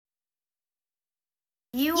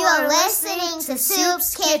You are listening to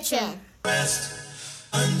Soops Kitchen. Rest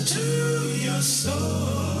unto your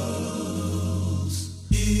souls.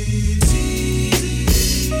 It's easy.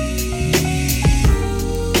 It's easy.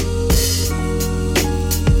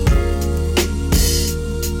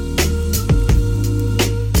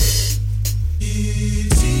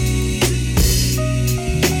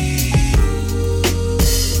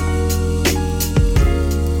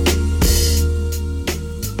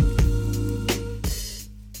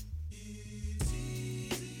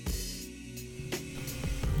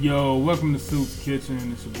 Yo, welcome to Soops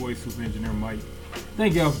Kitchen. It's your boy, Super Engineer Mike.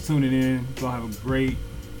 Thank y'all for tuning in. We're gonna have a great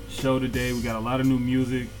show today. We got a lot of new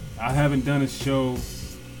music. I haven't done a show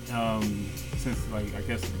since, like, I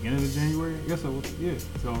guess the beginning of January. I guess so. Yeah.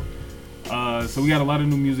 So we got a lot of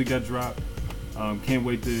new music that dropped. Can't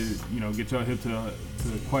wait to get y'all hip to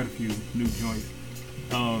quite a few new joints.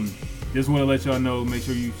 Just want to let y'all know. Make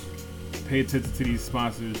sure you pay attention to these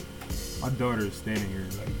sponsors. My daughter is standing here,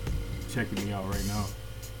 like, checking me out right now,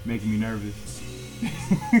 making me nervous.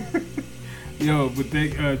 Yo, but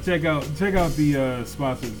check out the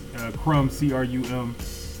sponsors, Crumb, C-R-U-M,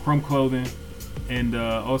 Crumb Clothing, and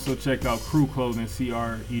also check out Crew Clothing,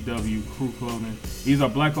 C-R-E-W, Crew Clothing. These are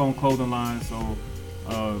black-owned clothing lines, so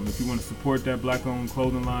if you want to support that black-owned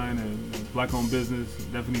clothing line and black-owned business,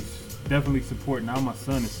 definitely support. Now my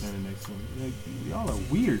son is standing next to me. Like, y'all are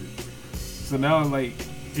weird. So now, like,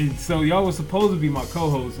 so y'all was supposed to be my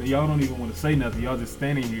co-host, and y'all don't even want to say nothing. Y'all just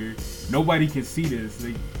standing here. Nobody can see this.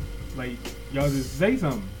 Like y'all just say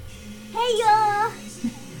something. Hey, y'all.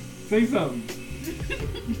 Say something.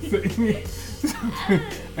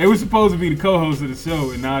 They were supposed to be the co-host of the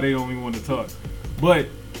show, and now they don't even want to talk. But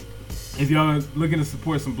if y'all are looking to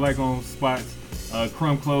support some black-owned spots,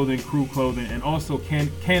 Crumb Clothing, Crew Clothing, and also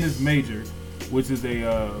Candace Major, which is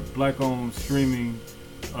a black-owned streaming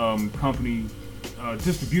company.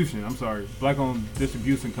 Black-owned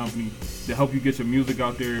distribution company to help you get your music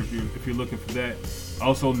out there if you're looking for that.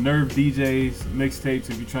 Also, Nerve DJs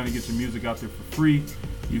mixtapes. If you're trying to get your music out there for free,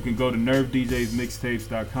 you can go to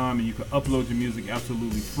nervedjsmixtapes.com and you can upload your music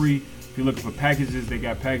absolutely free. If you're looking for packages, they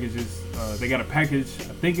got packages. They got a package.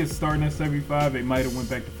 I think it's starting at $75. They might have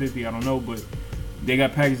went back to $50. I don't know, but they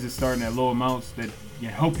got packages starting at low amounts that can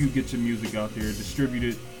help you get your music out there, distribute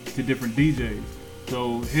it to different DJs.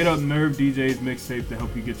 So hit up Nerve DJs Mixtape to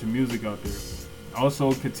help you get your music out there.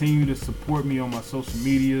 Also, continue to support me on my social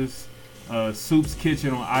medias. Soops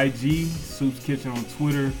Kitchen on IG, Soops Kitchen on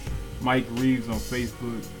Twitter, Mike Reeves on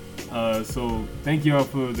Facebook. So thank y'all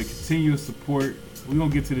for the continuous support. We're going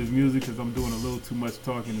to get to this music because I'm doing a little too much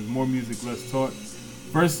talking. There's more music, less talk.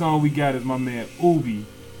 First song we got is my man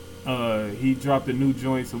Owbeequity. He dropped a new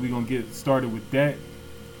joint, so we're going to get started with that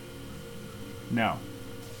now.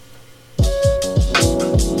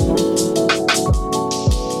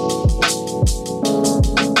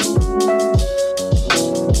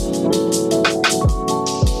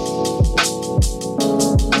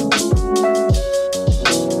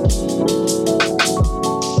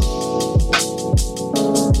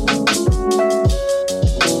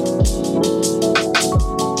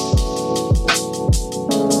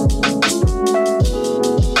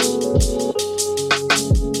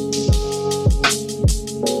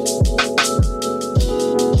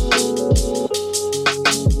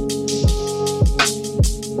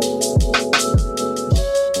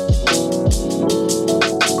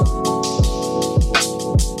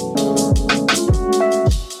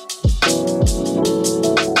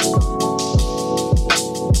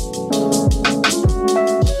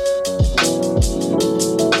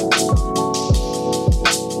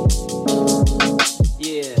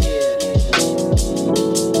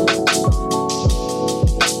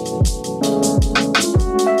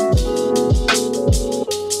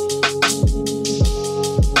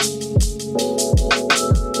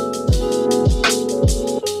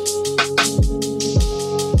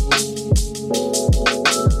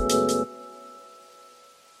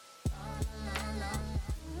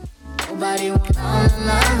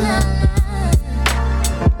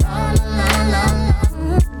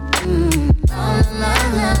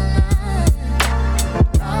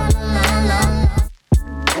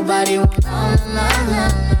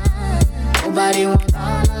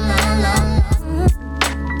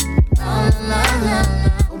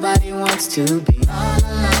 Nobody wants to be.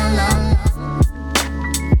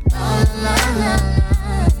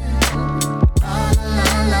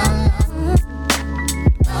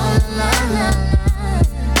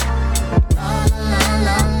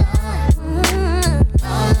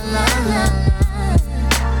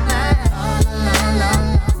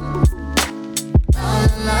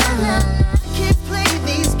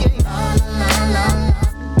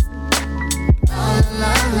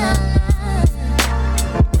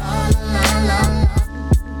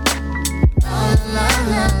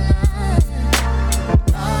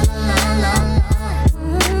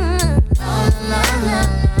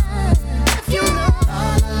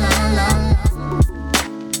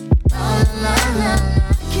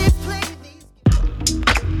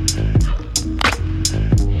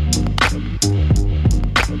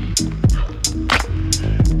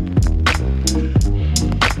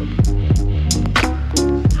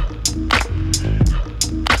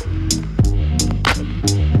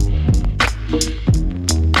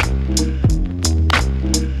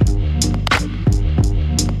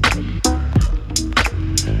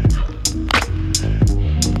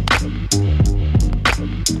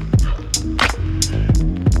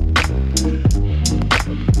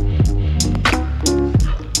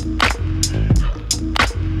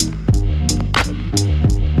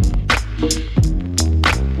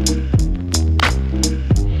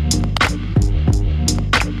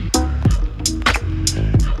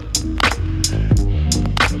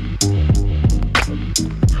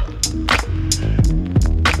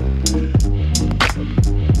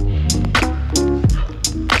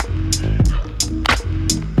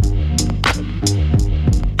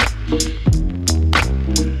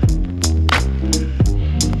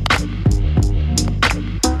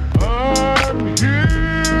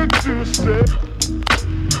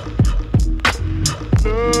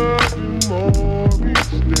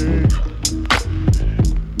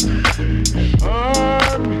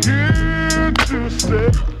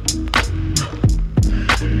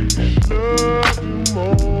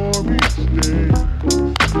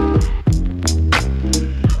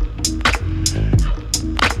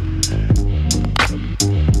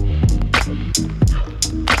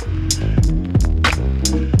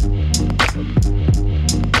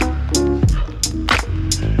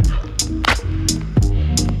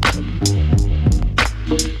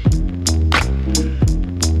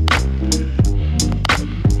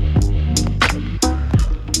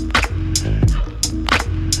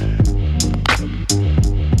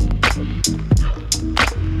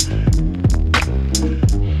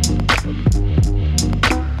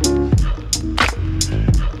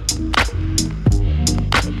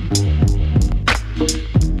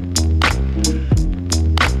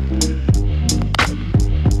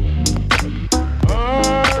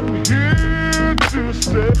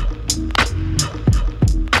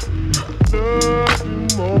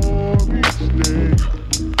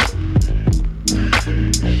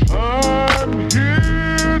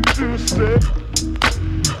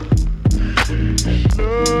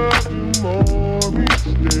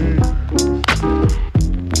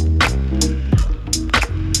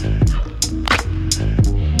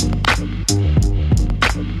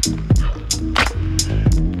 But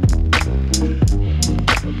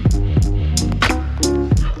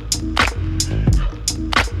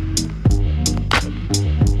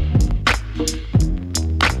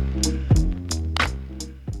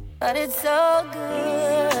it's so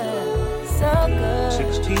good, so good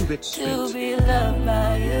 16-bit to be loved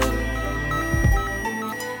by you.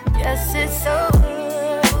 Yes, it's so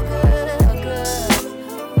good, good.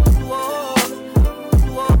 Whoa,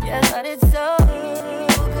 whoa. Yes, but it's so good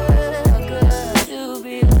to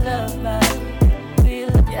be loved by you.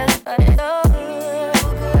 Yes, but it's so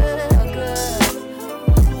good.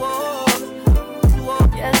 Whoa, whoa.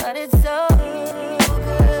 Yes, but it's so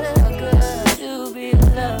good to be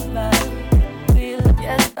loved by you.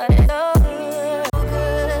 Yes, but it's so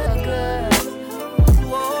good.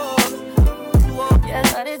 Whoa, whoa.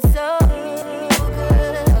 Yes, but it's so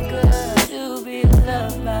good to be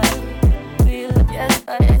loved by you. Yes,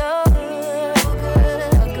 but it's so good.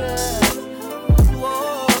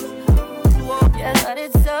 Whoa, whoa. Yes, but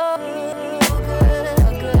it's so good to be loved by you. Yes, but it's so good. Whoa, whoa. Yes, but it's so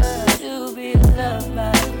good to be loved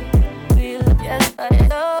by you. Yes, but it's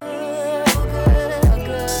so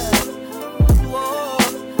good. Whoa,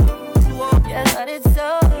 whoa. Yes, but it's so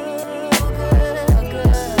good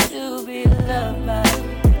to be loved by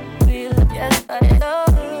you. Yes, but it's so good. Whoa, whoa. Yes, but it's so good to be loved by you. Yes, but it's so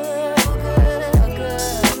good.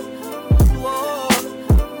 Whoa,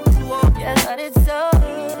 whoa. Yes, but it's so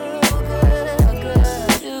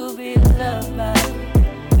good to be loved by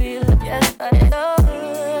you. Yes, but it's so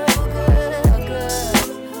good.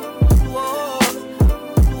 Whoa,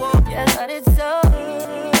 whoa. Yes, but it's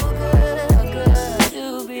so good to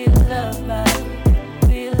be loved by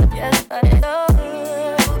you. Yes, but it's so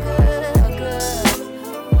good.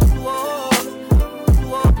 Whoa,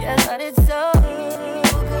 whoa. Yes, but it's so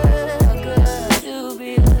good to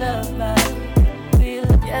be loved by you.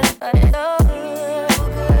 Yes, but it's so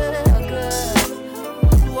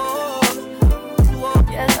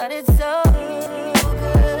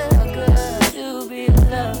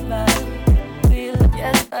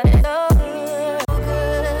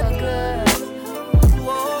good.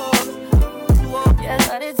 Whoa, whoa. Yes, but it's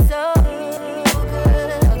so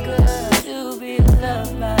good to be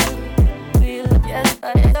loved by you. Yes,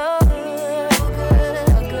 but it's so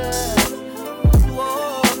good.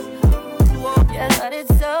 Whoa, whoa. Yes,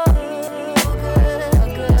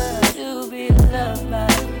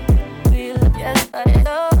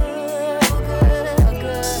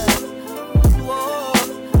 but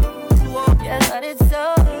it's so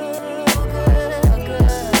good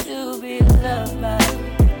to be loved by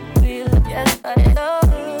you. Yes, but it's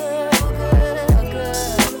so good.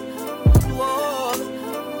 Whoa,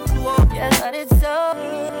 whoa. Yes, but it's so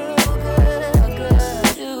good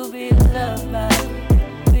to be loved by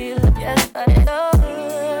you. Yes, but it's so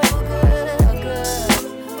good.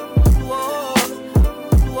 Whoa,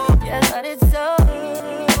 whoa. Yes, but it's so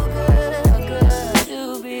good to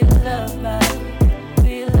be loved by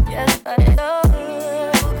you. Yes, but it's so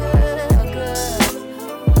good.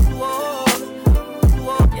 Whoa,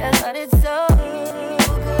 whoa. Yes, but it's so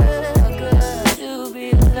good to be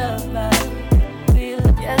loved by you.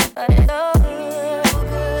 Yes, but it's so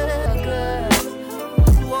good.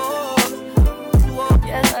 Whoa, whoa.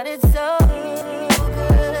 Yes, but it's so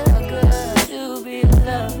good to be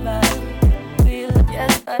loved by you.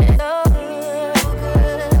 Yes, but it's so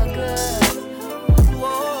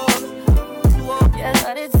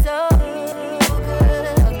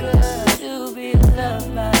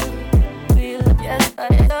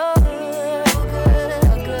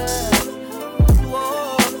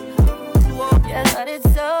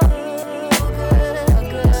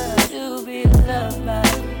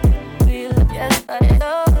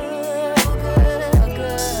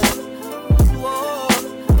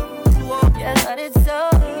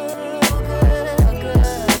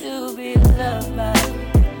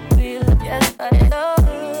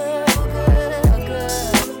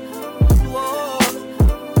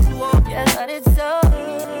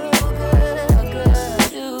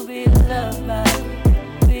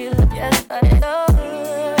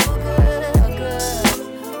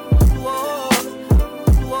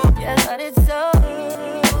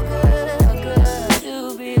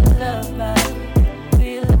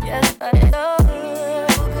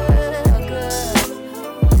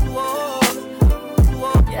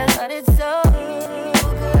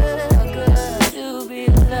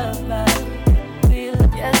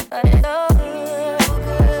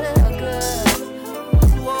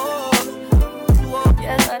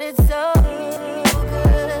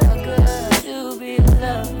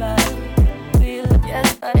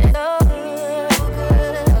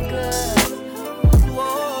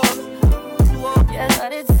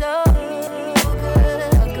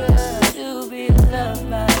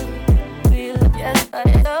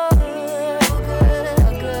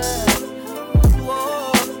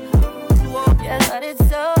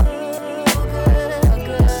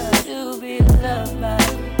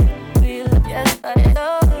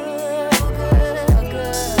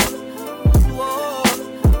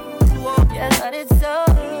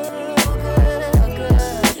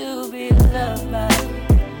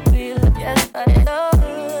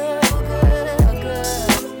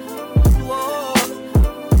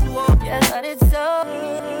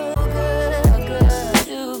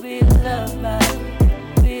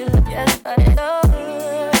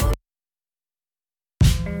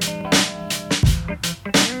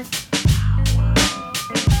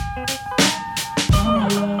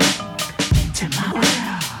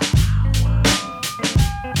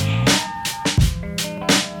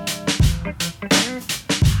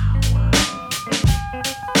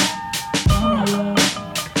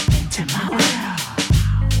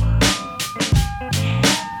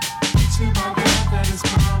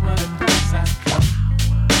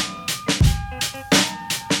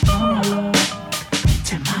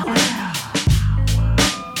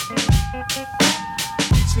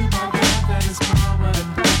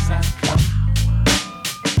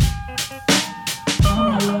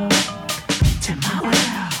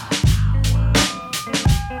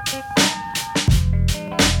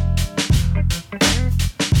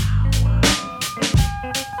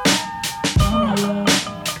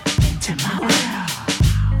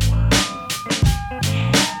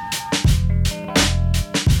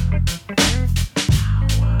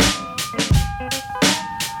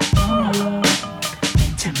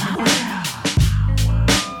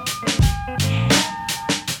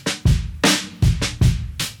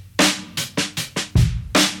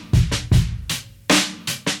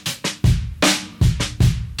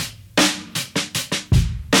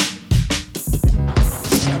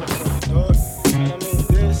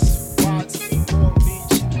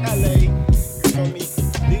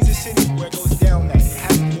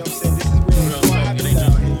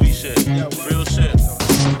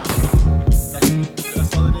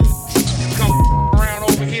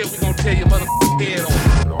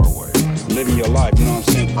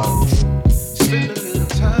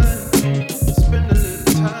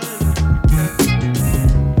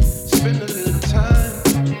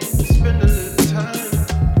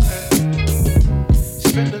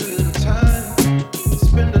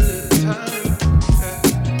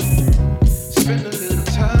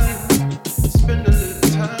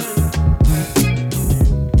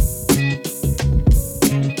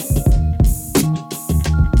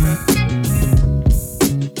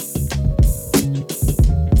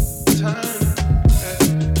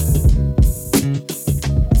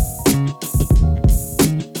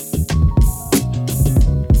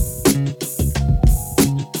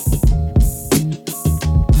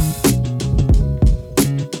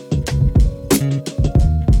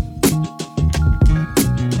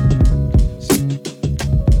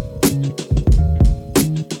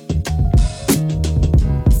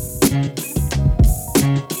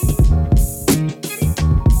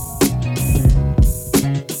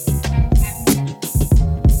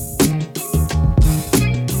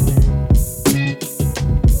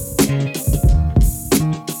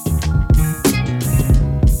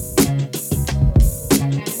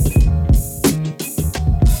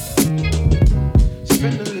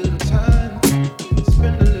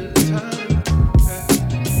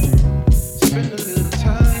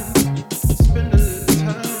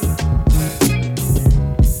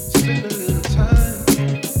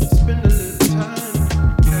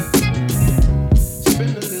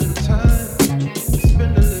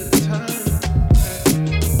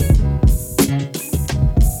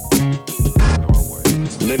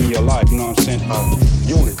living your life, you know what I'm saying?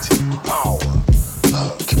 Unity, power,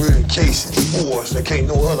 communication, force that can't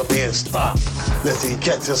no other man stop unless he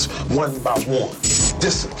catch us one by one.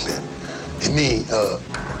 Discipline. It mean,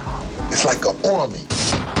 it's like an army.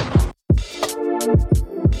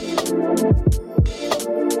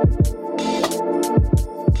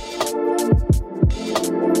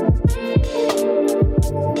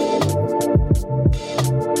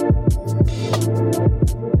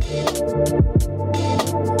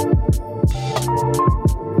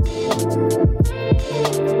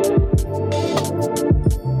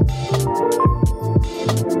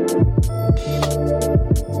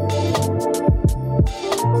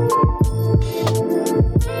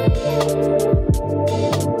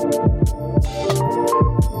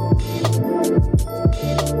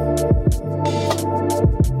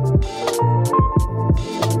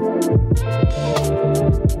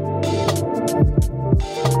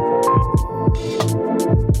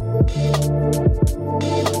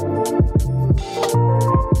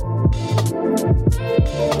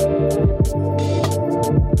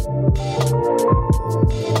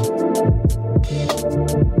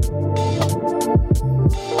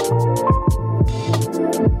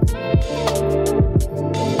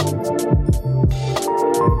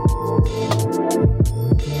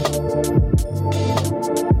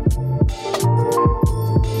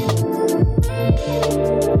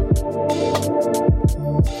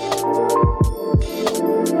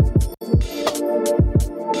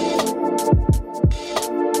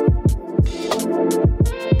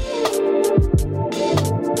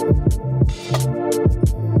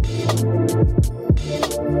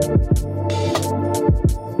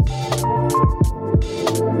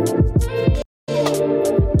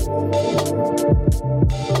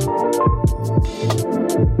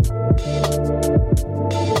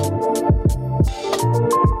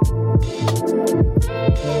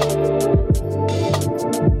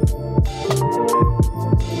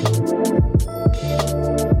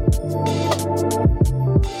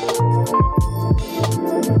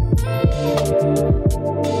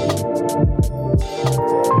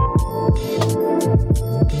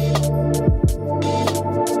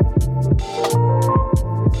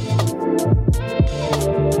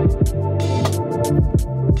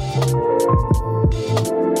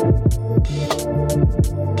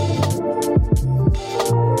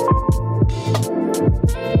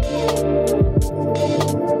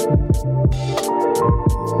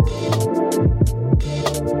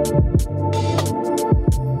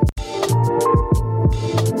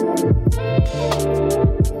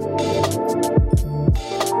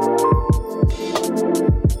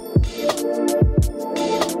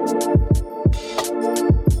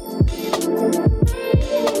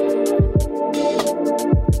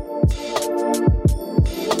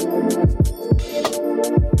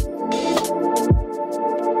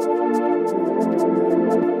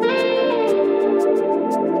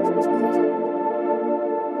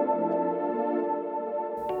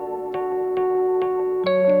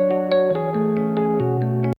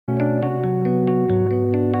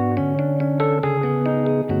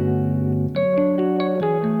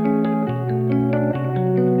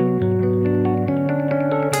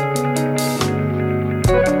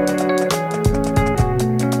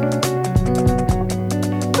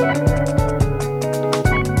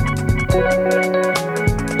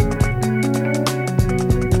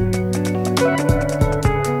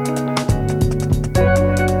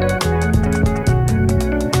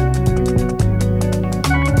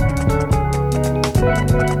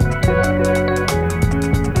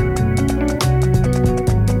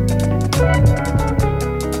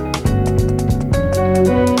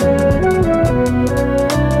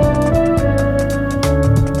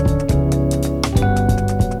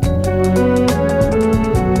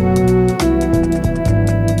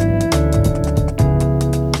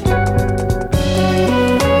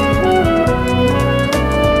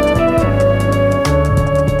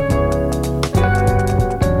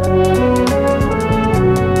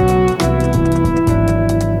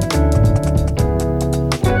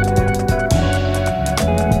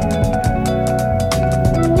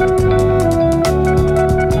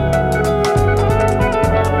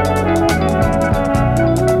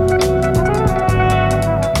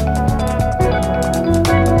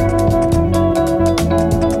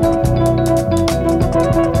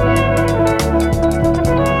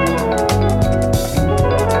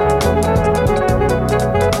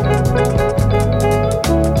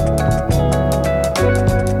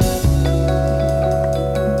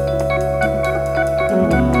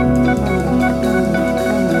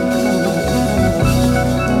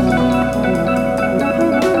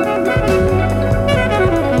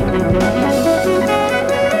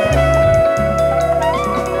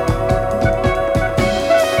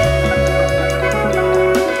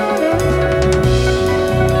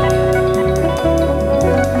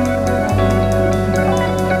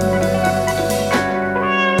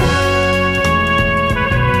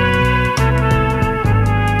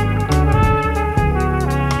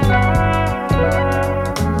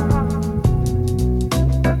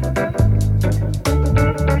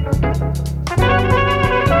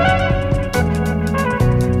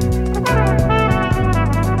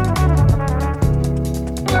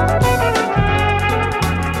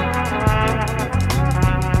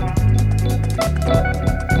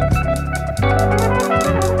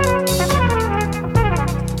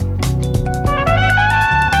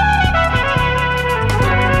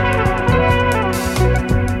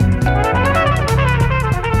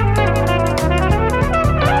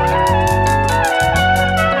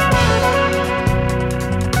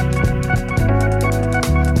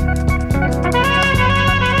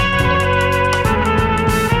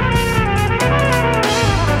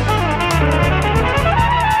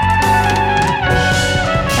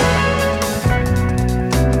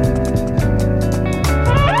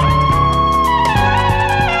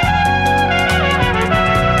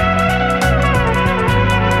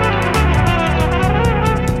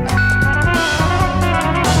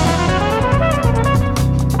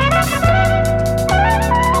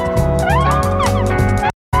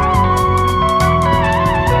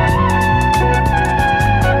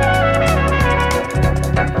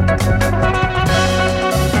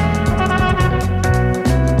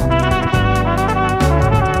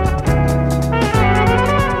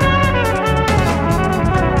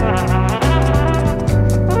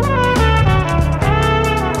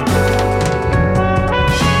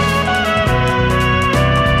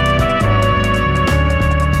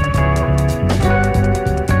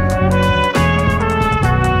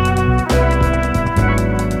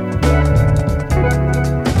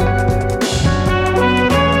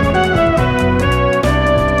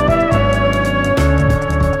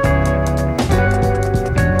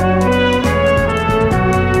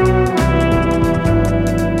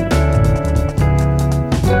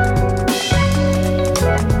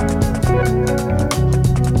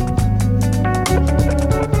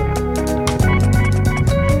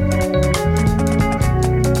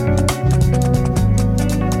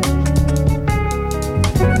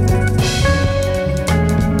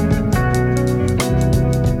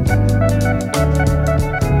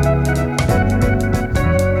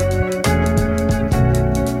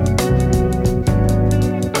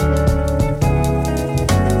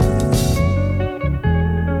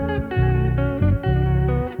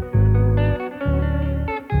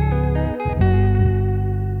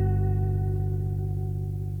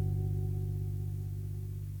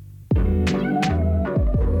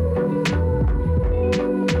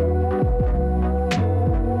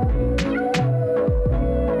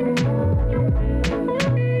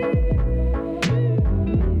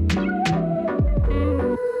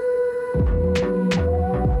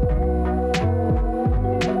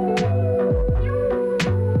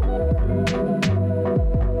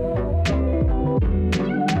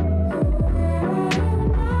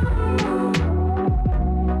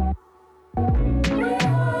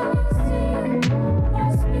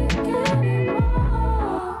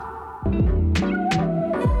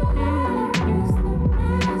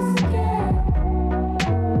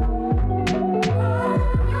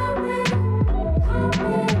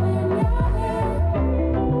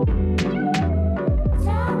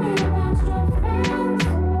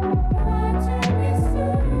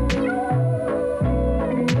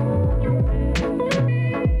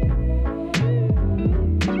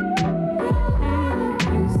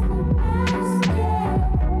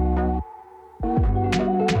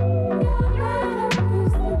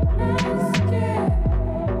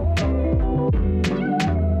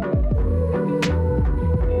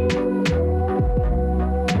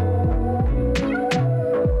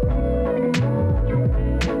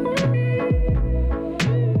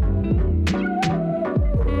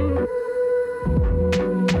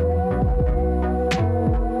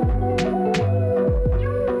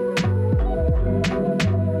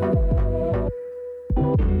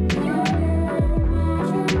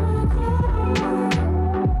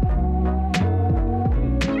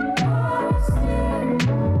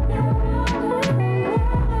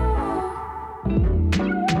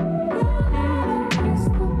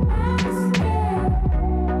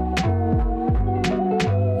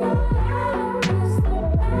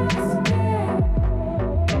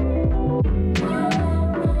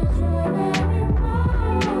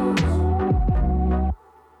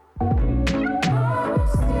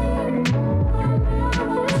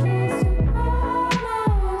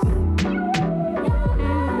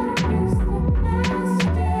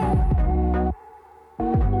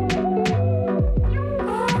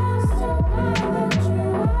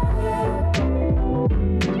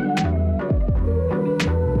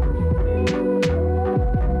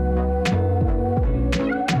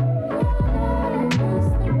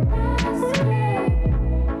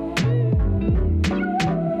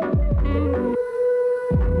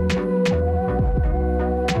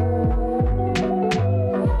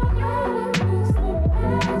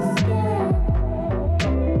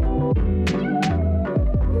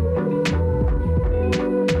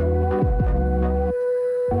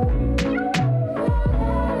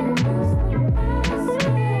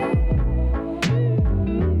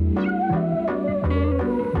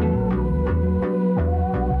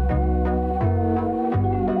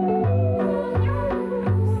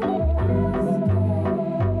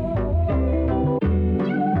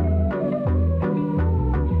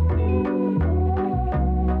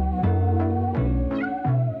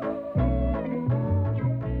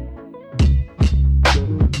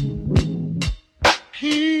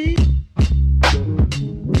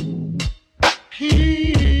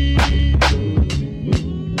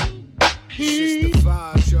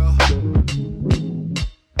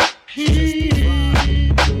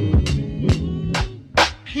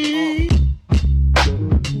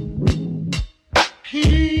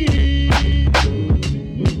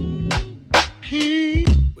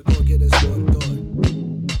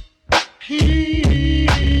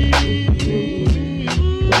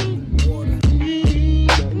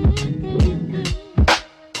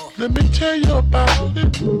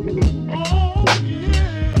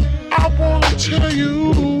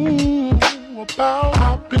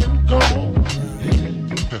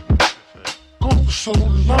 so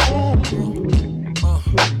long.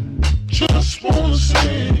 Just wanna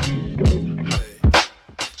sing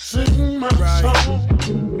my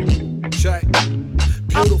song. Check.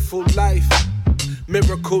 Beautiful life,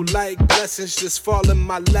 miracle like blessings just fall in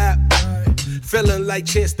my lap. Feeling like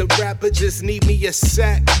Chance the Rapper, just need me a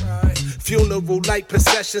sack. Funeral like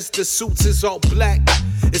processions, the suits is all black.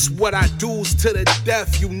 It's what I do's to the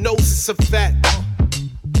death, you knows it's a fact.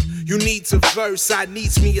 You needs a verse, I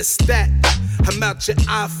needs me a stat. I'm out your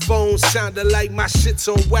iPhone, sounding like my shit's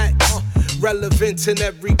on wax. Relevant in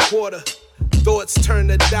every quarter. Thoughts turn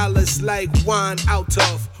to dollars like wine out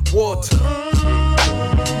of water.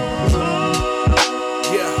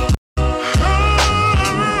 Yeah.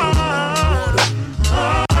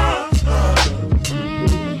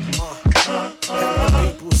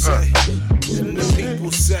 And the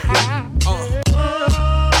people say,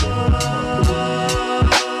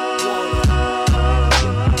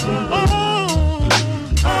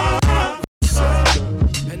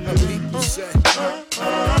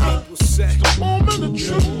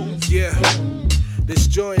 yeah, this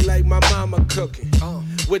joint like my mama cooking,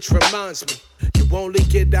 which reminds me, you only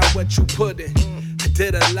get out what you put in. I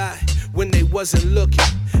did a lot when they wasn't looking,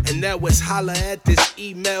 and that was holler at this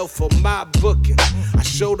email for my booking. I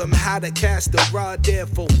showed them how to cast a rod there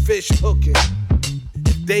for fish hooking.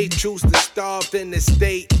 If they choose to starve, then it's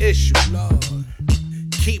they issue. Lord.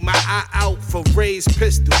 Keep my eye out for raised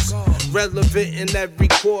pistols, relevant in every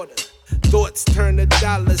quarter. Thoughts turn to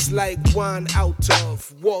dollars like wine out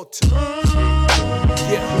of water.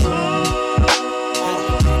 Yeah.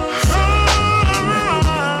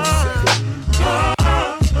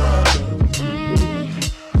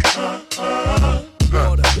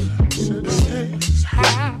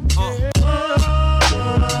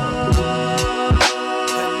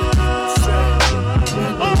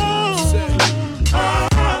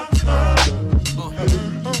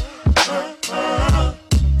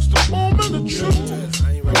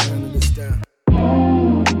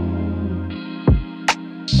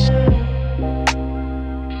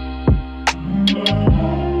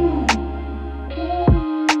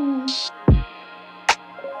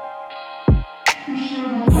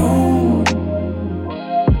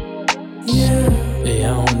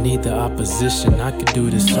 Opposition, I could do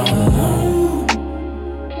this all alone.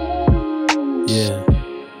 Yeah.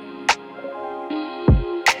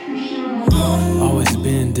 Always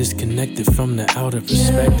been disconnected from the outer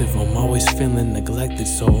perspective. I'm always feeling neglected,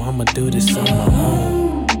 so I'ma do this on my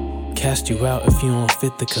own. Cast you out if you don't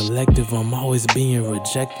fit the collective. I'm always being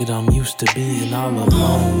rejected. I'm used to being all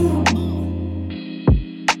alone.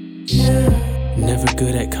 Yeah. Never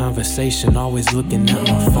good at conversation, always looking at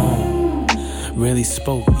my phone. Rarely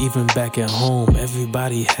spoke, even back at home.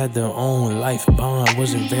 Everybody had their own life bond,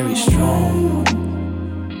 wasn't very strong.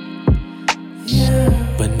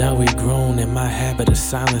 But now we grown and my habit of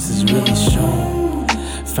silence is really shown.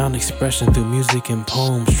 Found expression through music and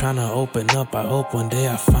poems, trying to open up. I hope one day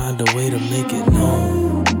I find a way to make it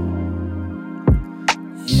known.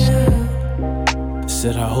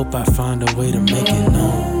 Said I hope I find a way to make it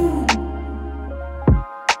known.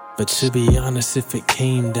 But to be honest, if it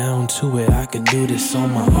came down to it, I could do this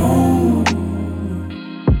on my own.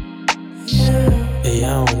 Hey,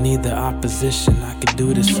 I don't need the opposition, I could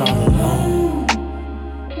do this all alone.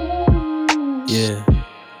 Yeah.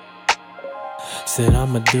 Said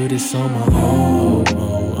I'ma do this on my own.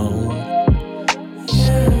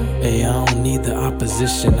 Hey, I don't need the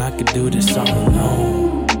opposition, I could do this all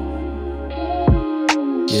alone.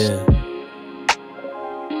 Yeah.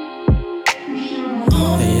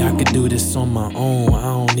 I could do this on my own, I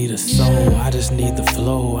don't need a soul. I just need the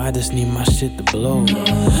flow, I just need my shit to blow.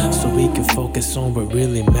 So we can focus on what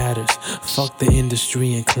really matters. Fuck the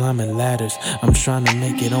industry and climbing ladders. I'm trying to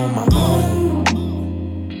make it on my own.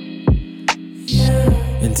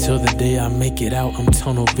 Until the day I make it out, I'm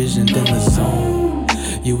tunnel visioned in the zone.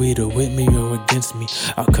 You either with me or against me.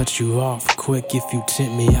 I'll cut you off quick if you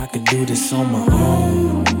tempt me. I could do this on my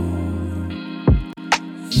own.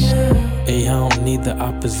 Hey, I don't need the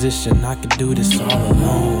opposition, I could do this all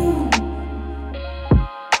alone.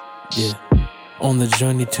 Yeah, on the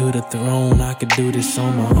journey to the throne, I could do this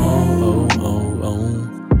on my own.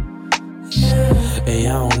 Hey, I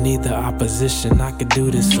don't need the opposition, I could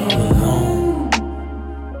do this all alone.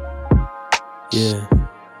 Yeah.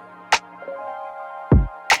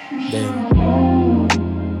 Damn.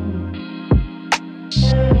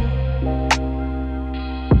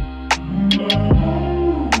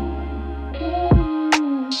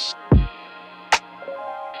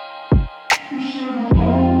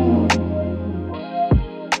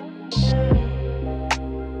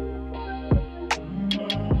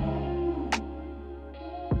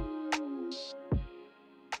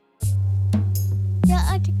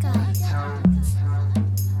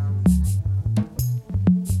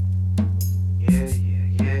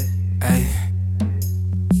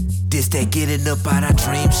 This that getting up out our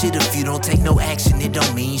dream shit. If you don't take no action, it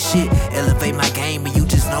don't mean shit. Elevate my game and you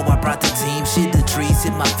just know I brought the team shit. The trees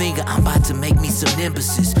hit my finger, I'm about to make me some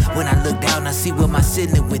nimbuses. When I look down, I see where my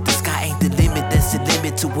ceiling went. The sky ain't the limit, that's the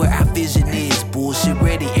limit to where our vision is. Bullshit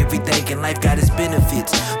ready, everything in life got its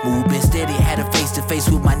benefits. Moving steady, had a face to face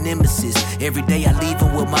with my nemesis. Every day I leave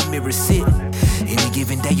them where my mirror sit. Any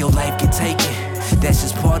given day your life get taken. That's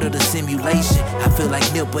just part of the simulation. I feel like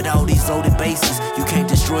Nip with all these loaded bases. You can't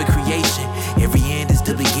destroy creation. Every end is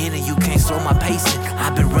the beginning, you can't slow my pacing.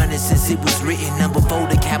 I've been running since it was written. Number 4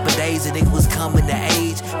 the cap of days and it was coming to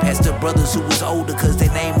age. Past the brothers who was older cause they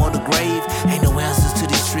name on the grave. Ain't no answers to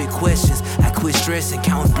these trick questions. I quit stressing,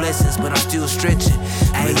 counting blessings, but I'm still stretching.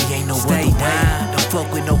 Really ain't no stay down. Don't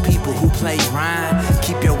fuck with no people who play rhyme.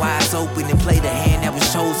 Keep your eyes open and play the hand that was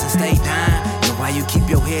chosen. Stay down. Why you keep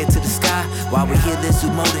your head to the sky? While we're here, let's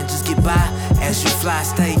do more than just get by. As you fly,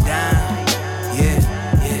 stay down. Yeah,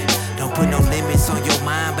 yeah. Don't put no limits on your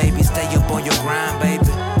mind, baby. Stay up on your grind,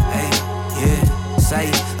 baby. Hey, yeah. Say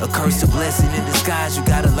a curse, a blessing in disguise. You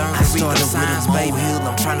gotta learn to read the signs, baby.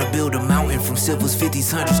 I'm trying to build a mountain from silvers,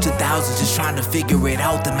 50s, 100s to thousands. Just trying to figure it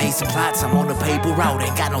out. The mason plots, I'm on the paper route.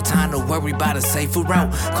 Ain't got no time to worry about a safer route.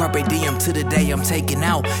 Carpe diem to the day I'm taking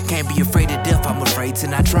out. Can't be afraid of death, I'm afraid to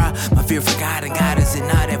not try. My fear for God and guidance and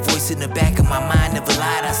not that voice in the back of my mind never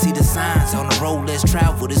lied. I see the signs on the road less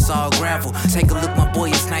traveled. It's all gravel. Take a look, my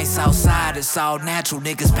boy, it's nice outside. It's all natural,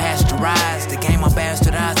 niggas pasteurized. The game I'm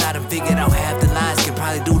bastardized. I done figured out half the lies. Can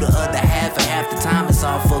probably do the other half, and half the time it's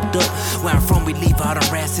all fucked up. Where I'm from, we leave all the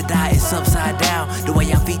rats to die. It's upside down. The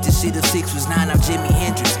way I beat the shit of 6 was 9. I'm Jimi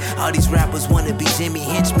Hendrix. All these rappers wanna be Jimmy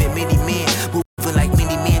Henchmen. Many men moving like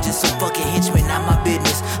many men, just some fucking henchmen. Not my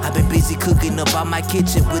business. I've been busy cooking up out my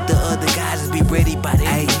kitchen with the other guys. Just be ready by the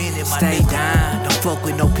 8 minute. Stay down. Don't fuck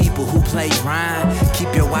with no people who play rhyme.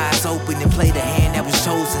 Keep your eyes open and play the hand that was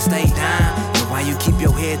chosen. Stay down. Why you keep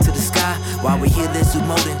your head to the sky? While we're here, let's do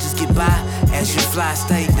more than just get by. As you fly,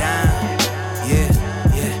 stay down. Yeah,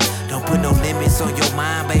 yeah. Don't put no limits on your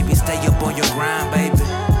mind, baby. Stay up on your grind, baby.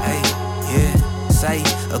 Hey, yeah. Say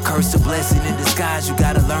a curse, a blessing in disguise. You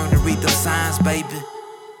gotta learn to read them signs, baby.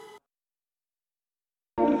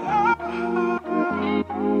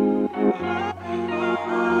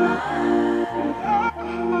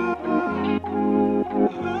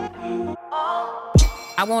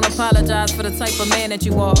 I won't apologize for the type of man that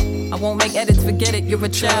you are. I won't make edits, forget it, you're a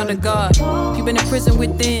child of God. You've been in prison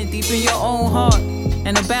within, deep in your own heart.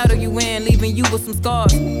 And the battle you in, leaving you with some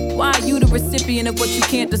scars. Why are you the recipient of what you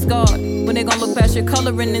can't discard? When they gon' look past your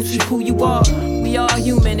coloring and see who you are. We are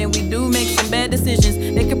human and we do make some bad decisions.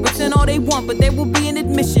 They can pretend all they want, but there will be an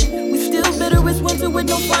admission. We still bitter as winter with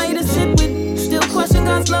no fire to sit with. Still question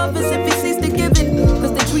God's love as if he ceased to give it.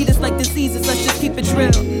 Cause they treat us like diseases, let's just keep it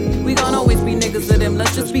real. We gon' always be niggas to them,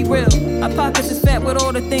 let's just be real. Our pockets is fat with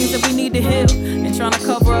all the things that we need to heal. And trying to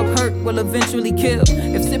cover up hurt will eventually kill.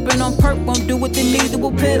 If sipping on perk won't do what they need, it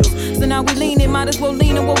will pills. So now we leaning, might as well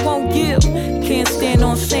lean on what won't give. Can't stand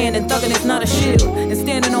on sand and thugging is not a shield. And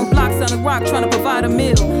standing on blocks on the rock trying to provide a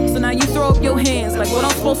meal. So now you throw up your hands like what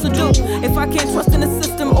I'm supposed to do. If I can't trust in the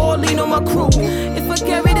system or lean on my crew. If I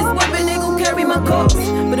carry this weapon, they gon' carry my cause.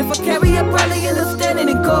 But if I carry it, probably end up standing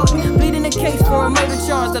in court. Pleading a case for a murder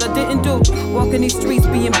charge that I didn't do. Walking these streets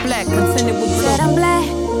being black, contending with blue. Said I'm black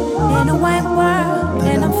in a white world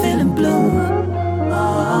and I'm feeling blue.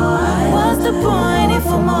 What's the point if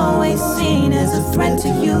I'm always seen as a threat to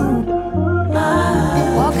you?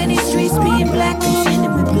 Walking these streets being black,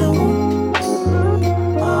 contending with blue.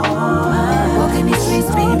 Walking these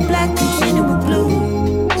streets being black, contending with blue.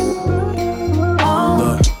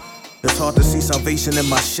 It's hard to see salvation in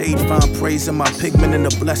my shade, find praise in my pigment and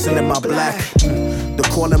the blessing in my black. The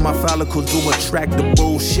call in my follicles do attract the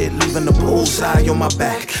bullshit, leaving the bullseye on my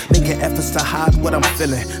back. Making efforts to hide what I'm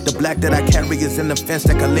feeling. The black that I carry is in the fence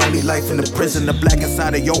that can land me life in the prison. The black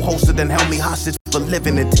inside of your holster then held me hostage for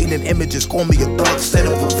living. And tainted images call me a thug instead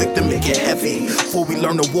of a victim, make it heavy. Before we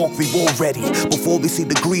learn to walk, we war ready. Before we see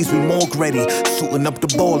degrees, we morgue ready. Suiting up the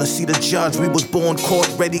ball to see the judge, we was born court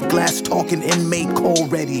ready. Glass talking, inmate call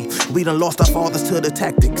ready. We done lost our fathers to the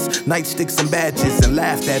tactics, nightsticks and badges, and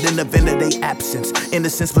laughed at in the event of their absence.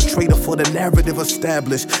 Innocence portrayed for the narrative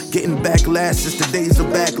established. Getting backlash since the days of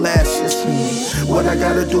backlashes. What I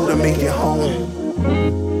gotta do to make it home?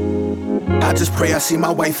 I just pray I see my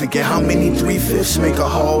wife again. How many 3/5 make a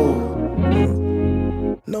whole?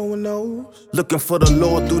 No one knows. Looking for the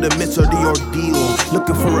Lord through the midst of the ordeal.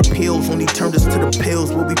 Looking for appeals when he turned us to the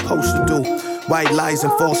pills. What we supposed to do? White lies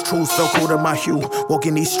and false truths fell cold in my hue.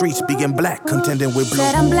 Walking these streets, being black, contending with blue.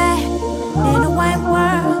 Said I'm black in a white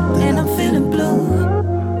world, and I'm feeling blue.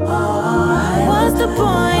 What's the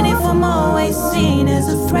point if I'm always seen as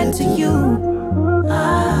a threat to you?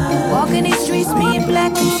 Walking these streets, being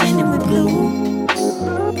black, contending with blue.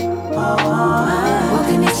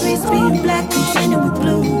 Walking these streets, being black, contending with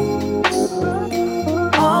blue.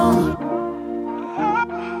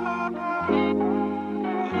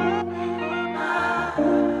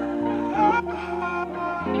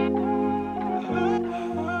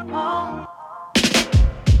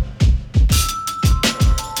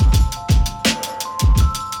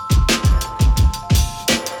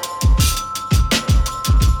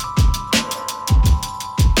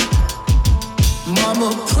 Mama,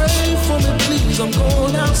 pray for me, please. I'm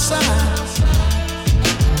going outside.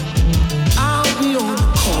 I'll be on the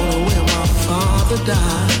corner where my father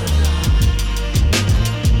died.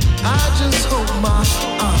 I just hope my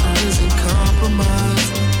honor isn't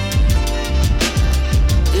compromised.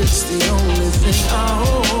 It's the only thing I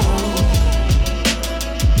own.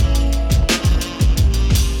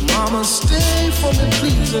 Mama, stay for me,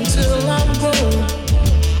 please, until I'm grown.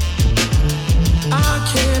 I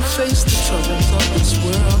can't face the troubles of this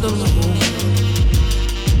world alone.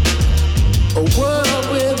 A world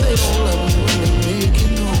where they don't love me when they make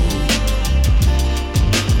it known.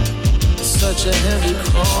 Such a heavy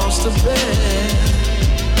cross to bear.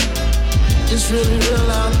 It's really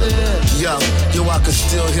real out there. Yo, I can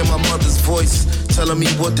still hear my mother's voice telling me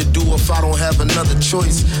what to do if I don't have another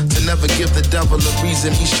choice. To never give the devil a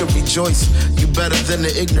reason he should rejoice. You better than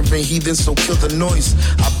the ignorant heathen, so kill the noise.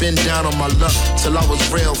 I've been down on my luck till I was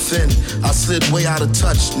rail thin. I slid way out of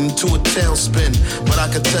touch into a tailspin. But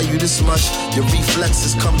I can tell you this much, your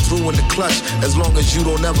reflexes come through in the clutch, as long as you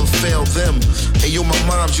don't ever fail them. Hey yo, my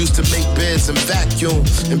moms used to make beds and vacuum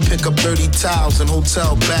and pick up dirty towels in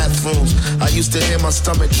hotel bathrooms. I used to hear my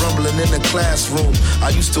stomach rumbling in the classroom. I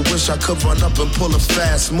used to wish I could run up and pull a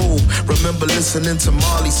fast move. Remember listening to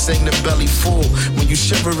Marley sing the belly full. When you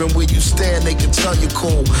shivering where you stand, they can tell you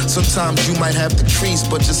cold. Sometimes you might have the trees,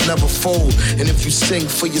 but just never fold. And if you sing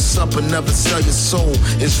for your supper, never sell your soul.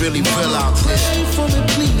 It's really real out there. Pray for me,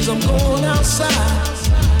 please. I'm going outside.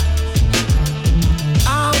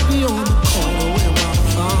 I'll be on the corner where my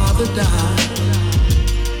father died.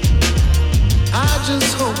 I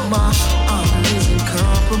just hope my honor isn't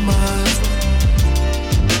compromised.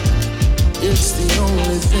 It's the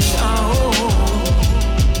only thing I own.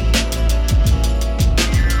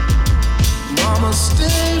 Mama,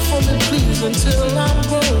 stay for me, please, until I'm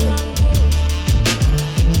grown.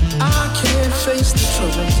 I can't face the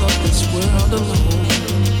troubles of this world alone.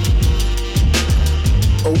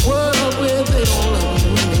 A world where they don't love me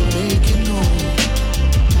when they make it known.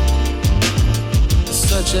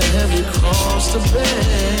 Such a heavy cross to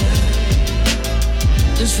bear.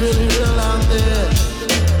 It's really real out there.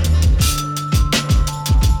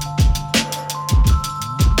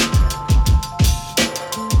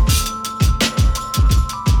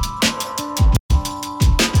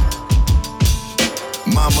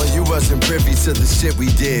 Mama, you wasn't privy to the shit we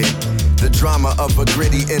did. The drama of a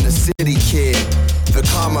gritty inner city kid. The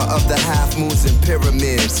karma of the half moons and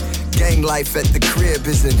pyramids. Gang life at the crib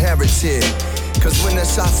is inherited. Cause when the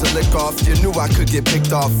shots are lick off, you knew I could get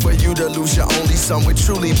picked off. For you to lose your only son would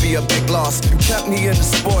truly be a big loss. You kept me into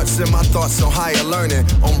sports and my thoughts on higher learning.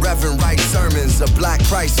 On Reverend Wright sermons, a black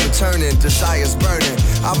Christ returning, desires burning.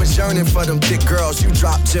 I was yearning for them thick girls. You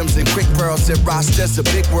dropped gems and quick pearls. At Ross, there's a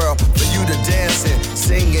big world for you to dance in,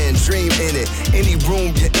 sing in, dream in it. Any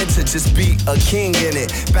room you enter, just be a king in it.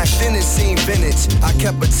 Back then it seemed vintage. I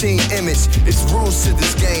kept a team image. It's rules to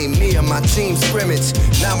this game, me and my team scrimmage.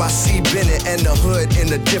 Now I see Bennett and the hood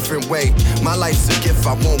in a different way. My life's a gift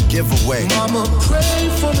I won't give away. Mama, pray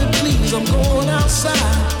for me, please. I'm going outside.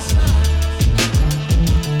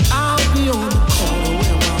 I'll be on the corner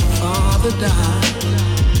where my father died.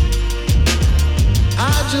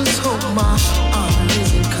 I just hope my honor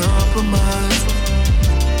isn't compromised.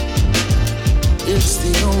 It's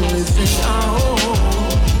the only thing I own.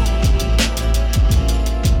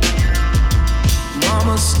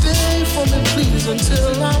 Mama, stay for me, please,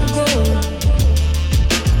 until I'm grown.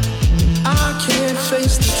 I can't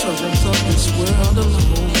face the troubles of this world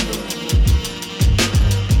alone.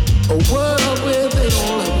 A world where they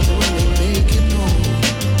don't love me when they make it known.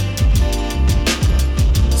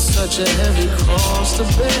 Such a heavy cross to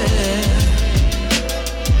bear.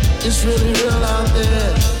 It's really real out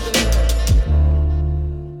there.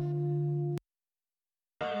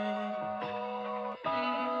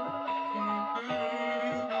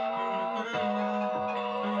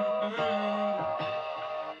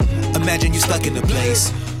 Imagine you stuck in a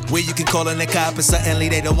place where you can call on the cop and suddenly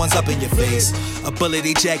they the ones up in your face. A bullet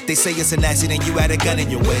eject, they say it's an accident, you had a gun in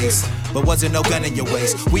your waist. But wasn't no gun in your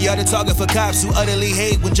waist. We are the target for cops who utterly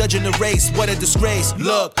hate when judging the race. What a disgrace.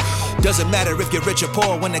 Look, doesn't matter if you're rich or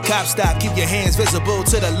poor. When the cops stop, keep your hands visible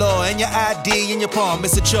to the law. And your ID in your palm,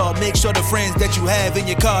 it's a chore. Make sure the friends that you have in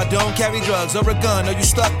your car don't carry drugs or a gun, or you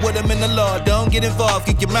stuck with them in the law. Don't get involved,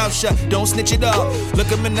 keep your mouth shut, don't snitch it up. Look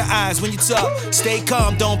them in the eyes when you talk. Stay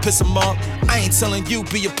calm, don't piss them off. I ain't telling you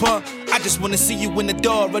be a punk. I just wanna see you in the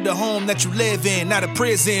door of the home that you live in. Not a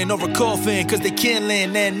prison or a coffin, cause they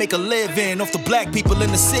killing and make a living off the black people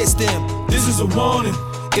in the system. This is a warning.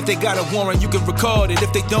 If they got a warrant, you can record it.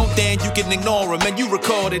 If they don't, then you can ignore them. And you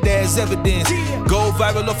record it as evidence. Go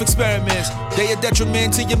viral off experiments. They a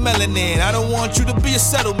detriment to your melanin. I don't want you to be a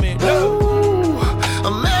settlement. Ooh,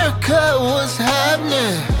 America, what's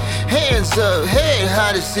happening? Hands up, head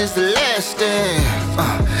hottest since the last stand.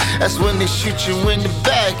 That's when they shoot you in the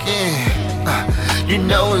back end. You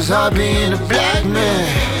know it's hard being a black man.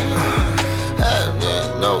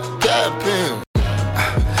 No capping.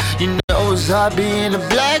 You know it's hard being a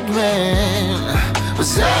black man.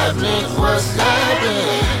 What's happening? What's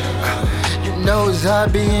happening? You know it's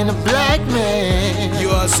hard being a black man. You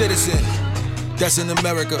are a citizen, that's in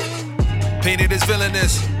America. Painted as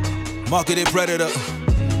villainous, marketed predator.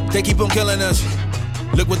 They keep on killing us,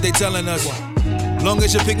 look what they telling us. Long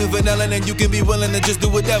as you're picking vanilla, then you can be willing to just do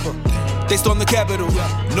whatever. They stormed the Capitol,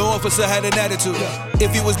 no officer had an attitude.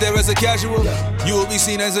 If you was there as a casual, you would be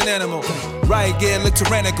seen as an animal. Riot gear look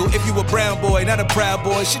tyrannical. If you a brown boy, not a proud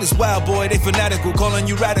boy, shit is wild boy, they fanatical. Calling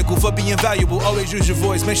you radical for being valuable. Always use your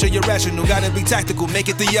voice, make sure you're rational. Gotta be tactical, make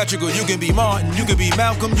it theatrical. You can be Martin, you can be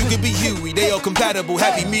Malcolm, you can be Huey. They all compatible,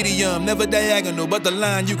 happy medium, never diagonal. But the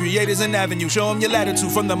line you create is an avenue. Show them your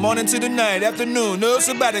latitude from the morning to the night, afternoon, no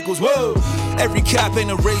sabbaticals, whoa. Every cop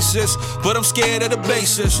ain't a racist, but I'm scared of the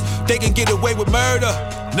basis. They can get away with murder,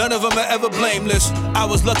 none of them are ever blameless. I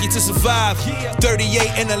was lucky to survive,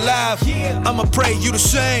 38 and alive. I'ma pray you the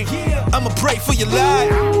same, I'ma pray for your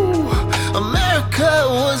life. Ooh, America,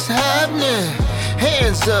 what's happening?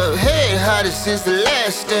 Hands up, head hottest since the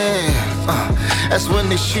last stand. That's when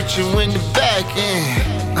they shoot you in the back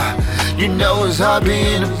end. You know it's hard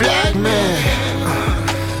being a black man.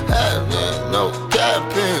 No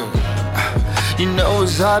capping. You know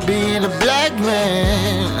it's hard being a black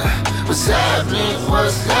man. What's happening?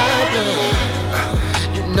 What's happening?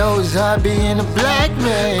 You know it's hard being a black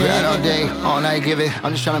man. Grind all day, all night, give it.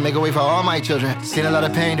 I'm just trying to make a way for all my children. Seen a lot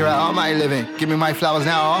of pain throughout all my living. Give me my flowers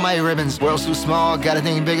now, all my ribbons. World's too small, gotta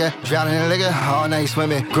think bigger. Drowning in liquor, all night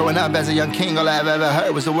swimming. Growing up as a young king, all I've ever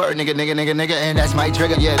heard was the word nigga, nigga, nigga, nigga. And that's my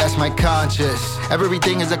trigger, yeah, that's my conscience.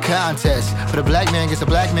 Everything is a contest. But a black man gets a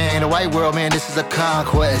black man. In a white world, man, this is a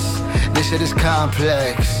conquest. This shit is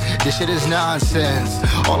complex, this shit is nonsense.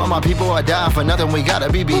 All of my people are dying for nothing, we gotta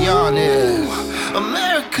be beyond this.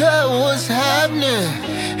 America, what's happening?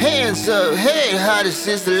 Hands up, head hottest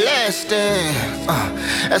since the last stand.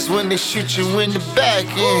 That's when they shoot you in the back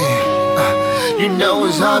end. You know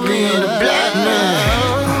it's hard being a black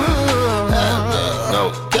man.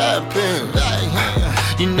 No capping.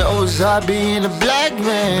 You know it's hard being a black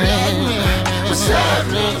man. What's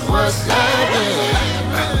happening? What's happening?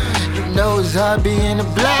 You know it's hard being a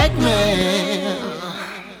black man.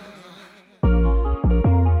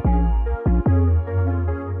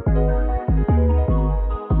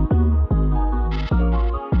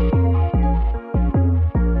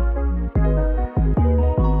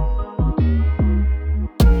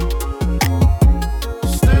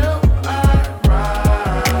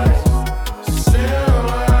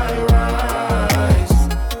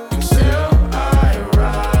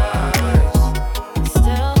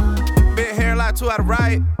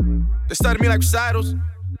 They study me like recitals.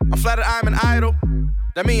 I'm flattered I'm an idol.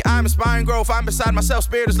 That mean I'm inspiring growth. I'm beside myself,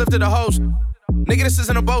 spirit is lifted a host. Nigga, this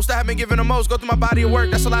isn't a boast, I have been given the most. Go through my body of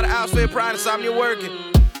work, that's a lot of hours, fear, pride, insomnia working.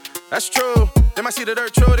 That's true, they might see the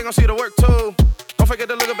dirt true, they gon' see the work too. Don't forget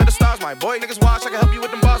to look up at the stars, my boy. Niggas watch, I can help you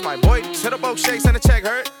with them bars, my boy. Just hit a boat, shake, send a check,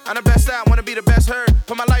 hurt. I'm the best out, wanna be the best heard.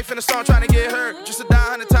 Put my life in the storm, trying to get hurt. Just to die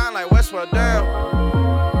 100 times like Westworld, damn.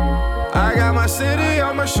 I got my city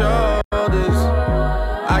on my shoulders.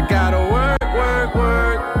 I gotta work, work,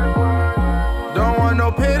 work. Don't want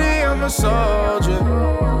no pity, I'm a soldier.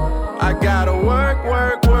 I gotta work,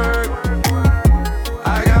 work, work.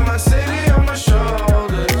 I got my city on my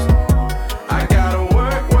shoulders. I gotta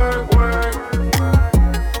work, work, work.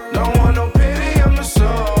 Don't want no pity, I'm a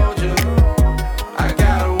soldier. I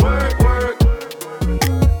gotta work, work.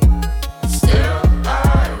 Still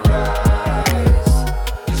I rise.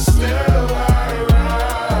 Still I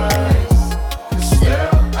rise.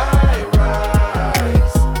 Still I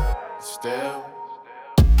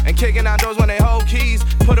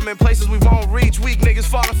in places we won't reach. Weak niggas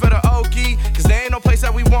falling for the okie, cause there ain't no place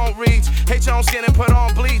that we won't reach. Hate your own skin and put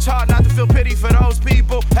on bleach. Hard not to feel pity for those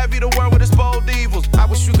people. Heavy the world with its bold evils. I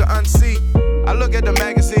wish you could unsee. I look at the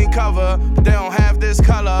magazine cover, but they don't have this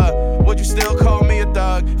color. Would you still call me a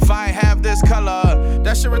thug if I ain't have this color?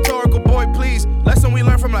 That shit rhetorical, boy, please. Lesson we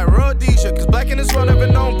learned from like Rhodesia, cause black in this world never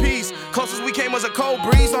known peace. Closest we came was a cold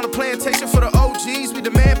breeze on the plantation for the OGs. We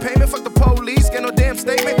demand payment, fuck the police, get no damn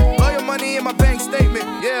statement. Lawyer money in my bank statement,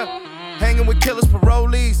 yeah. Hanging with killers,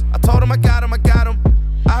 parolees. I told him I got him.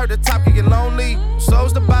 I heard the top could get lonely,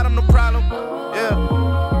 so's the bottom, no problem, yeah.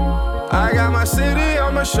 I got my city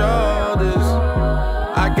on my shoulders.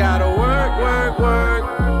 I gotta work.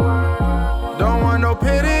 Don't want no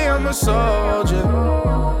pity, I'm a soldier.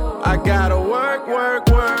 I gotta work.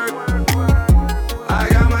 I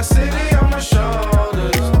got my city on my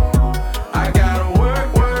shoulders. I gotta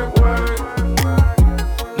work.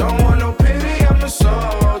 Don't want no pity, I'm a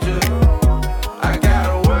soldier. I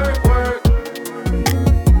gotta work.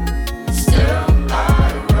 Still I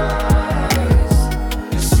rise.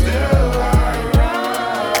 Still I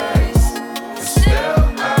rise. Still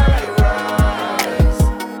I rise.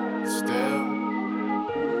 Still.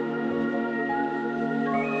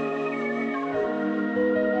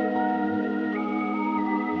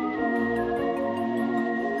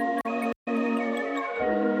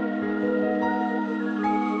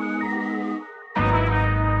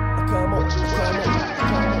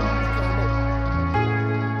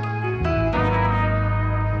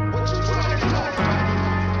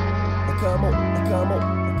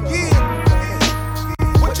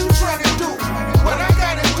 What you tryna do? What I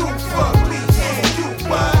gotta do? Fuck me and you,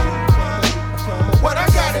 what? What I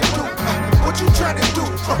gotta do? What you tryna do?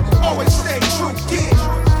 Always stay true,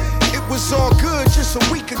 yeah. It was all good just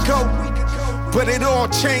a week ago, but it all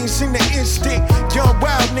changed in the instant. Young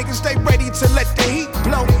wild niggas, they ready to let the heat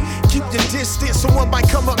blow. Keep your distance, someone might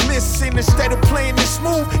come up missing. Instead of playing it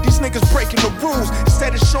smooth, these niggas breaking the rules.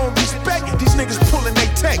 Instead of showing respect, these niggas pulling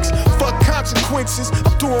their text. Fuck consequences,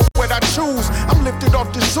 I'm doing what I choose. I'm lifted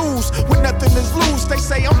off the zoos with nothing to lose. They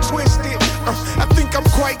say I'm twisted, I think I'm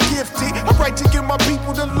quite gifted. I write to give my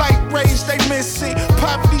people the light rays, they miss it.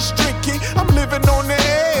 Poverty stricken, I'm living on the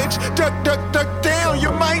edge. Duck down,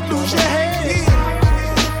 you might lose your head.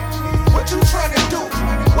 What you tryna do?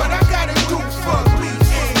 What I gotta do? Fuck me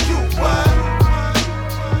and you, what?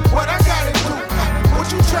 What I gotta do?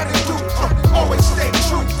 What you tryna do? Always stay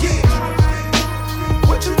true, yeah.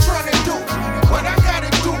 What you tryna do? What I gotta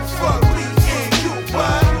do? Fuck me and you,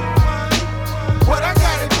 what? What I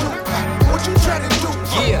gotta do? What you tryna do?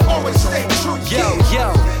 Yeah. Always stay true, yeah.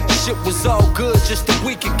 Yo, shit was all good just a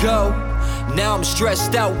week ago. Now I'm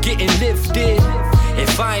stressed out, getting lifted.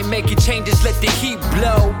 If I ain't making changes, let the heat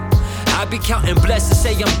blow. I be counting blessings,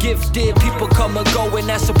 say I'm gifted. People come and go, and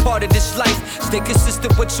that's a part of this life. Stay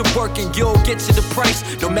consistent with your work, and you'll get to the price.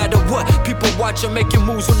 No matter what, people watch, I'm making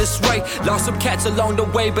moves on this right. Lost some cats along the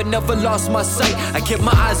way, but never lost my sight. I kept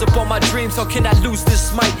my eyes up on my dreams, how can I lose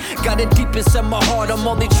this mic? Got it deep inside my heart, I'm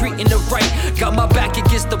only treating it right. Got my back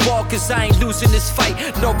against the wall, cause I ain't losing this fight.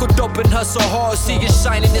 No go dope and hustle hard, see it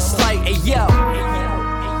shining this light. Hey yo,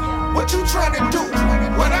 what you tryna do?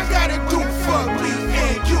 What I gotta do? Fuck me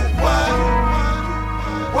and you, what?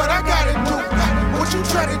 What I gotta do? What you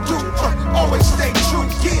tryna do? Always stay true,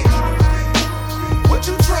 yeah. What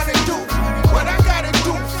you tryna do? What I gotta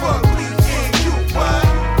do? Fuck me and you, what?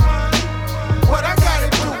 What I gotta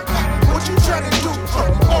do? What you tryna do?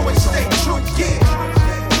 Always stay true, yeah.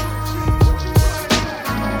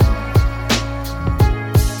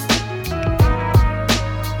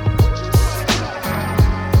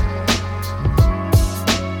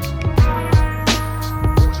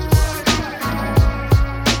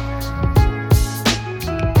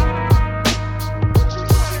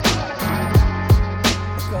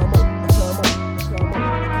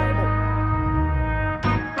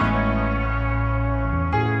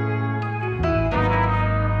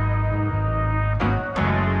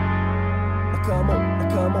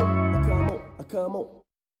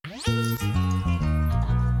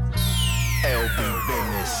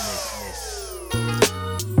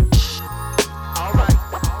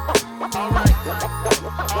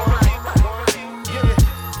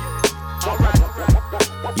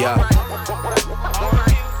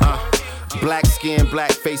 Black skin,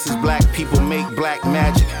 black faces, black people make black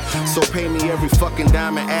magic. So pay me every fucking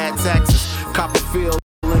dime and add taxes. Copperfield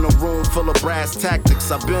in a room full of brass tactics.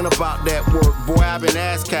 I've been about that work, boy, I've been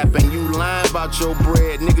ass capping. You lying about your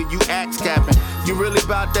bread, nigga, you axe capping. You really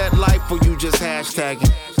about that life or you just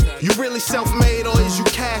hashtagging? You really self-made or is you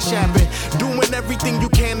cash apping? Doing everything you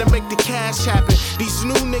can to make the cash happen. These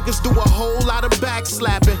new niggas do a whole lot of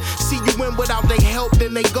backslapping. See you win without they help,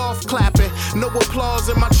 then they golf clapping. No applause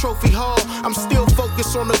in my trophy hall. I'm still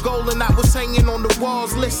focused on the goal and I was hanging on the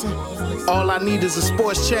walls. Listen, all I need is a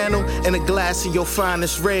sports channel and a glass of your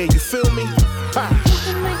finest red. You feel me? Ha.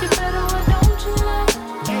 You can make it better, why don't you love?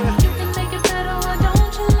 Yeah. You can make it better, why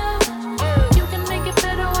don't you love? You can make it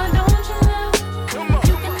better, why don't you love?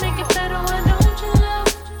 You can make it better, why don't you love?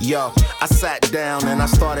 Yo, I sat down and I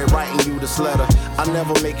started writing you this letter. I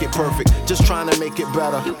never make it perfect, just trying to make it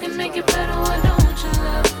better. You can make it better, why don't you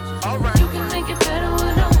love? Alright. You can make it better,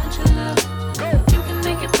 why don't you love? You can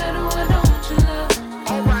make it better, why don't you love?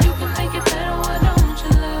 Alright. You can make it better, why don't you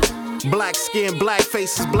love? Black skin, black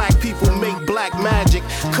faces, black people make black magic.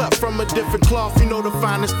 Cut from a different cloth, you know the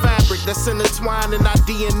finest fabric that's intertwined in our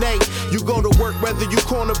DNA. You go to work whether you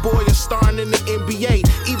corner boy or starring in the NBA.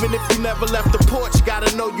 Even if you never left the porch,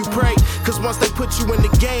 gotta know you pray. Cause once they put you in the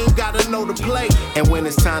game, gotta know the play. And when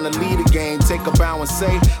it's time to lead a game, take a bow and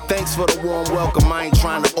say, thanks for the warm welcome, I ain't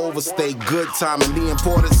trying to overstay. Good time and the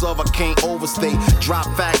importance of I can't overstate. Drop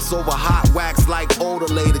facts over hot wax like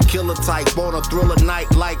Odyssey. The killer type on a thriller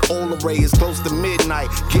night like Ola Ray. It's close to midnight,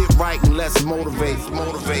 get right and let's motivate.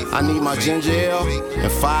 I need my ginger ale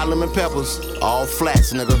and 5 lemon peppers, all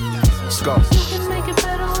flats, nigga. Let's go. You can make it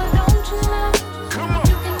better, why don't you love? Come on.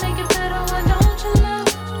 You can make it better, why don't you love?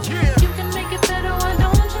 Yeah. You can make it better, why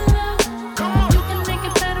don't you love? Come on. You can make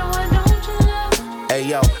it better, why don't you love? Hey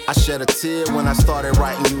yo, I shed a tear when I started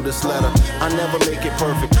writing you this letter. I never make it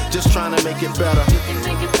perfect, just trying to make it better. You can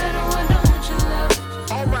make it better, why don't you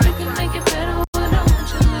love? Alright. You can make it better, why don't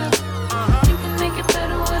you love? You can make it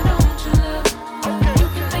better, why don't you love? Okay. You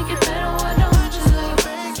can make it better, why don't you love?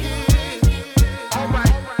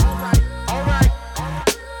 Alright.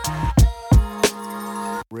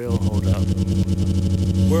 Real hold up.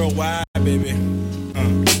 Worldwide, baby.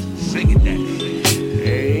 Sing it, daddy.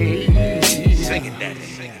 Hey. Sing it, daddy.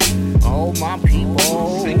 All my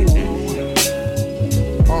people. Sing it, daddy.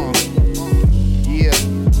 Yeah.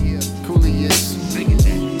 Kooley is. Sing it,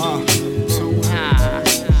 daddy. Too high.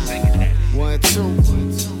 Sing it, daddy. 1, 2.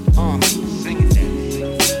 Sing it,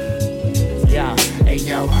 daddy. Yeah. Hey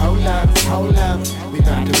yo, hold up. We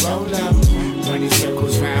about to roll up. Running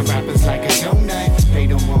circles round rappers like a donut. They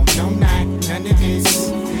don't want no night, none of this.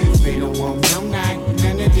 They don't want no night,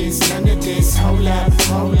 none of this. Hold up.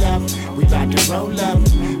 We about to roll up.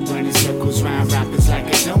 Running circles round rappers like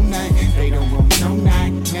a donut. They don't want no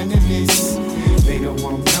night, none of this. They don't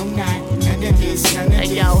want no night, none of this.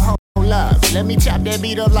 Hey yo, hold up. Let me chop that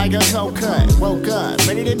beat up like a cold cut. Woke up,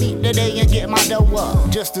 ready to meet the day and get my dough up.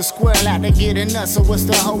 Just a squirrel out to get a nut, so what's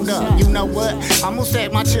the hold up? You know what? I'm gonna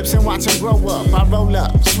stack my chips and watch them grow up. I roll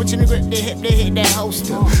up, switching the grip to hit that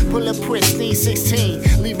holster. Pull a pristine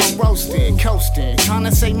 16, leave them roasted, coasting. Trying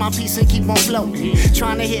to save my piece and keep on floating.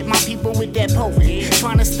 Trying to hit my people with that potent.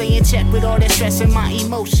 Trying to stay in check with all that stress and my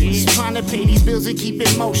emotions. Trying to pay these bills and keep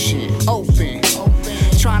in motion. Open.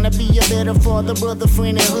 Trying to be a better father, brother,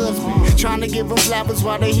 friend, and husband. Trying to give them flowers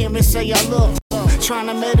while they hear me say I love them. Trying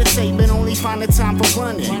to meditate, but only find the time for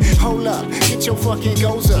running. Hold up, get your fucking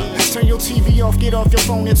goals up. Turn your TV off, get off your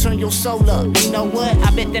phone and turn your soul up. You know what?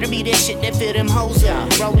 I bet that'll be that shit that fit them hoes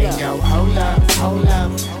up. Roll up. Yo, hold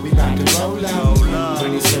up. We about to roll up.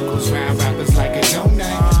 Running circles round rappers like a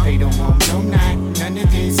donut. They don't want no night, none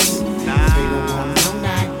of this. They don't want no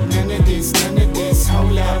night, none of this.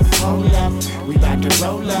 Hold up. We about to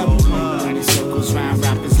roll up. Running circles round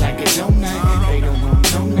rappers like a donut. They don't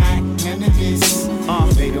want no night, none of this.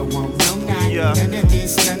 They don't want no night, none of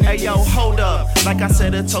this. Hey yo, hold up. Like I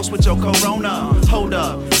said, a toast with your corona. Hold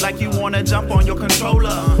up. Like you wanna jump on your controller.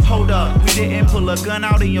 Hold up. We didn't pull a gun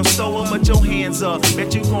out in your store, but your hands up.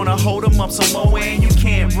 Bet you gonna hold them up some more and you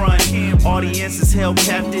can't run. Audience is held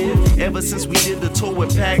captive. Ever since we did the tour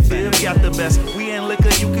with Pac Viv, got the best. We in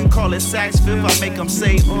liquor, you can call it sax fifth. I make them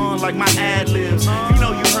say like my ad libs. You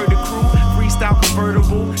know you heard the crew. Freestyle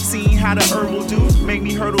convertible, seeing how the herb will do. Make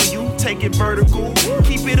me hurdle you, take it vertical.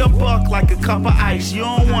 Keep it a buck like a cup of ice. You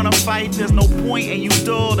don't wanna fight, there's no point, and you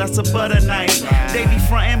dull, that's a butter knife. They be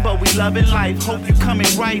frontin', but we loving life. Hope you coming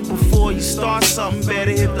right before you start something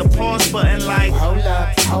better. Hit the pause button like hold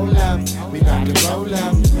up, we about to roll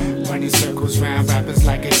up. Running circles round rappers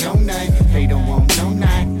like a donut. They don't want no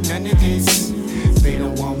night, none of this. They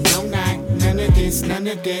don't want no night, none of this.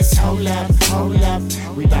 Hold up,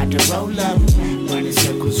 we about to roll up. Running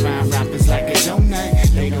circles round rappers like a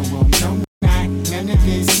donut. They don't want no night, none of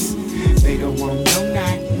this. They don't want no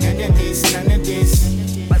night, none of this.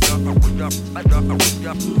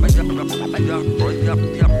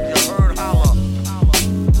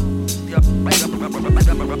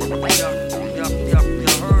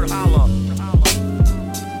 heard holla.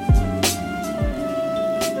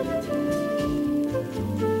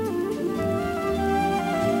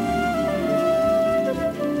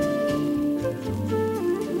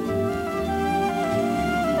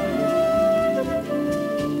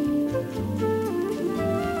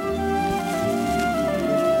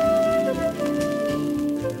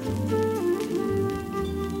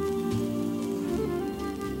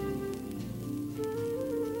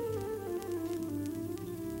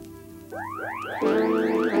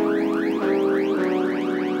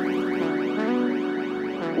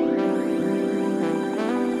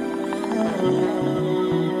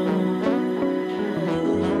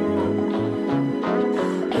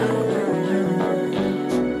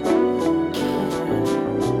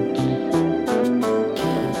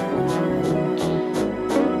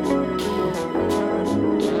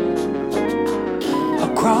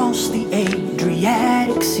 Across the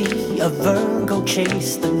Adriatic Sea, a Virgo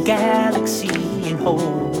chased the galaxy and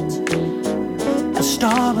holds a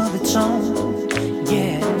star of its own,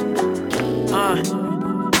 yeah.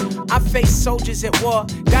 I face soldiers at war,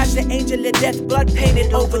 dodged the angel of death, blood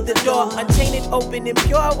painted over the door. Untainted, open, and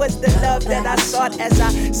pure was the love that I sought as I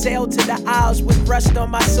sailed to the isles with rust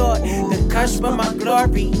on my sword. The cusp of my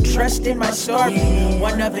glory, trust in my story.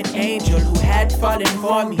 One of an angel who had fallen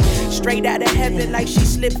for me, straight out of heaven like she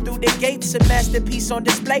slipped through the gates. A masterpiece on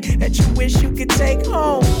display that you wish you could take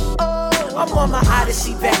home. I'm on my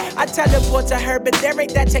Odyssey back. I teleport to her, but there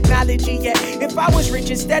ain't that technology yet. If I was rich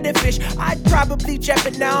instead of fish, I'd probably jet,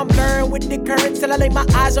 but now I'm blurring with the current till I lay my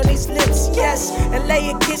eyes on these lips, yes, and lay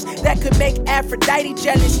a kiss that could make Aphrodite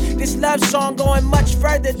jealous. This love song going much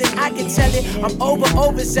further than I can tell it. I'm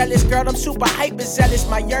overzealous, girl, I'm super hyper zealous.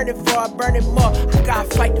 My yearning for a burning more, I gotta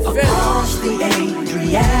fight the feeling. Across the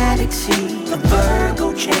Adriatic Sea, a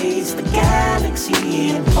Virgo chased the galaxy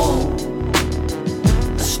and holds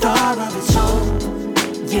a star of its own,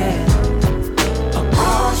 yeah.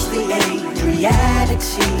 Across the Adriatic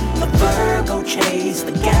Sea, a Virgo chased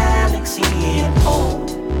the galaxy and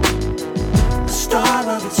holds a star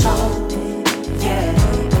of its own, yeah.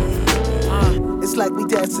 It's like we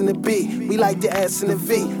dancing the beat, we like the S and the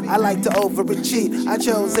V. I like to overachieve, I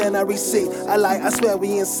chose and I receive. I swear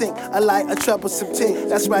we in sync. I like a troublesome team.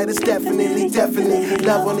 That's right, it's definitely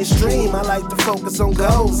love on this dream. I like to focus on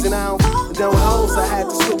goals, and I don't hoes. I had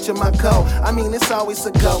to switch in my code. I mean, it's always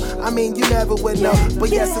a go. I mean, you never would know, but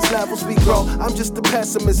yes, it's levels we grow. I'm just a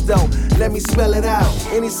pessimist though. Let me spell it out.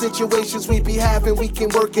 Any situations we be having, we can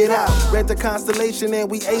work it out. Read the constellation and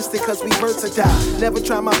we aced it 'cause we versatile. Never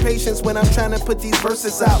try my patience when I'm trying to put these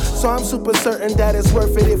verses out. So I'm super certain that it's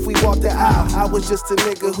worth it if we walk the aisle. I was just a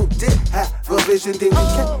nigga who did have a vision. Then you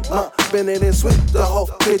came up in it and switched the whole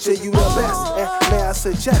picture. You the best, and may I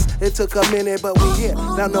suggest it took a minute, but we here.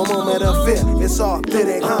 Now no moment of fear, it's all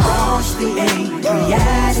fitting, huh? Across the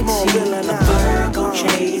Adriatic Sea, a Virgo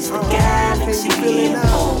chased the galaxy and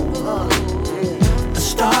holds a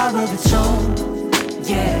star of its own,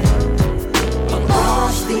 yeah.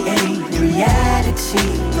 Across the Adriatic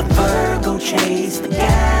Sea, a Virgo chased the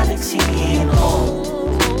galaxy and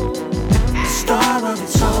holds a star of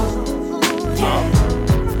its own, yeah.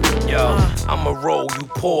 Yo, I'ma roll, you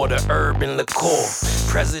pour the herb and liqueur.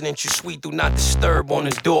 President, you sweet, do not disturb on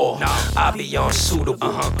the door. I be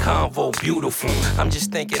unsuitable, convo beautiful. I'm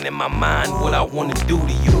just thinking in my mind what I wanna do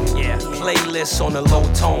to you. Yeah, playlists on the low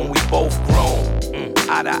tone, we both grown.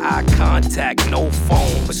 Eye to eye contact, no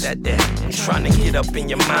phone. Put that there. I'm trying to get up in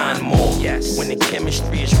your mind more. Yes, when the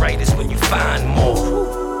chemistry is right, it's when you find more.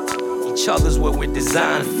 Each other's what we're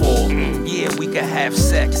designed for. Yeah, we can have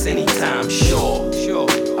sex anytime, sure.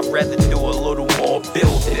 I'd rather do a little more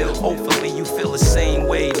building. Hopefully you feel the same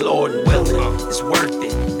way, Lord willing. It's worth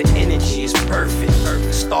it, the energy is perfect.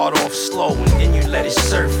 Start off slow and then you let it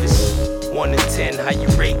surface. 1 to 10, how you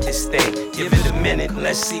rate this thing? Give it a minute,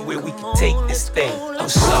 let's see where we can take this thing.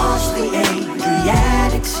 Across the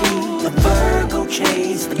Adriatic Sea, a Virgo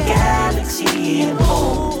chased the galaxy and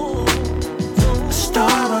holds a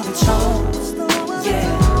star of its own,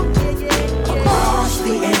 yeah. Across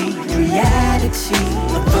the Adriatic Sea,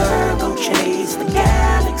 a Virgo chased the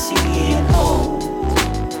galaxy and holds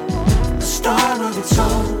a star of its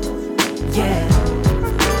own, yeah.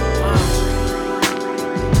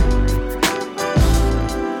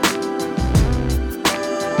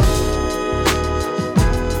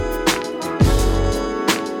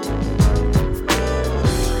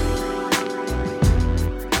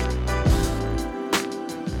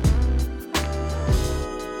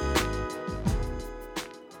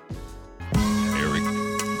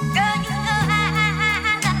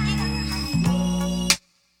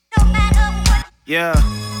 Yeah.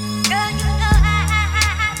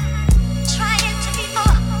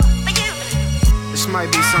 This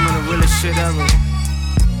might be some of the realest shit ever.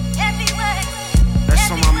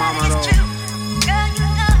 That's on my mama though.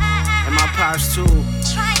 And my pops too.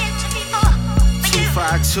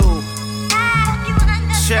 252.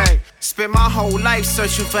 Check. Spent my whole life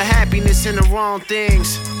searching for happiness in the wrong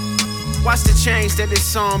things. Watch the change that this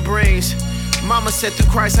song brings. Mama said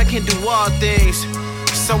through Christ I can do all things.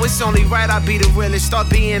 So it's only right I be the realest. Start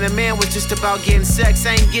being a man was just about getting sex.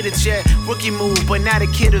 I ain't get it yet. Rookie move, but now the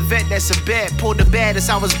kid a vet, that's a bet. Pulled the baddest,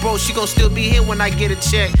 I was broke. She gon' still be here when I get a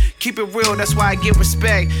check. Keep it real, that's why I get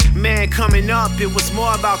respect. Man, coming up, it was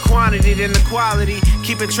more about quantity than the quality.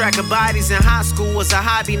 Keeping track of bodies in high school was a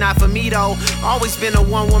hobby, not for me though. Always been a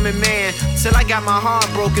one-woman man. Till I got my heart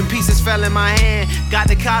broken, pieces fell in my hand. Got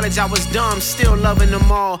to college, I was dumb, still loving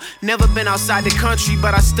them all. Never been outside the country,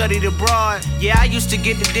 but I studied abroad. Yeah, I used to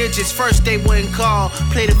get the digits, first they wouldn't call.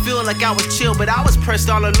 Played the field like I was chill, but I was pressed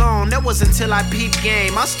all along. That was until I peeped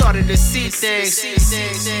game, I started to see things.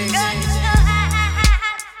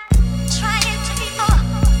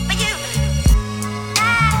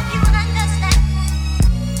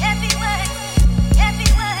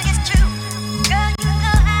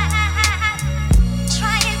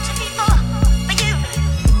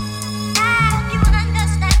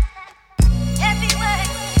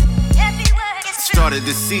 Started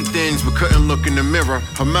to see things but couldn't look in the mirror.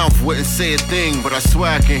 Her mouth wouldn't say a thing, but I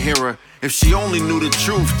swear I can hear her. If she only knew the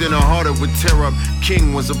truth, then her heart it would tear up.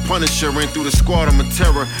 King was a punisher, ran through the squad, I'm a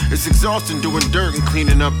terror. It's exhausting doing dirt and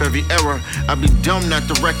cleaning up every error. I'd be dumb not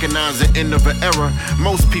to recognize the end of an era.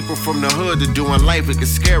 Most people from the hood are doing life, it can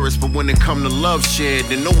scare us. But when it come to love shared,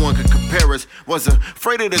 then no one could compare us. Was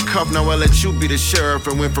afraid of the cuff, now I let you be the sheriff.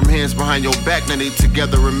 And went from hands behind your back, now they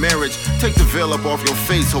together in marriage. Take the veil up off your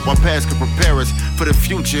face, hope our past could prepare us. For the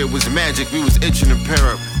future, it was magic, we was itching to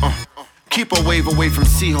pair up. Keep our wave away from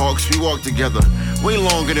Seahawks, we walk together. Way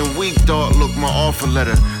longer than we thought, look, my offer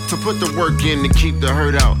letter. To put the work in to keep the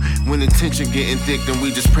hurt out. When the tension getting thick, then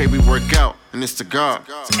we just pray we work out. And it's to God.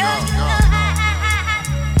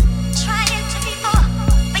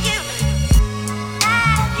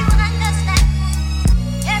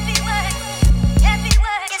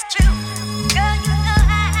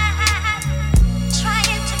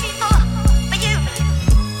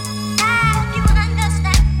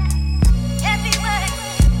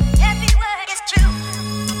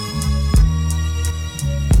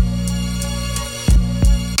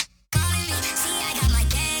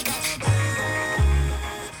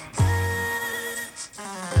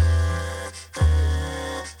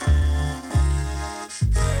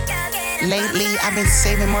 Lately, I've been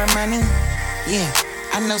saving more money. Yeah,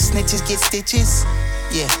 I know snitches get stitches.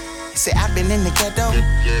 Yeah, say I've been in the ghetto.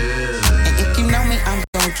 And if you know me, I'm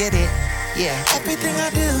gonna get it. Yeah, everything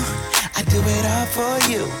I do it all for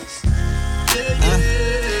you.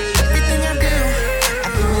 Everything I do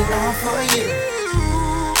it all for you.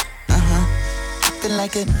 Feel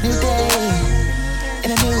like a new day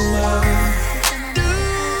in a new world.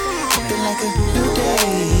 Feel like a new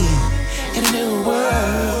day in a new world.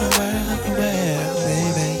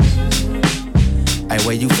 Hey,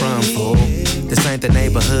 where you from, fool? This ain't the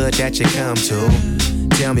neighborhood that you come to.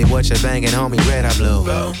 Tell me what you're banging, homie, red or blue.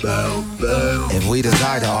 If we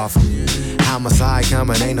desire to offer, homicide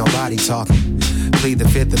coming, ain't nobody talking. Plead the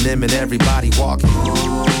Fifth Amendment, everybody walking.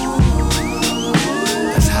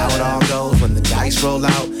 That's how it all goes when the dice roll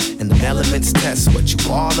out and the elements test what you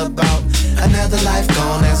all about. Another life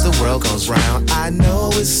gone as the world goes round. I know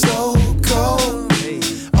it's so cold.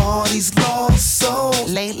 All these lost souls.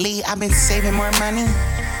 Lately, I've been saving more money.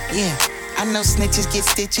 Yeah, I know snitches get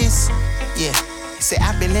stitches. Yeah, say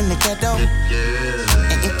I've been in the ghetto.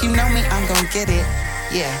 And if you know me, I'm gonna get it.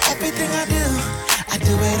 Yeah, everything I do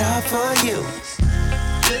it all for you.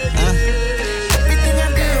 Everything I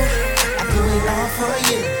do it all for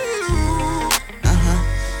you.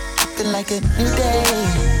 Feel like a new day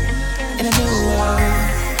in a new world.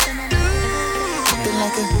 Feel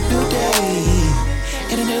like a new day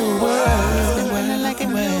in a new world.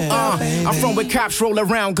 I'm from where cops roll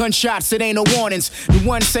around, gunshots, it ain't no warnings. The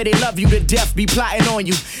ones say they love you to death, be plotting on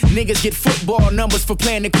you. Niggas get football numbers for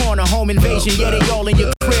playing the corner. Home invasion, yeah, they all in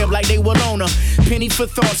your crib like they will own her. Penny for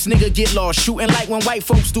thoughts, nigga get lost. Shooting like when white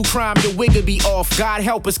folks do crime, your wig'll be off. God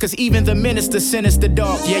help us, cause even the minister sinister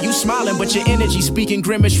dark. Yeah, you smiling, but your energy speaking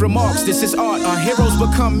grimmish remarks. This is art, heroes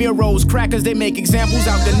become heroes. Crackers, they make examples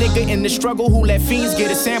out the nigga in the struggle who let fiends get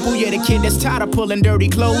a sample. Yeah, the kid that's tired of pulling dirty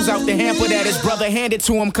clothes out the hamper that his brother handed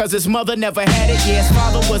to him cause his mother never had it. Yeah, his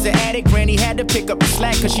father was an addict, granny had to pick up the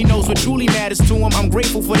slack cause she knows what truly matters to him. I'm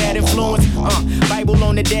grateful for that influence. Bible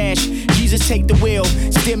on the dash, Jesus just take the wheel.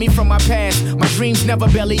 Steer me from my past. My dreams never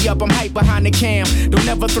belly up. I'm hype behind the cam. Don't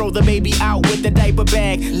never throw the baby out with the diaper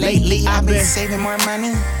bag. Lately I've been saving more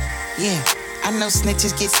money. Yeah, I know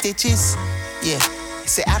snitches get stitches. Yeah,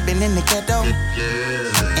 say I've been in the ghetto.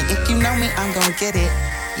 And if you know me, I'm gonna get it.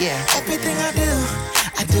 Yeah, everything I do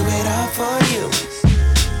it all for you.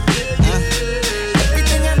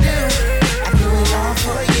 Everything I do it all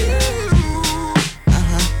for you.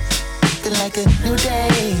 Feel like a new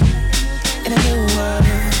day in a new world.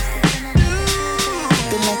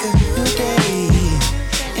 Feel like a new day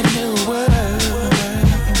in a new world.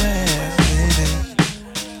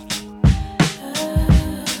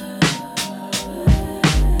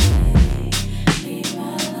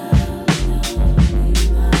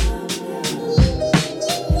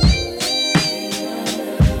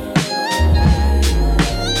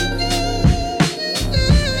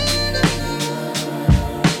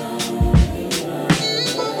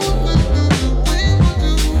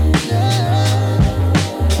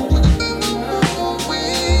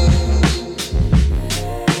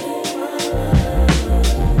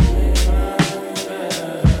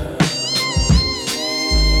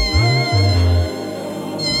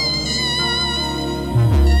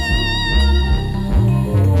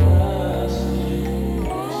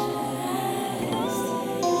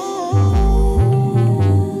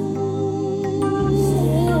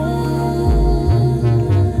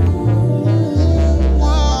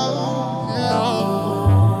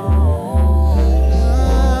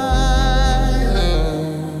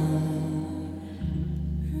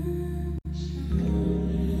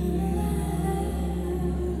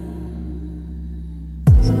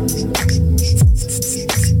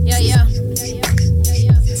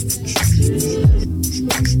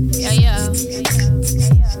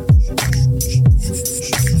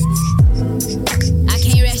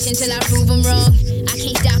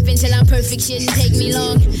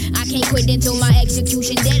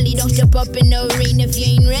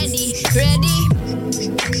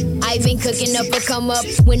 Come up,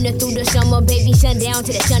 winter through the summer, baby, sundown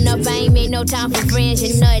to the sun up. I ain't made no time for friends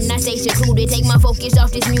and nothing. I stay secluded, take my focus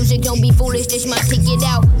off this music. Don't be foolish, this my ticket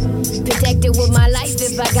out. Protected with my life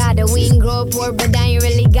if I got it. We ain't grow up poor, but I ain't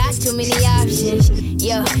really got too many options.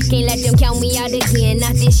 Yeah, can't let them count me out again.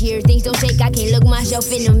 Not this year, things don't shake, I can't look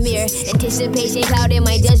myself in the mirror. Anticipation clouded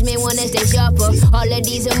my judgment, wanna stay sharper. All of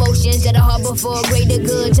these emotions that I harbor for a greater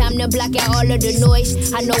good. Time to block out all of the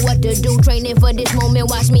noise. I know what to do, training for this moment.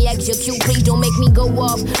 Watch me execute, please don't make me go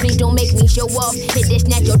off. Please don't make me show off. Hit this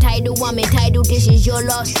natural title, I'm entitled, this is your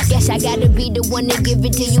loss. Guess I gotta be the one to give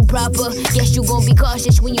it to you proper. Guess you gon' be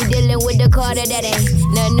cautious when you dealing with the Carter that ain't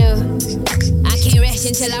nothing new. I can't rest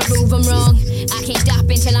until I prove I'm wrong. I can't stop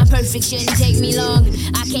until I'm perfect, shouldn't take me long.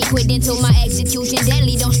 I can't quit until my execution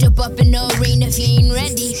deadly. Don't step up in the arena if you ain't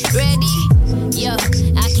ready. Yeah,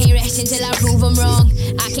 I can't rest until I prove I'm wrong.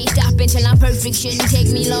 I can't stop until I'm perfect, shouldn't take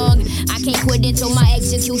me long. I can't quit until my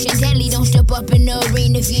execution deadly. Don't step up in the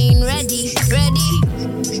arena if you ain't ready.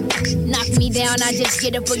 Knock me down, I just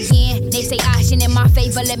get up again. They say action in my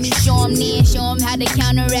favor, let me show them then. Show them how to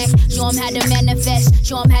counteract, show them how to manifest.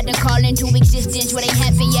 Show them how to call into existence what ain't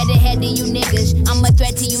happened yet ahead of you niggas. I'm a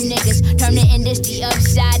threat to you niggas, turn the industry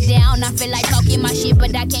upside down. I feel like talking my shit,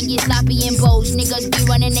 but I can't get sloppy and bold. Niggas be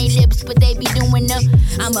running their lips, but they be doing them.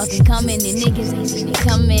 I'm up and coming, and niggas ain't seen it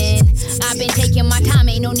coming. I've been taking my time,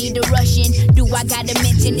 ain't no need to rush in. Do I gotta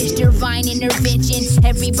mention this divine intervention?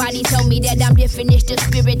 Everybody told me that I'm different, it's the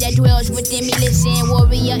spirit that dwells within me. Listen,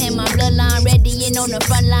 warrior in my bloodline, ready and on the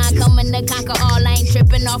front line, coming to conquer all. I ain't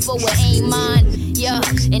tripping off of what ain't mine. Yeah,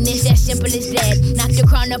 and it's as simple as that. Knock the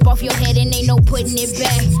crown up off your head and ain't no putting it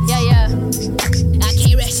back. Yeah. I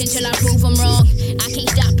can't rest until I prove I'm wrong. I can't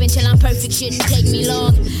stop until I'm perfect, shouldn't take me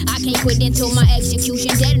long. I can't quit until my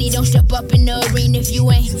execution deadly. Don't step up in the arena if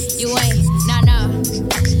you ain't. Nah.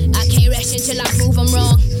 I can't rest until I prove I'm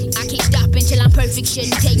wrong. I can't stop until I'm perfect,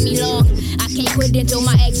 shouldn't take me long. I can't quit until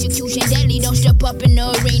my execution deadly. Don't step up in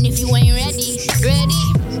the arena if you ain't ready.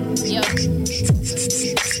 Yo.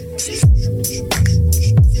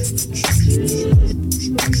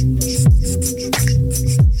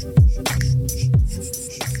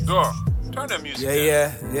 Girl, turn that music down.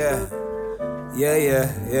 Yeah.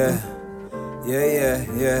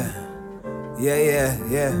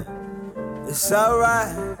 It's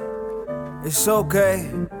alright. It's okay.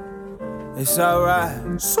 It's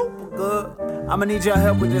alright. Super good. I'ma need your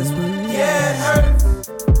help with this one. Yeah, it hurts.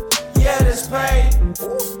 Yeah, there's pain.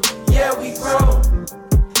 Yeah, we grow.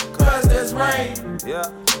 Cause there's rain.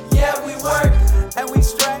 Yeah, we work. And we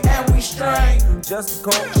strain. Just to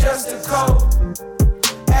cope.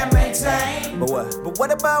 And maintain. But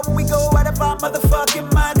what about when we go out of our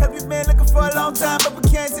motherfucking mind? Cause we've been looking for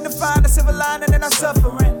silver lining and I'm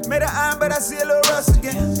suffering. Made an iron, but I see a little rust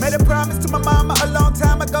again. Made a promise to my mama a long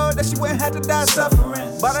time ago that she wouldn't have to die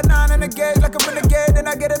suffering. Bought a 9 in a gauge like a renegade, then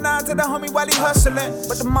I get a 9 to the homie while he hustling.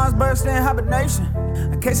 But the mom's burst in hibernation.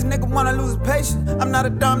 In case a nigga wanna lose his patience. I'm not a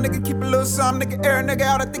dumb nigga, keep a little something. Nigga air a nigga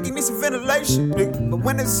out, I think he needs some ventilation. But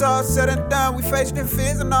when it's all said and done, we faced them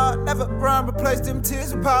fears and all. Never run, replace them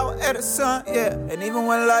tears with power at the sun, yeah. And even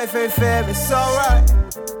when life ain't fair, it's alright.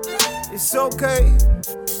 It's okay.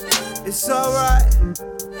 It's alright.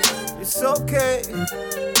 It's okay.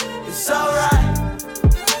 It's alright.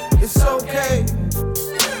 It's okay.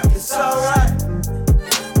 It's alright.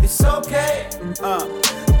 It's okay.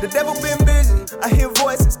 The devil been busy. I hear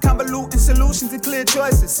voices, convoluting solutions and clear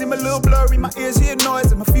choices. Seem a little blurry, my ears hear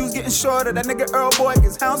noises. My fuse getting shorter, that nigga Earl Boy.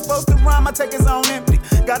 Cause how I'm supposed to rhyme, I take his own empty.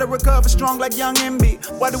 Gotta recover strong like young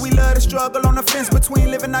MB. Why do we love to struggle on the fence between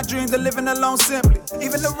living our dreams and living alone simply?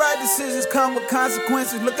 Even the right decisions come with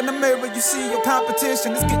consequences. Look in the mirror, you see your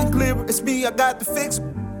competition. It's getting clearer, it's me, I got the fix.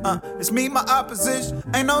 It's me, my opposition.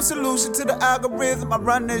 Ain't no solution to the algorithm. I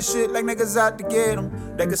run this shit like niggas out to get them.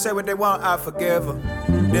 They can say what they want, I forgive them.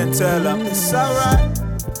 Then tell them it's alright.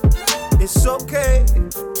 It's okay.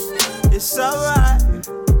 It's alright.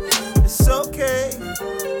 It's okay.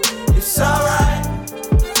 It's alright.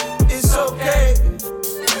 It's okay.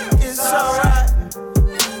 It's alright.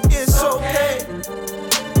 It's okay.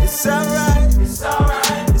 It's alright. It's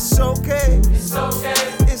alright. It's okay. It's okay.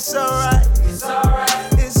 It's alright. It's alright.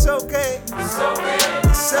 It's okay. It's okay.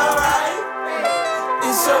 It's alright.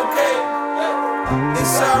 It's okay.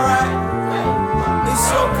 It's alright.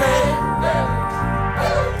 It's okay.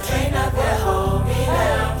 Can't nothing hold me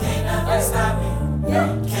down. Can't nothing stop me.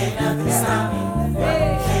 Can't nothing stop me.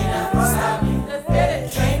 Can't nothing stop me.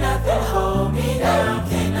 Can't nothing hold me down.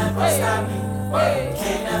 Can't nothing stop me.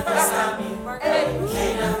 Can't nothing stop me.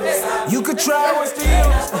 Can't nothing stop me. You could try what's to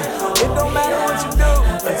use. It don't matter what you do.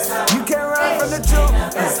 You can't run from the truth.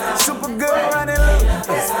 Super good running loose.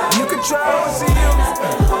 You could try what's to use.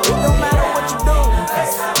 It don't matter what you do.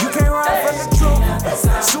 You can't run from the truth.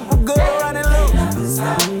 Super good running loose.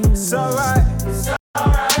 It's alright.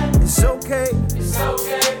 It's okay.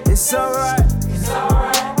 It's alright.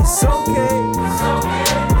 It's okay.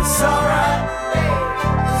 It's alright.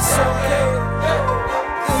 It's okay.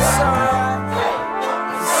 It's alright.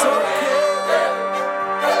 It's okay.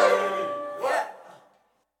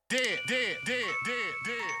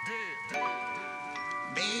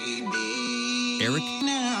 Baby. Eric?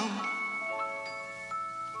 Now.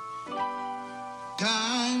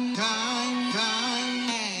 Time.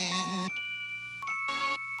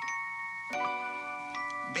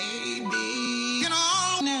 Baby. Get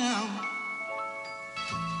on now.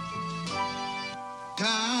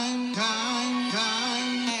 Time.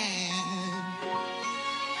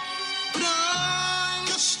 But I'm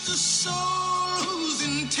just a soul whose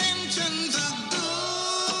intentions are good.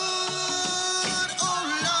 Oh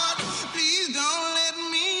Lord, please don't let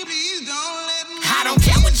me. I don't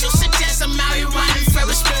care what you suggest. I'm out here riding for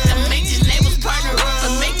respect. I make these labels partner up. I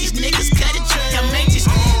make these niggas cut it. I make these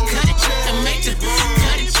cut it. I make the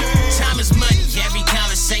cut it. Time is money. Every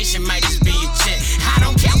conversation might just be a check. I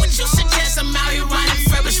don't care what you suggest. I'm out here riding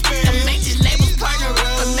for respect. I make these labels partner up.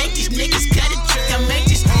 I make these niggas cut it. I make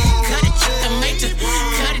these cut it. I make the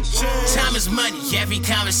cut it. Time is money. Every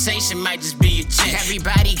conversation might just be a check.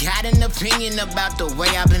 Everybody got an opinion about the way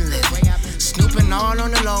I've been living. Snooping all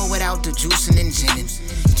on the low without the juicing and ginning.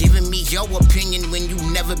 Giving me your opinion when you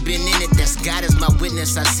never been in it. That's God as my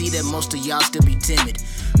witness. I see that most of y'all still be timid.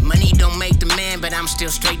 Money don't make the man, but I'm still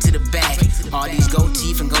straight to the bag. All these gold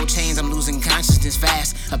teeth and gold chains, I'm losing consciousness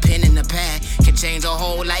fast. A pen and a pad can change a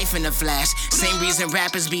whole life in a flash. Same reason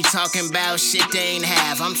rappers be talking about shit they ain't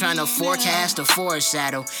have. I'm trying to forecast or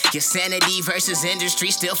foreshadow. Your sanity versus industry,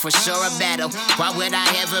 still for sure a battle. Why would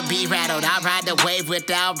I ever be rattled? I ride the wave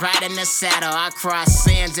without riding the saddle. I cross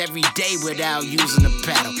sands every day without using a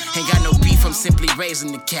paddle. Ain't got no beef, I'm simply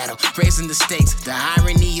raising the cattle, raising the stakes. The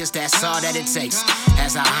irony is that's all that it takes.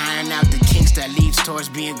 As I iron out the kinks that leads towards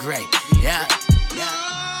being great. Yeah.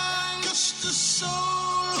 I'm just a soul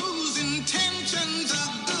whose intentions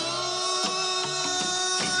are good.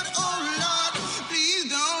 Oh Lord, please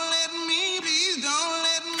don't let me.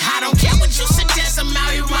 I don't care what you suggest. I'm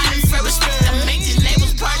out here riding for respect. I make these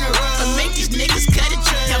labels partner up. I make these niggas cut it.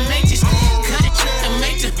 I make these cut it. I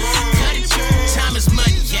make the cut it. Time is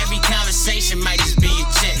money. Every conversation might just be a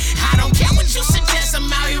check. I don't care what you suggest.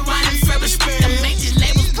 I'm out here riding for respect. I make these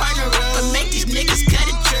labels partner up. I make these niggas cut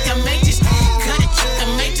it. I make these cut it. I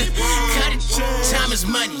make the cut it. Time is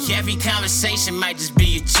money. Every conversation might just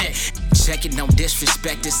be a check. Check it, no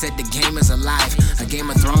disrespect. It said the game is alive. A Game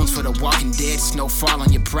of Thrones for the Walking Dead. Snowfall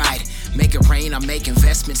on your pride. Make it rain, I make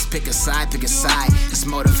investments, pick a side. It's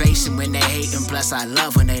motivation when they hate and plus I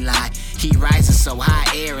love when they lie. Heat rising so high,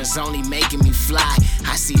 air is only making me fly.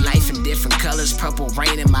 I see life in different colors, purple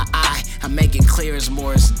rain in my eye. I make it clear as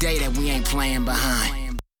more as day that we ain't playing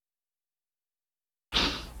behind.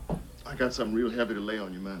 I got something real heavy to lay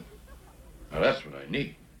on you, man. Now that's what I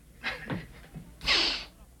need.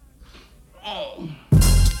 Oh.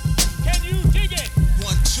 Can you dig it?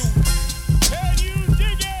 1, 2. Can you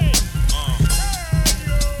dig it?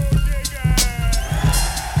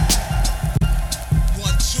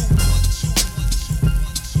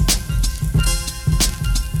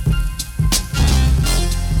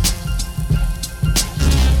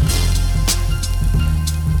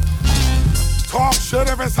 Talk shit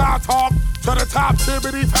if it's high talk. To the top,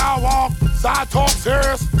 tibbity foul walk. Side talk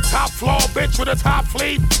serious. Top floor bitch with a top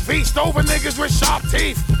fleet. Feast over niggas with sharp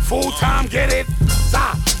teeth. Full time, get it?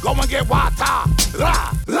 Za, go and get wata.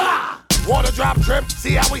 La, la. Water drop drip,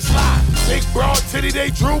 see how we slide. Big broad titty,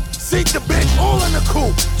 they droop. Seat the bitch, all in the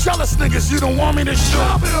coupe. Jealous niggas, you don't want me to shoot.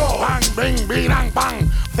 Bang, bing, bing, bang, bang.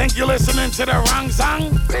 Think you're listening to the rang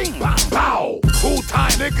zang? Bing, bang, pow.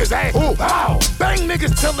 Full-time niggas, hey, ooh, pow. Bang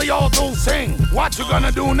niggas till they all do sing. What you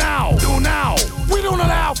gonna do now? Do now. We don't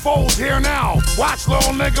allow foes here now. Watch,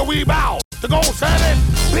 little nigga, we bow. The goal set it.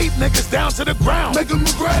 Beat niggas down to the ground. Make them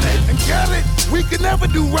regret it and get it. We can never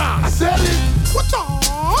do wrong. I said it. What the?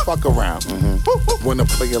 Fuck around. Wanna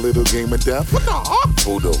play a little game of death? What the?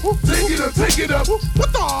 Voodoo. Take it up.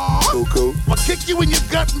 What the? Cool. I'll kick you in your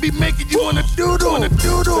gut and be making you wanna doodle. Take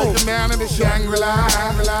them down in the Shangri-La.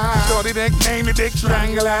 Shorty that came to dick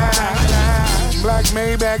strangler. Black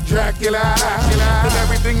Maybach Dracula. And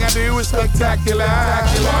everything I do is spectacular.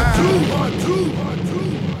 1, 2.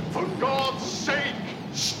 For God's sake,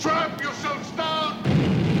 strap yourselves down.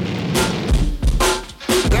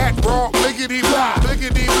 That raw, lickety blah,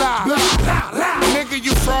 lickety blah, blah, blah, blah. Nigga,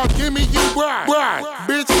 you fraud, give me you bride.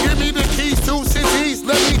 Bitch, give me the keys to cities.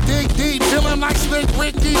 Let me dig deep, feeling like Slick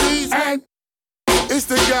Ricky D's. And it's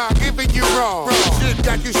the guy giving you raw. Shit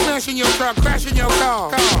got you smashing your truck, crashing your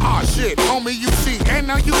car. Oh shit, homie, you see, and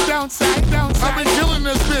now you don't say. I've been killing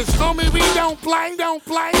this bitch, homie, we don't play.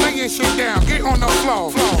 Laying shit down, get on the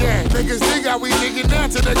floor. Yeah, niggas dig how we digging down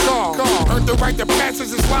to the car. Earned the right to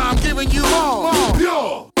passes is why I'm giving you more.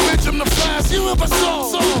 Yo, bitch, I'm the flash you ever saw.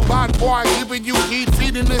 Bad boy giving you heat,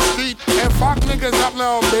 feet in the street. And fuck niggas up,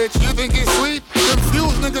 little bitch, you think it's sweet?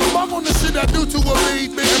 Confused niggas bug on the shit I do to a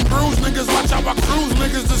beat. And bruise niggas, watch how I cruise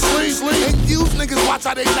niggas to sleep. And use niggas, watch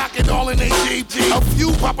how they knock it all in they Jeep. A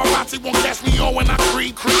few paparazzi won't catch me all when I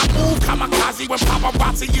creep. I move kamikaze when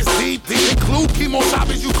paparazzi is deep. Include chemo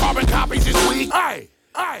shoppers, you carbon copies is weak. Hey.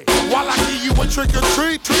 While I give you a trick or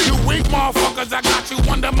treat, you weak motherfuckers, I got you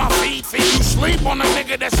under my feet. You sleep on a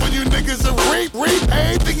nigga, that's when you niggas are reap.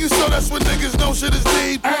 Anything you saw, that's when niggas know shit is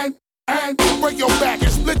deep. And break your back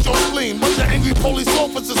and split your spleen. Bunch of angry police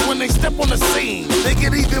officers when they step on the scene. They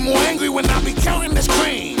get even more angry when I be counting the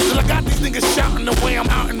screen. Till I got these niggas shouting the way I'm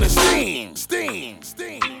out in the steam.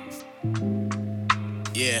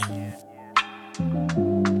 Yeah.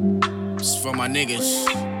 It's for my niggas.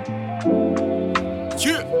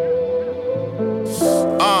 Yeah.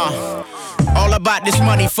 All about this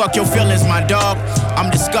money, fuck your feelings, my dog. I'm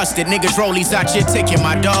disgusted, niggas rollies out here ticking,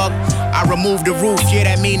 my dog. I removed the roof, yeah,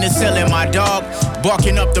 that mean the ceiling, my dog.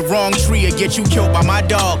 Barking up the wrong tree or get you killed by my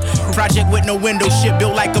dog. Project with no window, shit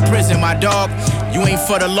built like a prison, my dog. You ain't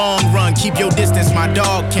for the long run, keep your distance, my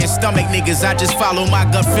dog. Can't stomach niggas, I just follow my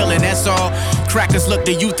gut feeling, that's all. Crackers look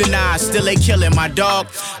to euthanize, still they killing, my dog.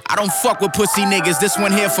 I don't fuck with pussy niggas, this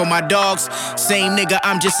one here for my dogs. Same nigga,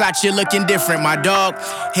 I'm just out here looking different, my dog.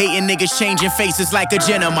 Hating niggas changing faces like a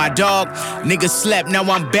Jenna, my dog. Niggas slept, now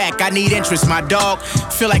I'm back, I need interest, my dog.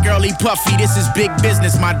 Feel like early Puffy, this is big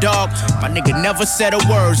business, my dog. My nigga never said a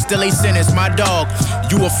word, still a sentence, my dog.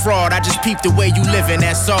 You a fraud, I just peeped the way you living,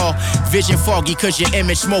 that's all. Vision foggy, cause your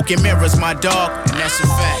image smoking mirrors, my dog. And that's a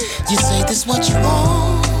fact. You say this what you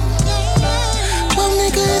want. Well,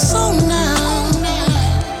 nigga, it's on now.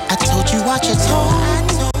 I told you watch your tone.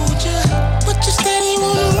 But you steady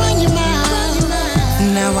wanna run your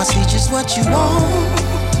mouth. Now I see just what you want.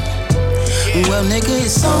 Well, nigga,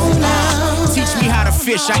 it's on now. Teach me how to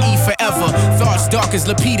fish, I eat forever. Thoughts dark as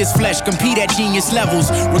Lapita's flesh, compete at genius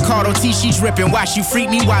levels. Ricardo T, she dripping. Watch you freak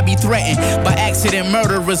me, why be threatened? By accident,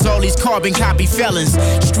 murderers, all these carbon copy felons.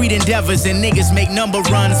 Street endeavors and niggas make number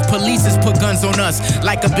runs. Polices put guns on us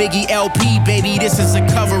like a Biggie LP, baby. This is a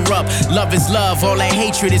cover up. Love is love, all that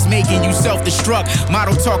hatred is making you self-destruct.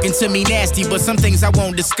 Model talking to me nasty, but some things I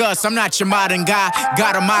won't discuss. I'm not your modern guy.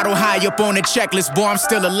 Got a model high up on the checklist, boy, I'm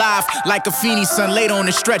still alive. Like a Feeny son laid on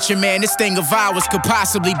the stretcher, man. This thing of ours could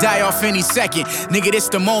possibly die off any second. Nigga, this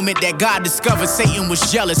the moment that God discovered Satan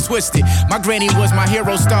was jealous, twisted. My granny was my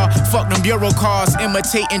hero star. Fuck them bureau cars,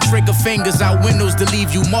 imitating trigger fingers out windows to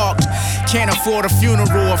leave you marked. Can't afford a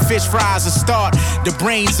funeral or fish fries or start the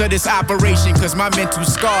brains of this operation, cause my mental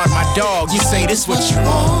scarred. My dog, you say this what you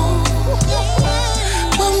want.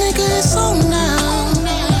 Well, nigga, it's on now.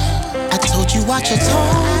 I told you watch your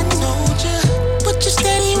tone. But you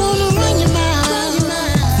steady wanna run your mouth.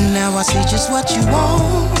 Now I see just what you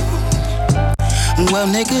want. Well,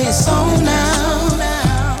 nigga, it's on now.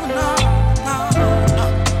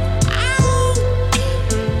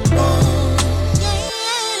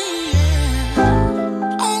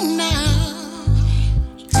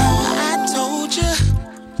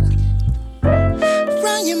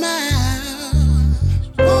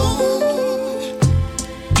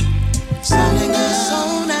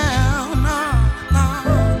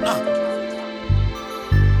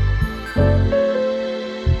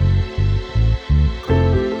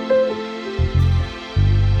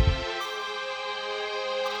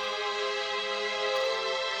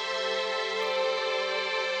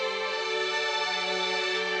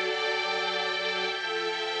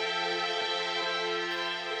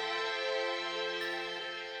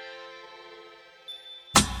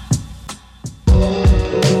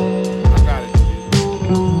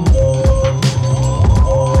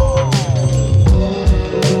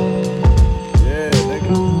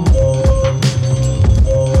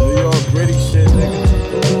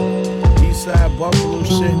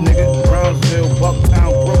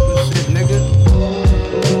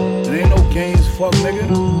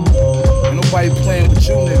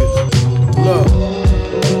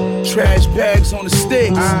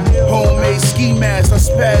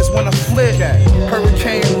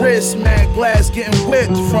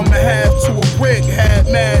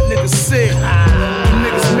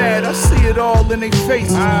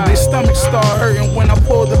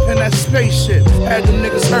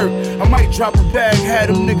 Drop a bag, had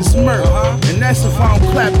them niggas murk. And that's if I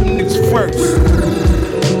don't clap them niggas first.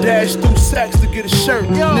 Dash through sacks to get a shirt.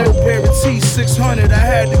 Nil pair of T600, I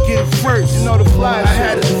had to get it first. You know the fly, I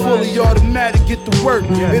had it fully automatic, get to work.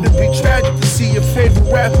 It'd be tragic to see your favorite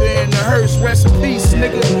rapper in the hearse. Rest in peace,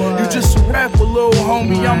 nigga. You just a rapper, little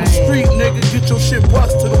homie. I'm a street nigga. Get your shit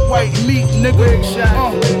bust to the white meat, nigga.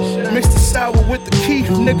 Mix the sour with the keef,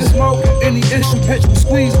 nigga. Smoke any issue, bitch, we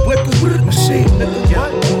squeeze blicker. Machine, nigga.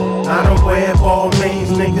 I don't wear ball mains,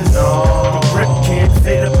 niggas. The grip can't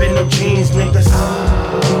fit up in them jeans, niggas.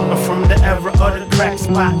 I'm from the era of the crack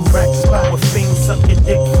spot. Where fiends suck your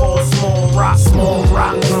dick for a small rock.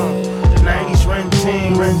 The 90s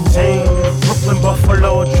renting. Brooklyn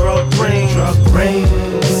Buffalo drug rings.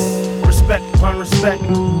 Respect upon respect.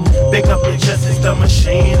 Big up your chest, it's the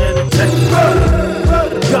machine and the tech.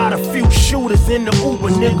 Got a few shooters in the Uber,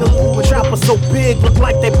 nigga. Chopper so big, look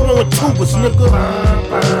like they blowing tubers, nigga.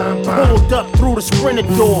 Pulled up through the Sprinter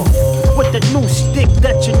door with the new stick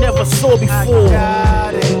that you never saw before.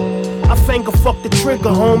 I finger fuck the trigger,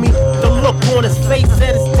 homie. The look on his face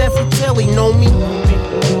said it's definitely tell he know me.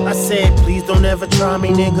 I said, please don't ever try me,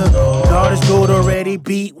 nigga. God is good already,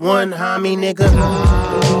 beat one homie, nigga.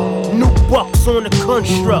 New bucks on the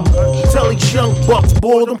construct. Tell these young bucks,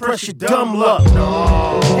 boy, don't press your dumb luck.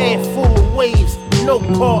 Handful of waves, no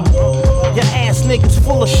part. Your ass niggas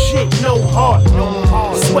full of shit, no heart.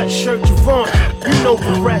 Sweatshirt Javon, you know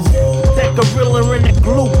the rest. That gorilla and that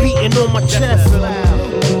glue beating on my chest.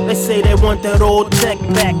 They say they want that old tech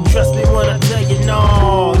back. Trust me when I tell you,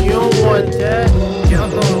 no, you don't want that.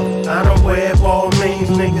 I don't wear ball mains,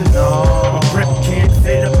 niggas. My grip can't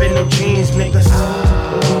fit up in them jeans, niggas.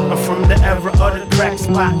 I'm from the era of the crack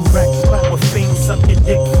spot. Where fiends suck your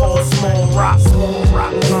dick for a small rock.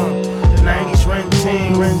 The 90s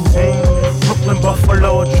renting. Brooklyn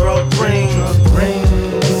Buffalo drug rings.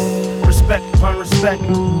 Respect upon respect.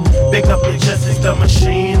 Big up your chest, it's the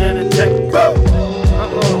machine and the tech. I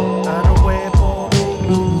don't wear ball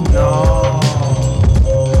mains, no.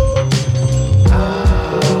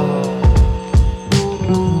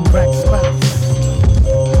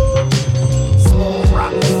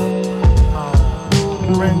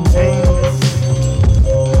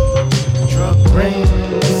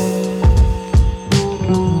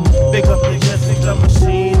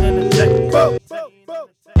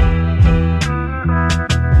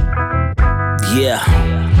 Yeah.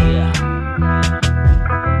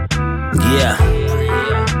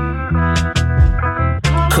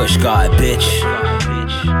 Kush God, bitch.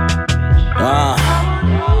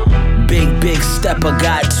 Big stepper,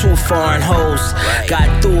 got 2 foreign hoes.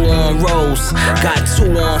 Got 2 on rolls, got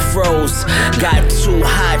 2 on froze. Got too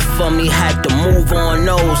hot for me, had to move on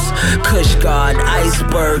those. Kush guard,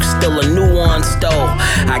 iceberg, still a nuance though.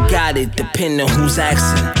 I got it, depending who's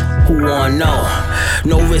asking. Who wanna know?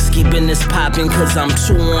 No risky business popping, cause I'm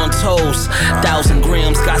too on toes. 1,000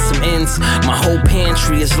 grams, got some ends. My whole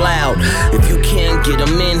pantry is loud. If you can't get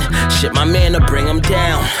them in, shit, my man will bring them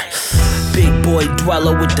down. Big boy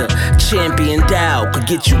dweller with the champion Dow. Could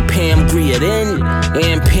get you Pam Grier then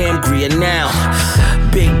and Pam Grier now.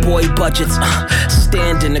 Big boy budgets,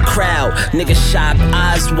 stand in the crowd. Niggas shop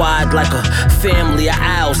eyes wide like a family of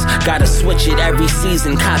owls. Gotta switch it every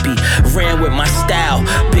season, copy, ran with my style.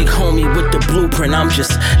 Big homie with the blueprint, I'm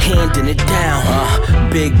just handing it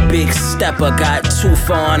down. Big stepper, got 2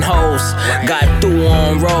 foreign hoes. Got 2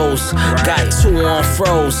 on rolls, got 2 on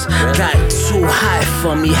froze. Got too high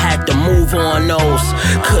for me, had to move on those.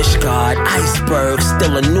 Kush guard, iceberg,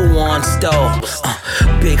 still a nuance though.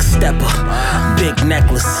 Big stepper, big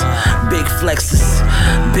necklace, big flexes,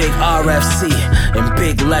 big RFC, and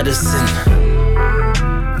big letters.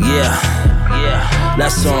 Yeah,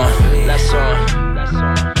 that's on.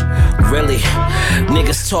 Really,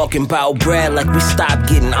 niggas talking about bread like we stopped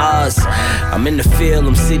getting ours. I'm in the field,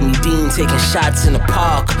 I'm Sidney Dean taking shots in the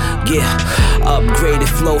park. Yeah, upgraded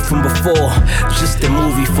flow from before, just a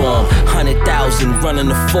movie form. 100,000 running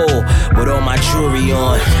the full with all my jewelry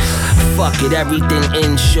on. Fuck it, everything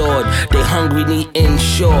insured. They hungry, need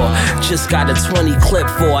insure. Just got a 20 clip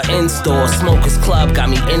for an in-store. Smokers Club got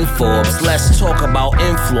me in Forbes. Let's talk about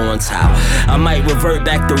influence, how I might revert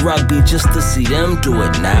back to rugby just to see them do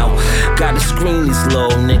it now. Gotta screen these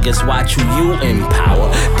little niggas, watch who you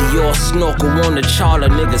empower. Dior snorkel on the charter,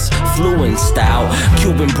 niggas flew in style.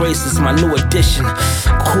 Cuban bracelets, my new addition,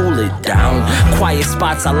 cool it down. Quiet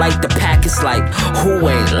spots, I like the pack, it's like, who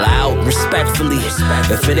ain't loud? Respectfully,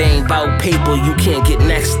 if it ain't about paper, you can't get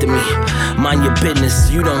next to me. Mind your business,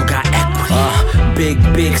 you don't got equity.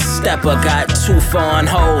 Big stepper, got 2 foreign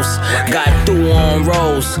hoes. Got 2 on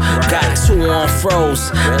rolls, got 2 on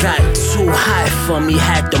froze. Got too high for me,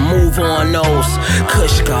 had to move on those.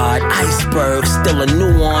 Kush guard, iceberg, still a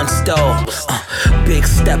nuance though. Big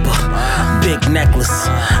stepper, big necklace,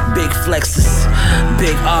 big flexes,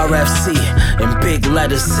 big RFC, and big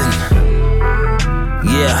letters.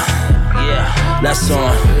 Yeah, that's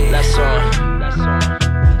on.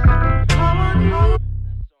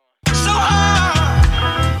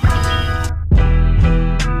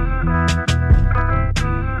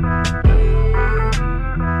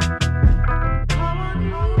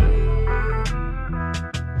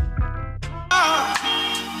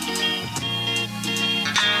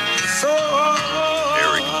 So hard.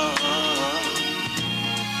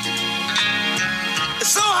 It's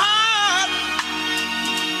so hard.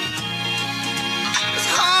 It's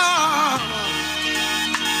hard.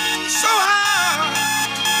 So hard.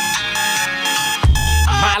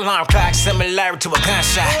 My alarm clock similar to a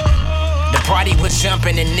gunshot. The party was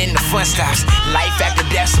jumping and then the fun stops. Life after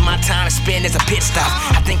death, so my time spent is a pit stop.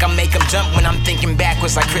 I think I make them jump when I'm thinking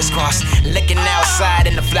backwards like crisscross. Looking outside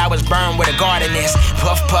and the flowers burn where the garden is.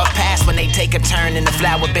 Puff pass when they take a turn in the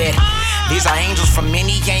flower bed. These are angels from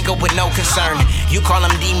any angle with no concern. You call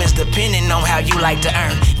them demons depending on how you like to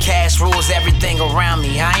earn. Cash rules everything around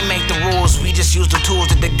me. I ain't make the rules, we just use the tools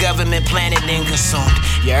that the government planted and consumed.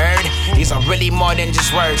 You heard? These are really more than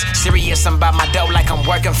just words. Serious, I'm about my dough like I'm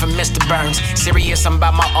working for Mr. Burns. Serious, I'm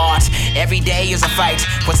about my art. Every day is a fight.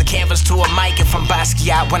 What's a canvas to a mic if I'm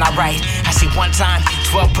Basquiat when I write? I see one time,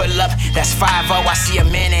 12 pull up, that's 5-0. I see a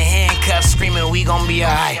man in handcuffs screaming, we gon' be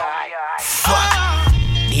alright. Fuck.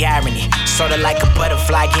 The irony, sorta like a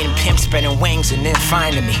butterfly getting pimped, spreading wings and then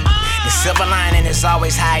finding me. The silver lining is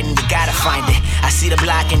always hiding, you gotta find it. I see the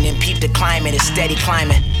block and then peep the climate, it's steady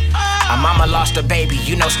climbing. A mama lost her baby,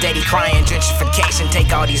 you know steady crying. Gentrification,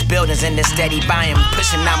 take all these buildings and then steady buying.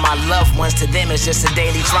 Pushing out my loved ones, to them it's just a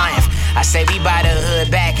daily triumph. I say we buy the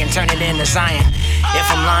hood back and turn it into Zion. If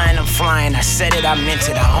I'm lying, I'm flying, I said it, I meant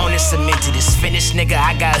it. I own it, cemented, it's finished, nigga.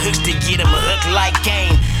 I got hooks to get him a hook like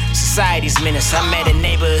Kane. Society's menace. I met a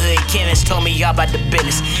neighborhood chemist, told me all about the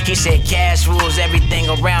business. He said cash rules everything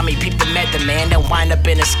around me. Peep the method, man. They'll wind up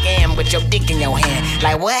in a scam with your dick in your hand.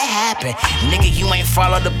 Like what happened? Nigga, you ain't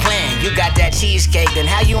follow the plan. You got that cheesecake, then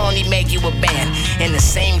how you only make you a band? In the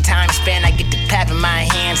same time span, I get to clapping my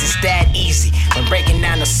hands. It's that easy. When breaking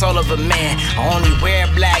down the soul of a man, I only wear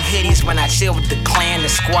black hoodies when I chill with the clan, the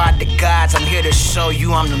squad, the gods. I'm here to show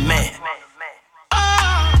you I'm the man.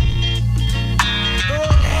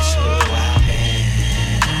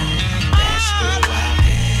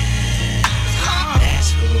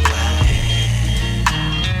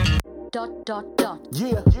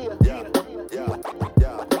 Yeah.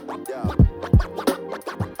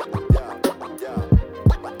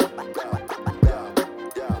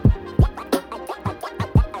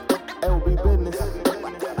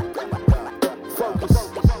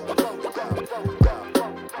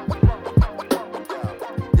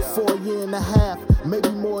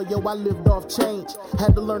 so I lived off change.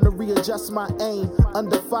 Had to learn to readjust my aim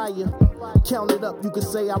under fire. Counted up, you could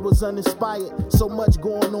say I was uninspired. So much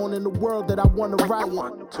going on in the world that I wanna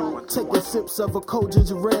riot. Taking sips of a cold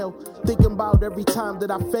ginger ale, thinking about every time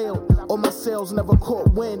that I failed. Or my sales never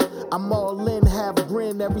caught wind. I'm all in, have a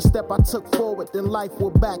grin. Every step I took forward, then life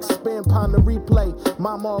will backspin, pound the replay.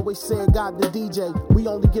 Mom always said, God the DJ. We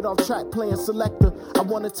only get off track playing selector. I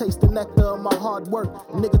wanna taste the nectar of my hard work.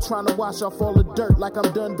 Nigga trying to wash off all the dirt like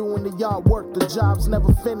I'm done doing the yard work. The job's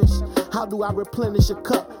never finished. How do I replenish a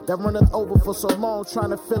cup that runneth over for so long, trying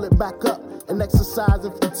to fill it back up? An exercise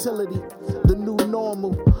in futility, the new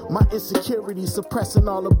normal. My insecurity suppressing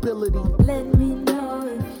all ability. Let me know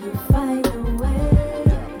if you find a way.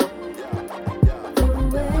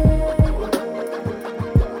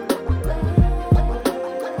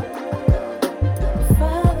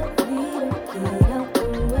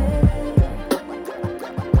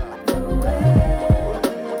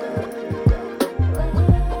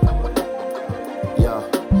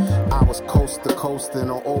 Coasting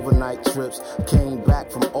on overnight trips. Came back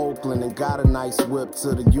from Oakland and got a nice whip.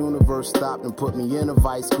 Till the universe stopped and put me in a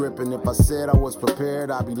vice grip. And if I said I was prepared,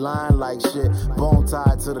 I'd be lying like shit. Bone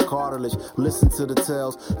tied to the cartilage. Listen to the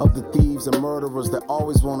tales of the thieves and murderers that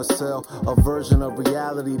always want to sell a version of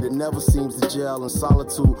reality that never seems to gel. In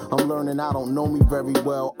solitude, I'm learning I don't know me very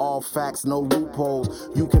well. All facts, no loopholes.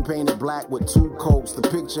 You can paint it black with two coats. The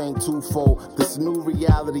picture ain't twofold. This new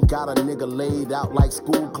reality got a nigga laid out like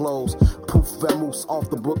school clothes. Poof, moves off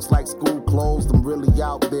the books like school closed. I'm really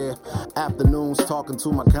out there. Afternoons talking to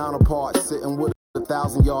my counterpart, sitting with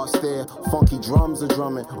 1,000-yard stare. Funky drums are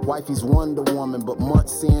drumming. Wifey's Wonder Woman, but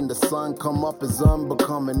months seeing the sun come up is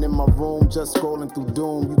unbecoming. In my room, just scrolling through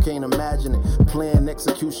doom. You can't imagine it. Playing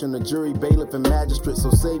execution, the jury, bailiff, and magistrate. So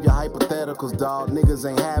save your hypotheticals, dawg. Niggas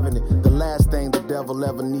ain't having it. The last thing the devil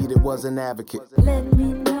ever needed was an advocate. Let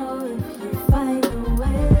me know if you find a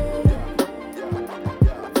way.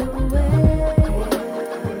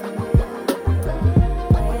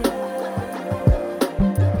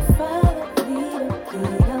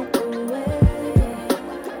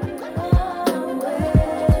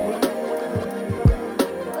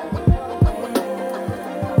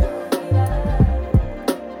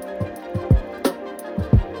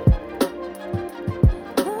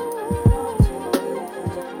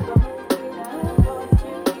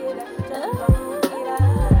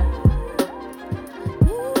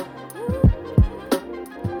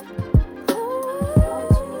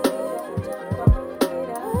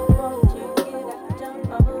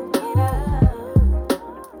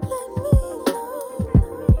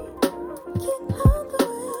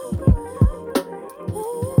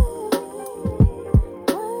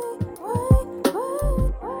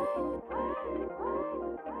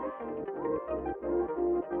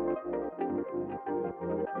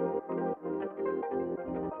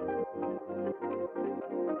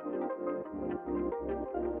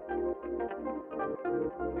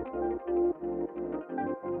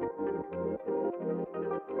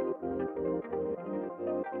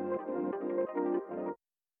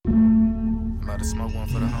 About to smoke one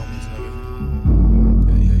for the homies, nigga.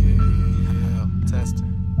 Yeah.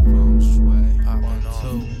 Testing. Phone sway. Pop 1, 2.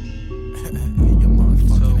 In your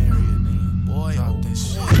motherfucking area, nigga. Boy, talk this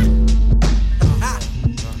shit.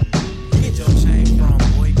 Get your chain from,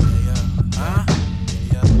 boy. Yeah. Huh?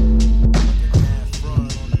 Yeah. Fucking ass fraud on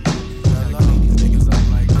the gotta clean these niggas up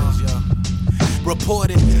like this, yeah.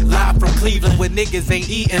 Reported live from Cleveland where niggas ain't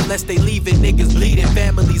eating unless they leaving. Niggas bleeding,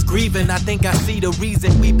 families grieving. I think I see the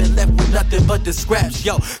reason we been left with nothing but the scraps.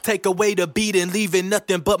 Yo, take away the beating, leaving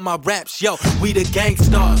nothing but my raps. Yo, we the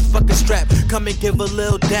gangstars, fuck a strap. Come and give a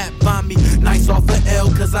little dap. Find me nice off the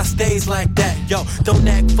L cause I stays like that. Yo, don't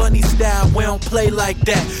act funny style, we don't play like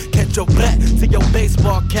that. Catch your black to your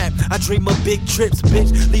baseball cap. I dream of big trips,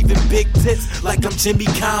 bitch, leaving big tips like I'm Jimmy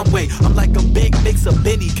Conway. I'm like a big mix of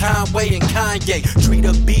Benny Conway and Kanye. Treat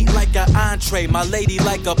a beat like an entree, my lady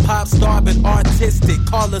like a pop star but artistic.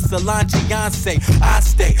 Call her Solange Beyonce. I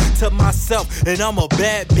stay to myself and I'm a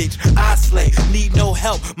bad bitch. I slay, need no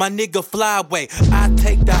help, my nigga fly away. I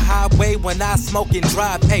take the highway when I smoke and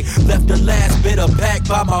drive. Hey, left the last bit of back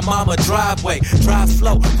by my mama driveway. Drive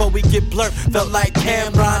slow before we get blurred. Felt like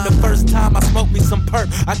Cameron the first time I smoked me some perp.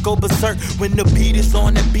 I go berserk when the beat is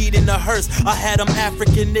on and beat in the hearse. I had them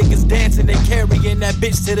African niggas dancing and carrying that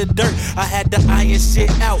bitch to the dirt. I had to iron shit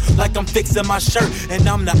out like I'm fixing my shirt, and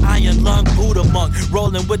I'm the iron lung Buddha monk,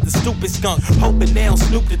 rolling with the stupid skunk, hoping they don't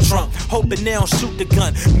snoop the trunk, hoping they don't shoot the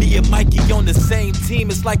gun. Me and Mikey on the same team,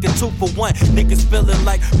 it's like a 2-for-1. Niggas feeling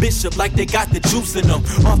like Bishop, like they got the juice in them.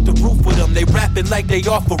 Off the roof with them, they rapping like they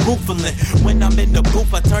off a roofing. When I'm in the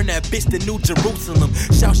booth, I turn that bitch to New Jerusalem.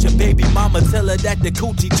 Shout your baby mama, tell her that the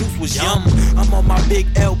coochie juice was yum. I'm on my big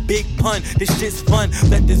L, big pun, this shit's fun.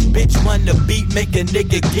 Let this bitch run the beat, make a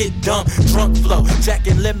nigga get dumb. Drunk flow, Jack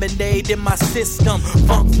and lemonade in my system.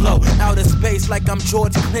 Funk flow, outer space like I'm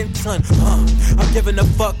George Clinton. I'm giving a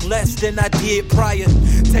fuck less than I did prior.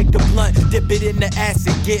 Take the blunt, dip it in the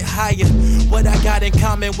acid, get higher. What I got in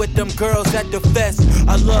common with them girls at the fest?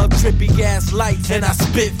 I love trippy ass lights and I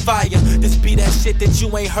spit fire. This be that shit that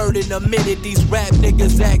you ain't heard in a minute. These rap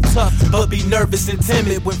niggas act tough, but be nervous and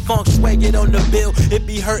timid. When funk sway get on the bill, it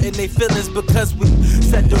be hurting they feelings because we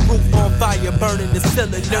set the roof on fire, burning the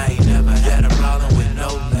ceiling. I ain't never had a problem with no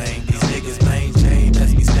lane. These niggas plain Jane,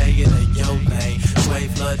 best be staying in your lane. Sway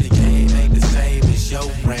flood the game, ain't the same as your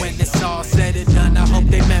brain. When it's all said and done, I hope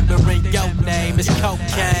they remembering your name. It's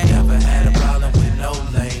cocaine. I ain't never had a problem with no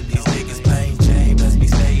lane. These niggas plain Jane, best be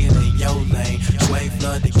staying in your lane. Sway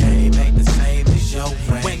flood the game, ain't the same as your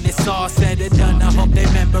brain. When it's all said and done, I hope they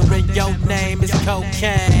remembering your name. It's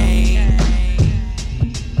cocaine.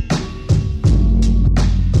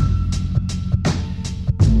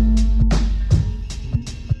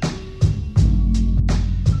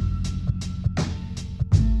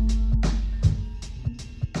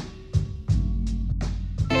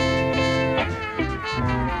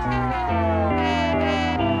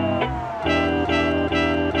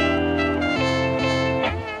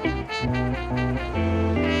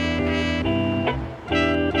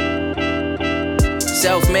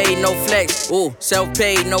 Self-made, no flex, ooh,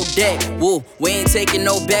 self-paid, no debt, woo, we ain't taking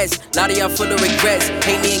no bets, lot of y'all full of regrets,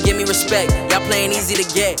 hate me and give me respect, y'all playing easy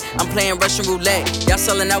to get, I'm playing Russian roulette, y'all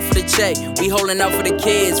selling out for the check, we holding out for the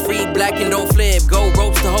kids, free black and don't flip, go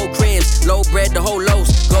ropes the whole cribs, low bread the whole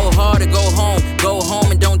loaves, go hard or go home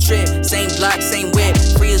and don't trip, same block, same whip,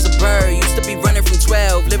 free as a bird, used to be running from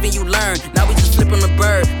 12, living you learn, now we just flip on the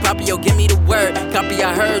bird, Poppy, yo, give me the word, copy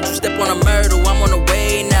I heard, you step on a murder, I'm on the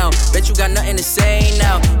way now, bet you got nothing to say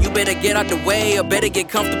now, you better get out the way or better get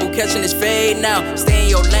comfortable catching this fade now, stay in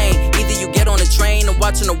your lane, either you get on the train or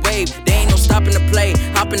watching the wave, there ain't no stopping to play,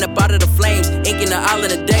 hopping up out of the flames, inking the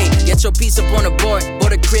island a day, get your piece up on the board,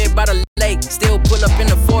 bought a crib by the lake, still pull up in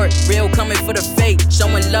the fort, real coming for the fake,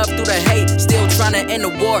 showing love through the hate, still trying to end the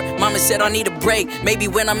war, mama said I need a break, maybe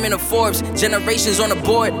when I'm in the Forbes, generations on the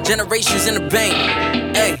board, generations in the bank,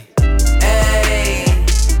 hey,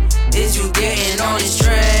 is you getting on this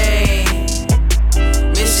train,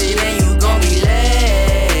 miss it and you gon' be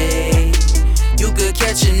late, you could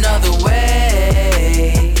catch another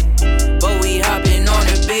way, but we hopping on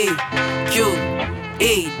the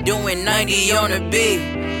B.Q.E, doing 90 on the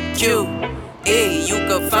B.Q.E, you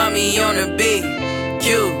could find me on the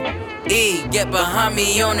B.Q.E, get behind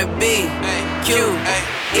me on the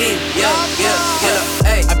B.Q.E,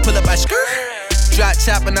 yeah, I pull up my skirt, drop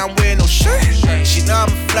top and I'm wearing no shirt, she know I'm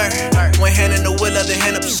a flirt, one hand in the wheel, other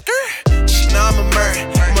hand up the skirt, she know I'm a murder,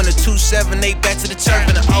 I'm on the 278 back to the turf,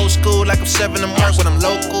 in the old school like I'm serving them work, when I'm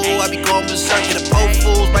local, I be going berserk, get the pole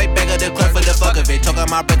fools right back of the club for the fuck of it, talking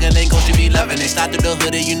my breaking ain't gon' she be loving it, slide through the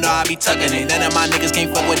hoodie, you know I be tucking it, none of my niggas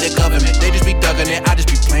can't fuck with the government, they just be thugging it, I just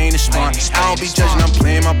be playing it smart, I don't be judging, I'm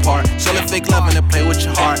playing my part, selling fake loving to play with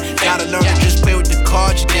your heart, gotta learn to just play with the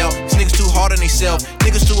cards you dealt, these niggas too hard on themselves,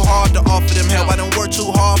 niggas too hard to offer them help, I done work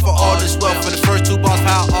too hard for all this wealth, for the first two bars,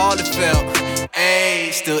 how all it felt,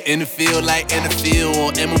 ayy, still in the field like in the field,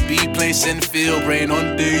 or MLB playing center field, rain on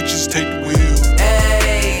the day, just take the wheel,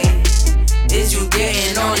 ayy, is you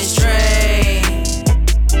getting on this train,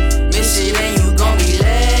 miss it and you gon' be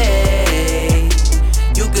late,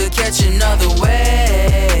 you could catch another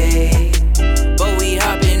way, but we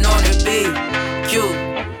hopping on the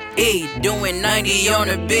B.Q.E, doing 90 on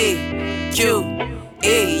the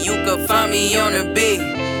B.Q.E, you could find me on the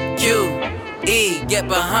B.Q.E, get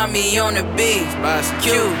behind me on the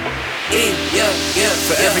B.Q.E,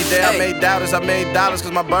 For every day I made doubters, I made dollars,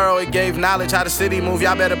 cause my borough, it gave knowledge how the city move.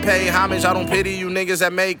 Y'all better pay homage, I don't pity you niggas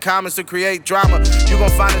that made comments to create drama. You gon'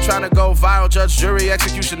 find it trying to go viral, judge, jury,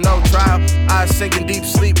 execution, no trial. I sink in deep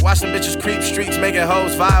sleep, watching bitches creep streets, making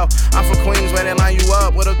hoes vile. I'm from Queens, where they line you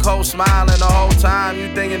up with a cold smile, and the whole time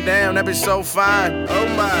you thinking, damn, that bitch so fine. Oh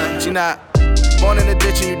my, she not born in the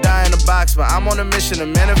ditch and you die in the box, but I'm on a mission, a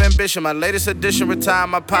man of ambition. My latest edition, retire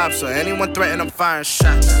my pops, so anyone threaten, I'm firing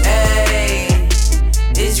shots. Hey,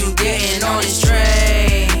 is you getting on this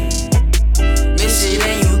train? Miss it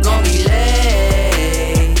and you gon' be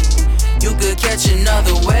late, you could catch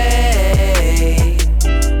another way,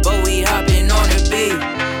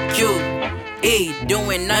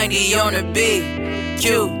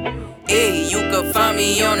 B.Q.E. You can find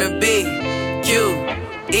me on the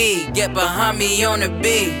B.Q.E. Get behind me on the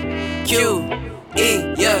B.Q.E.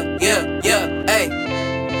 Yeah, yeah, yeah, ayy.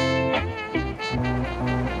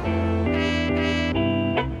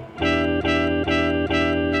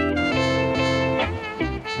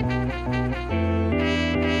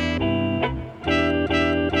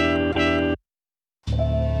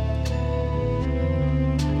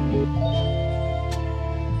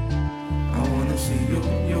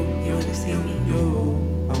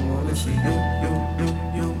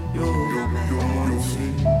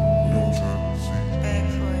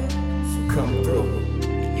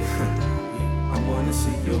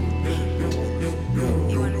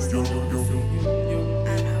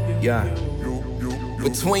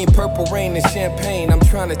 Between purple rain and champagne, I'm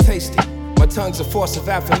trying to taste it. My tongue's a force of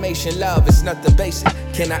affirmation, love is nothing basic.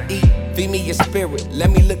 Can I eat? Feed me your spirit,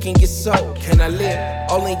 let me look in your soul. Can I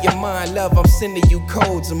live? All in your mind, love, I'm sending you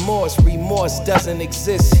codes of Morse. Remorse doesn't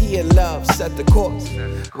exist here, love, set the course.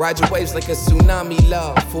 Ride your waves like a tsunami,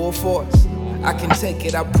 love, full force. I can take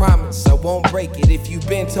it, I promise, I won't break it. If you've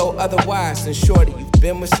been told otherwise, then shorty, you've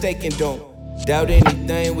been mistaken. Don't doubt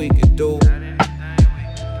anything we could do.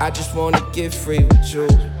 I just wanna get free with you.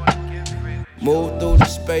 Move through the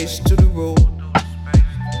space to the roof.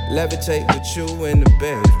 Levitate with you in the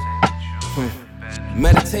bed.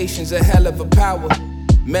 Meditation's a hell of a power.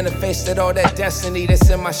 Manifested all that destiny that's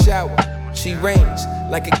in my shower. She reigns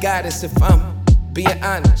like a goddess if I'm being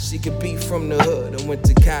honest. She could be from the hood and went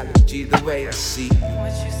to college. Either way I see you.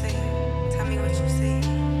 What you see? Tell me what you see.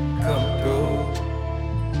 Come through.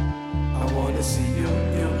 I wanna see you.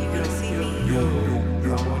 You wanna see me?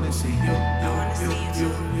 I wanna see you. I wanna see you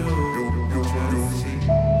too. You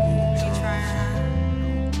trying?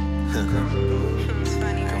 It's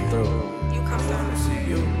funny, right? Come through. You come through. I wanna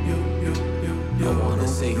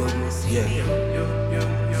see you. Yeah.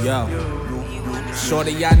 Yo.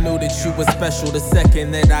 Shorty, I knew that you were special the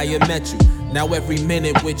second that I had met you. Now every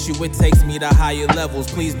minute with you, it takes me to higher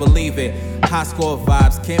levels, please believe it. High score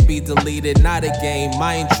vibes can't be deleted, not a game.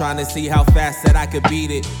 I ain't trying to see how fast that I could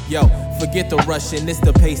beat it. Yo, forget the rushing, it's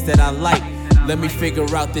the pace that I like. Let me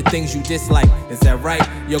figure out the things you dislike, is that right?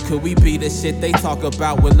 Yo, could we be the shit they talk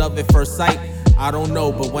about with love at first sight? I don't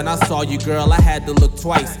know, but when I saw you, girl, I had to look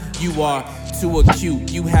twice. You are too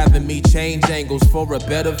acute, you having me change angles for a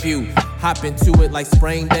better view. Hop into it like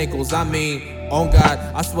sprained ankles, I mean, oh God,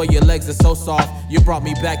 I swear your legs are so soft. You brought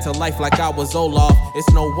me back to life like I was Olaf. It's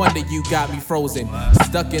no wonder you got me frozen,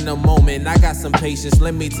 stuck in a moment. I got some patience,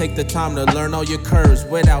 let me take the time to learn all your curves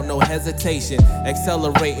without no hesitation.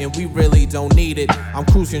 Accelerating, we really don't need it. I'm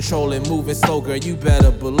cruise controlling, moving slow, girl, you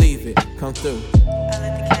better believe it. Come through.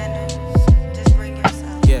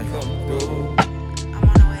 Yeah. Come through. I'm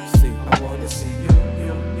on the way. See, I wanna see you.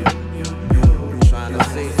 I'm trying to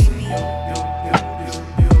see you.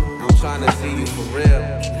 I'm trying to see you for real.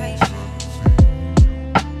 Be patient.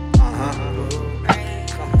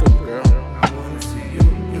 Come through, girl. I wanna see you.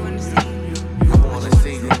 You wanna see you. I wanna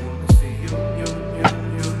see you.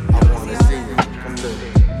 I wanna see you. Come through.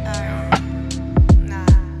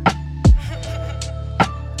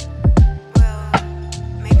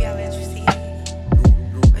 Maybe I'll let you see it.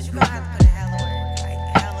 But you're gonna have to put a hella work. Like a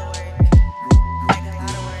hella work. Like a lot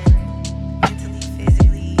of work. Mentally,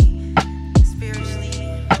 physically, spiritually.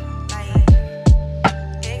 Like,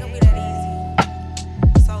 it ain't gonna be that easy.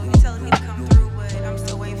 So you telling me to come through, but I'm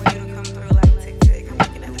still waiting for you to come through like tick tick. I'm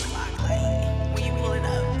looking at the clock like, when you pulling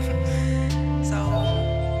up. So,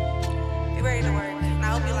 be ready to work. And I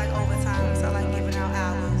hope you like overtime, so I like giving out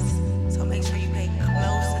hours. So make sure you pay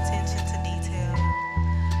close attention to detail.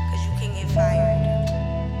 Cause you can get fired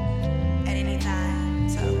at any time.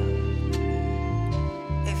 So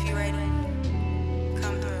if you're ready,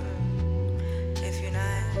 come through. If you're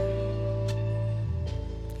not,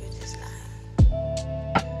 you're just not.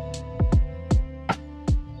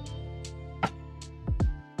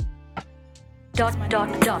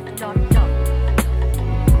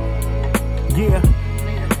 Yeah.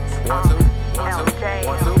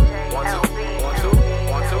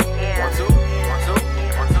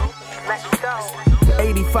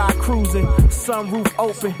 85 cruising, sunroof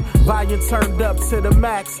open, volume turned up to the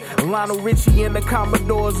max. Lionel Richie and the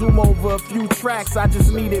Commodore zoom over a few tracks. I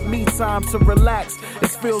just needed me time to relax. It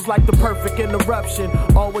feels like the perfect interruption.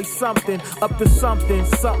 Always something, up to something,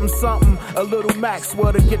 something. A little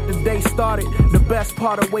Maxwell to get the day started. The best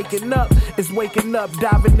part of waking up is waking up,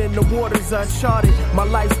 diving in the waters uncharted. My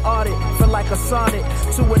life's audit, feel like a sonnet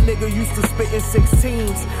to a nigga used to spit in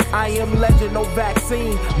 16s. I am legend, no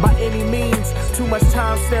vaccine by any means. Too much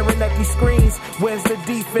time staring at these screens. Where's the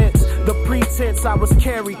defense? sense. The pretense I was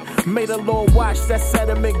carried made a little watch that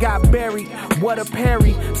sediment got buried. What a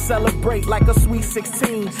parry, celebrate like a sweet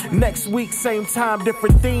 16. Next week, same time,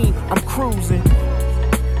 different theme. I'm cruising.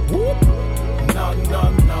 Whoop. No,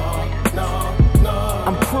 no, no, no, no.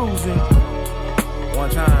 I'm cruising. One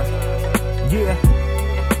time. Yeah.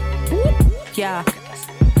 Whoop. Yeah.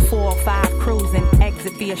 405 cruising,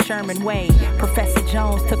 exit via Sherman Way. Professor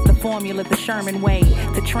Jones took the formula the Sherman way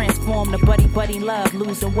to transform the buddy love,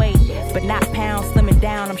 losing weight, but not pounds, slimming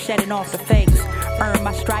down. I'm shedding off the fakes. Earn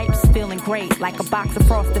my stripes, feeling great like a box of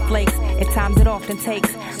Frosted Flakes. At times it often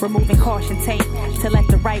takes removing caution tape to let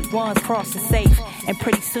the right ones cross the safe. And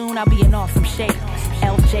pretty soon I'll be in awesome shape.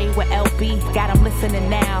 LJ with LB, got them listening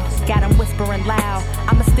now, got them whispering loud.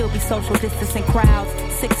 I'ma still be social distancing crowds.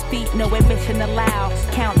 6 feet, no admission allowed.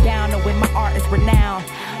 Countdown to when my art is renowned.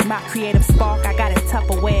 My creative spark, I got it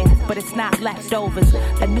Tupperware, but it's not leftovers.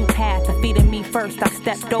 A new path to feeding me first. I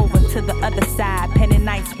stepped over to the other side, penning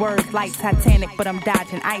nice words like Titanic, but I'm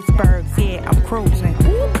dodging icebergs. Yeah, I'm cruising.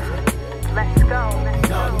 Let's go.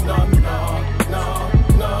 No, no, no, no,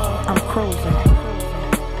 no. I'm cruising.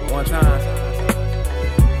 One time.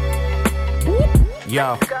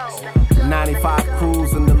 Yo. 95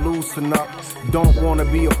 cruising to loosen up. Don't wanna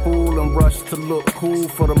be a fool and rush to look cool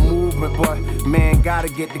for the movement, but man, gotta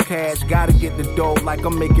get the cash, gotta get the dough like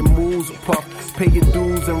I'm making moves. Puff, pay your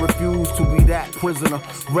dues and refuse to be that prisoner,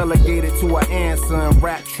 relegated to an answer in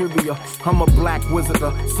rap trivia. I'm a black wizard,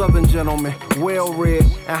 a southern gentleman, well-read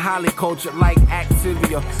and highly cultured like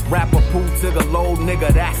Activia. Rapper poo to the low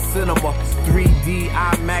nigga, that's cinema. 3D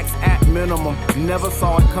IMAX at minimum, never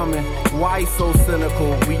saw it coming. Why so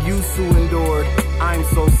cynical? We used to endure it. I'm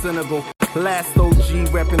so cynical. Last OG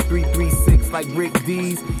reppin' 336 like Rick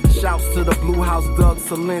D's. Shouts to the Blue House Doug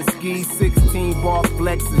Selinsky. 16 bar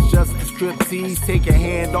flex is just a strip tease. Take your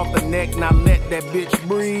hand off the neck, now let that bitch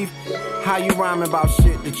breathe. How you rhyming about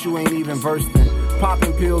shit that you ain't even versed in?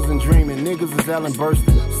 Popping pills and dreaming, niggas is Ellen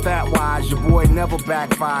bursting. Stat wise, your boy never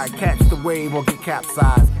backfired. Catch the wave or get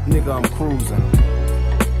capsized. Nigga, I'm cruising.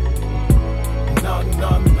 No,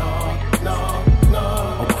 no, no, no,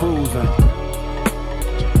 no. I'm cruising.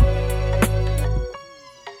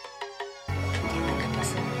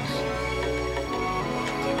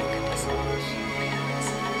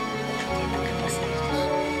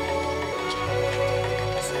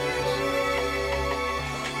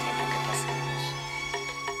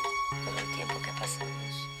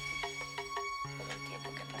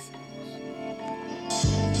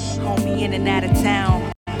 Homie in and out of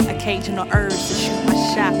town. Occasional urge to shoot my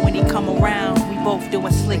shot when he come around. We both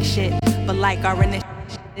doing slick shit, but like our initial.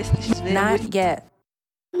 Not yet.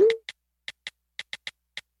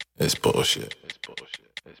 It's bullshit. It's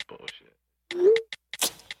bullshit. It's bullshit.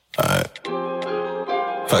 Alright.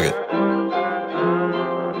 Fuck it.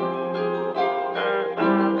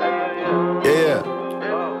 Yeah.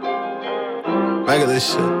 I got this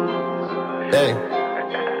shit. Hey.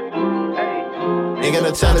 Ain't got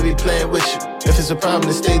no time to be playing with you. If it's a problem,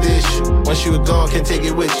 then stay the issue. Once you are gone, can't take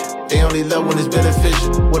it with you. They only love when it's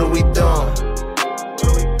beneficial. What are we doing?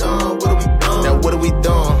 Now what are we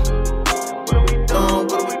doing?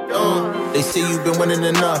 They say you've been winning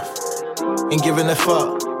enough, ain't giving a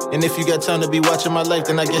fuck. And if you got time to be watching my life,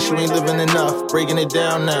 then I guess you ain't living enough. Breaking it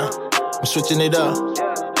down now, I'm switching it up.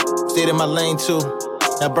 Stayed in my lane too,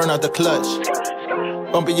 now burn out the clutch.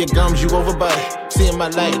 Bumping your gums, you overbite. Seeing my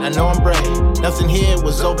light, I know I'm bright. Nothing here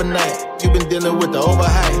was overnight. You've been dealing with the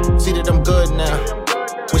overhype. See that I'm good now,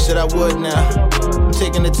 wish that I would now. I'm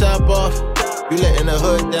taking the top off, you letting the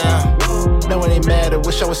hood down. No, it ain't matter,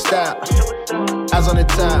 wish I would stop. Eyes on the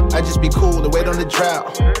top, I just be cool to wait on the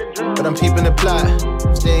drought. But I'm peeping the plot,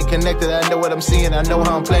 staying connected, I know what I'm seeing, I know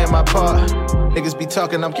how I'm playing my part. Niggas be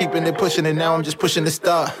talking, I'm keeping it pushing, and now I'm just pushing the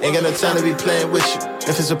start. Ain't got no time to be playing with you.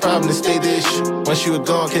 If it's a problem, then stay the issue. Once you are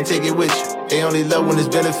gone, can't take it with you. They only love when it's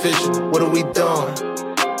beneficial. What are we doing?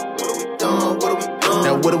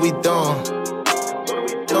 Now what are we doing?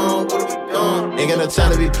 Ain't got no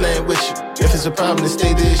time to be playing with you. If it's a problem, then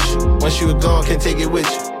stay the issue. Once you are gone, can't take it with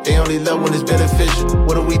you. They only love when it's beneficial.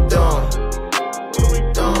 What are we doing?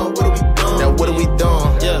 Now what are we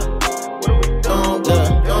doing? Yeah.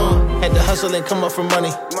 Had to hustle and come up for money,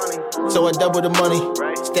 so I double the money.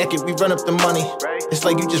 Stack it, we run up the money. It's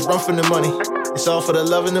like you just run from the money. It's all for the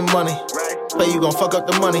love and the money. Play, you gon' fuck up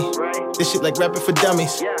the money. This shit like rapping for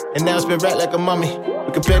dummies, and now it's been rap like a mummy.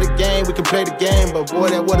 We can play the game, but boy,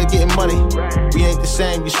 that water getting muddy. We ain't the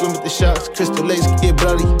same, you swim with the sharks, crystal lakes can get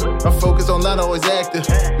bloody. Our focus on not always active,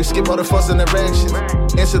 we skip all the fuss and interactions.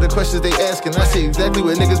 Answer the questions they asking, I see exactly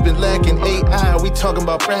what niggas been lacking. AI, we talking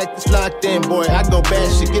about practice, locked in, boy, I go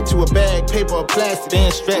bad shit. Get to a bag, paper or plastic,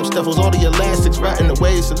 band strap stuffles, all the elastics, rotting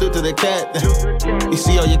away, salute to the captain. You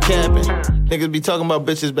see all your capping, niggas be talking about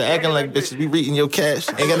bitches, but acting like bitches, we reading your cash.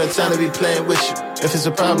 Ain't got no time to be playing with you, if it's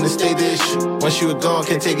a problem, then stay the issue. Once you are gone,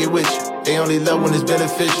 can't take it with you. They only love when it's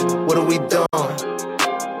beneficial. What are we doing?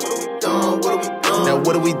 Now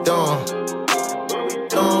what are we doing?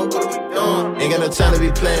 Ain't got no time to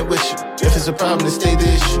be playing with you. If it's a problem, then stay the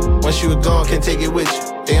issue. Once you are gone, can't take it with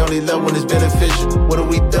you. They only love when it's beneficial. What are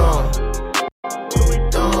we doing?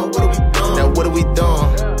 Now what are we doing?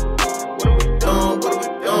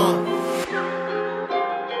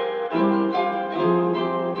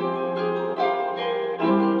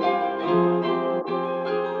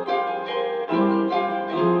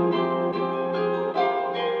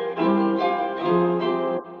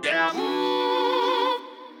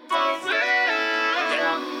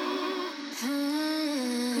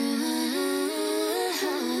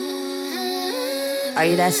 Are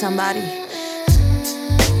you that somebody?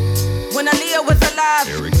 When Aaliyah was alive,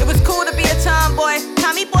 it was cool to be a tomboy.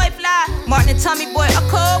 Tommy boy fly, Martin and Tommy boy, a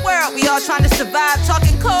cold world. We all trying to survive,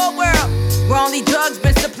 talking cold world. Where only drugs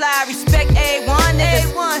been supplied. Respect A1 niggas.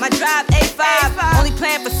 My drive A5. Only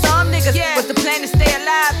plan for some niggas, but the plan to stay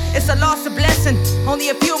alive. It's a loss, a blessing. Only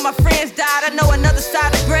a few of my friends died. I know another side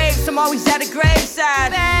of graves. I'm always at a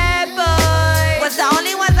graveside. Bad boys was the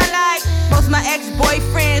only ones I like. Most my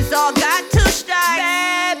ex-boyfriends all got two strikes.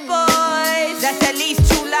 Bad boys, that's at least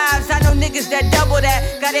 2 lives. I know niggas that double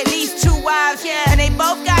that, got at least 2 wives. And they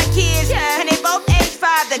both got kids, and they both age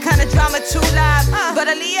 5. That kind of drama 2 lives, but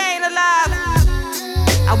Aaliyah ain't alive.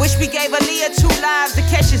 I wish we gave Aaliyah 2 lives. To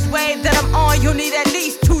catch this wave that I'm on, you'll need at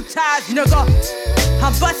least 2 ties, nigga.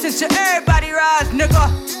 I'm busting to everybody rise, nigga.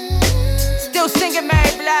 Still singing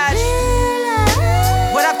Mary Blige.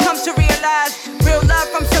 What I've come to realize, real love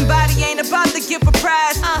from somebody ain't about to give a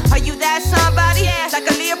prize. Are you that somebody? Like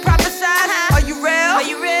Aaliyah prophesied? Are you real? Are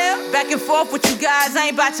you real? Back and forth with you guys, I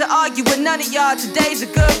ain't about to argue with none of y'all. Today's a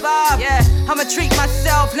good vibe. I'ma treat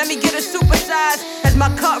myself, let me get a supersize. As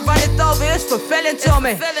my cup runneth over, it's fulfilling to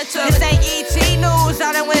me. This ain't E.T. news,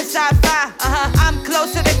 I done went sci-fi. I'm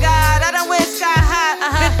closer to God, I done went sky high.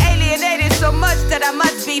 Been alienated so much that I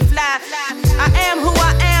must be fly. I am who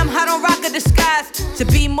I am, I don't rock a disguise. To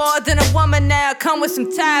be more than a woman now, come with some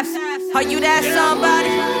ties. Are you that somebody?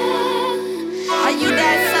 Are you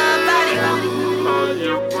that somebody?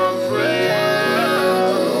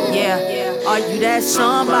 Yeah, are you that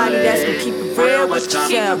somebody that's gonna keep it real with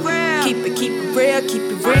yourself? Keep it real, keep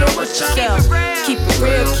it real with yourself. Keep it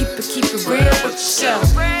real, keep it real with yourself.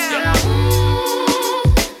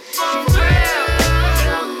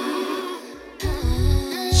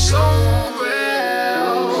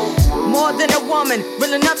 More than a woman,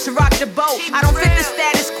 real enough to rock the boat. I don't fit the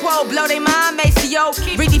status quo, blow they mind, Maceo.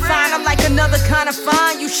 Redefine, I'm like another kind of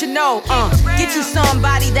fine, you should know. Get you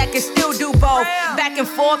somebody that can still do both. Back and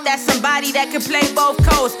forth, that's somebody that can play both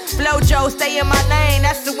coasts. Flojo, stay in my lane,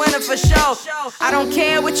 that's the winner for sure. I don't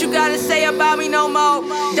care what you gotta say about me no more.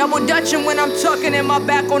 Double dutching when I'm tucking in my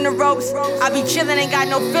back on the ropes. I be chillin', ain't got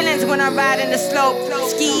no feelings when I ride in the slope.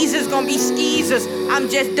 Skeezers gon' be skeezers, I'm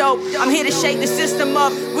just dope. I'm here to shake the system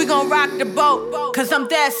up, we gon' rock the boat. Cause I'm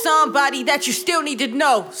that somebody that you still need to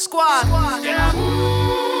know. Squad.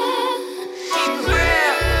 Keep it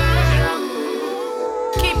real.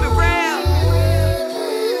 Keep it real.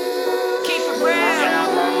 Keep it real.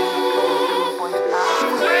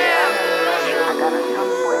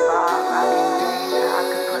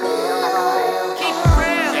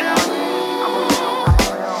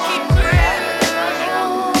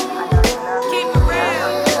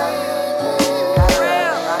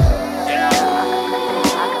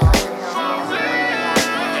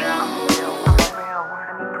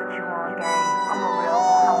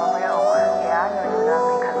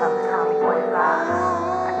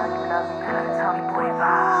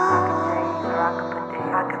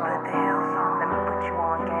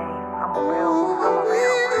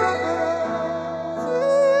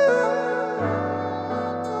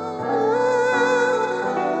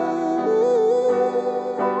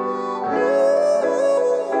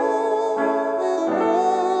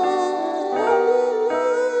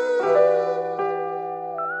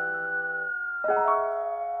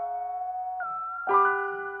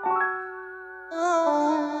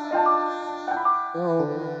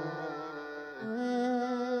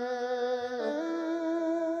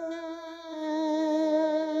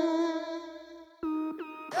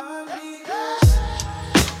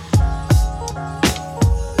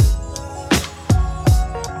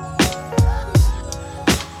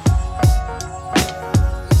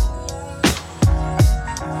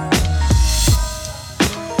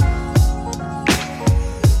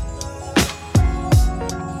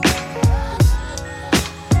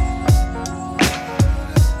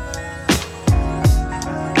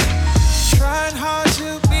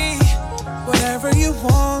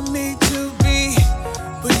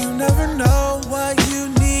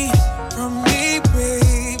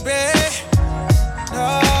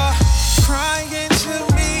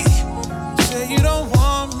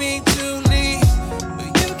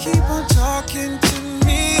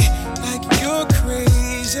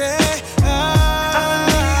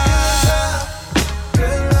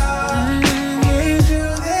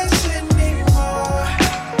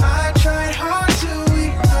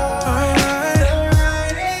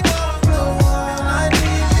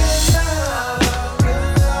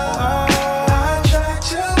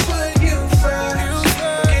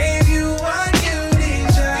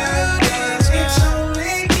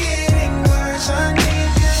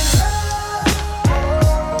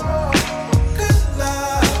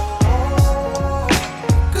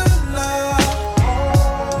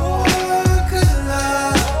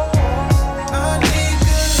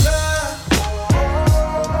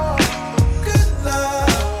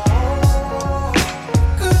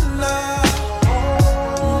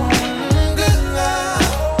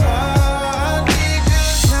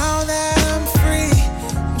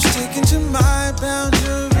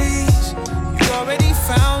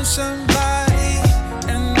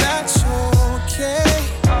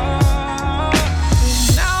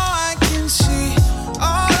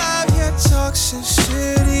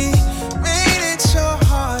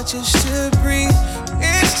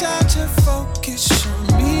 focus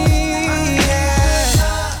on me.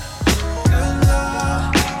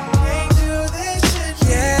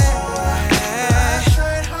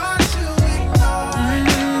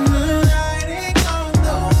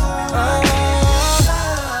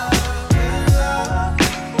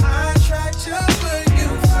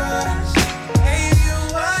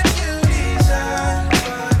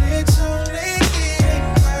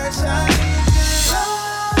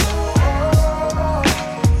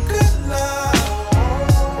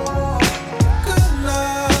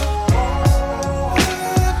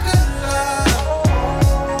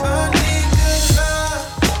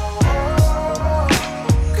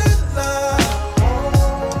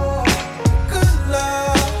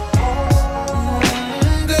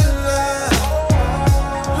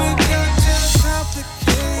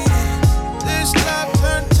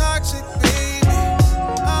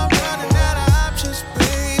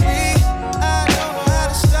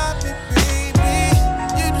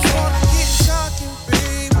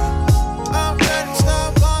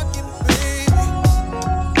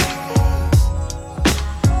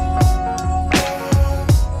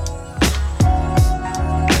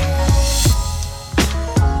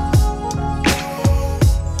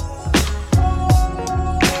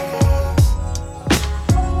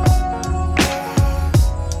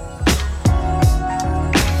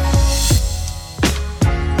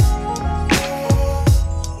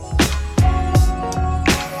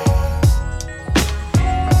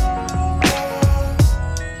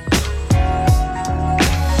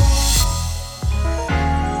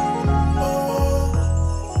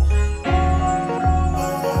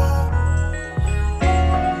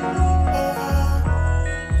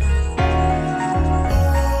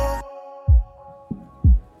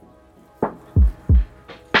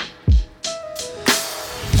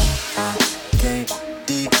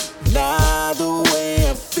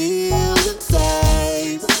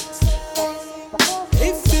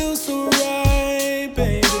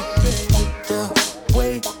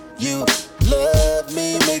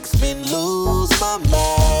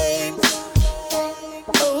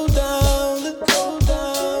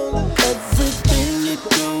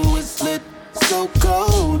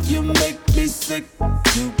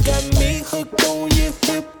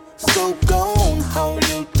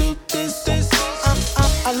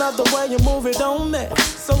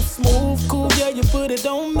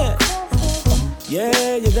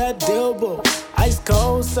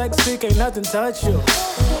 Nothing touch you.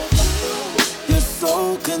 You're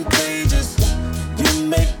so contagious. You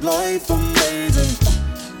make life amazing.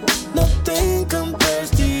 Nothing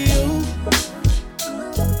compares to you.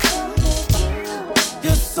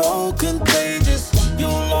 You're so contagious.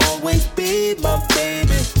 You'll always be my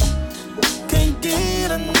baby. Can't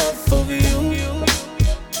get enough of you.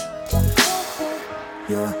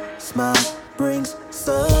 Your smile brings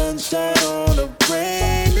sunshine on a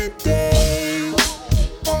rainy day.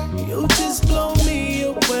 You just blow me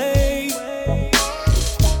away.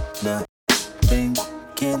 Nothing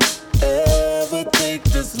can ever take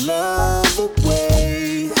this love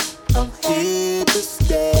away. I'm here to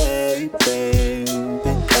stay, baby.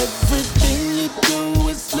 Everything you do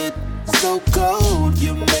is lit, so cold.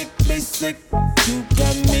 You make me sick. You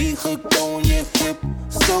got me hooked on your hip.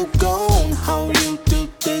 So gone, how you do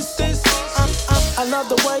this. I love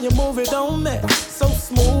the way you move it on me. So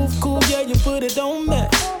smooth, cool, yeah, you put it on me.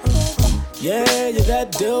 Yeah, you're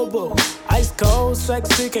that dilbo. Ice cold,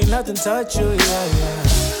 sexy, can't nothing touch you, yeah.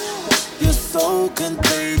 You're so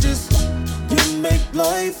contagious. You make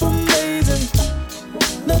life amazing.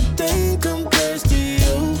 Nothing compares to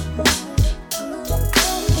you.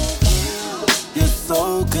 You're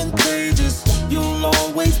so contagious. You'll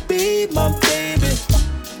always be my baby.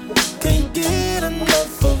 Can't get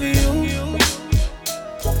enough of you.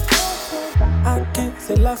 I can't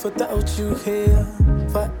say life without you here.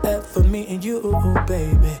 Forever me and you,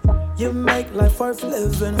 baby. You make life worth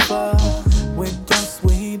living for. With your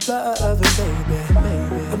sweet love, baby.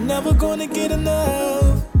 I'm never gonna get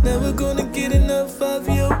enough. Never gonna get enough of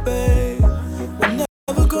you, babe. I'm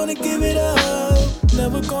never gonna give it up.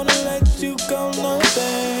 Never gonna let you go, no,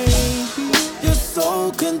 baby. You're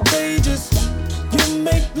so contagious. You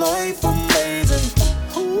make life amazing.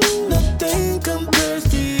 Nothing compares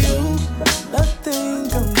to you. Nothing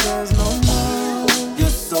compares no more. You're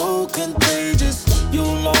so contagious.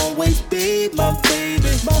 You'll always be my baby.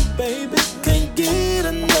 My baby. Can't get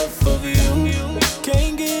enough of you.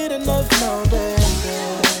 Can't get enough, no, baby.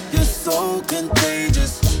 You're so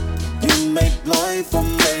contagious. You make life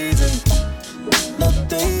amazing.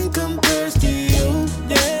 Nothing compares to you.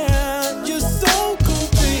 Yeah, you're so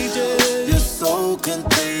contagious. You're so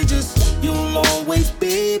contagious. You'll always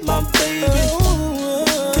be my baby.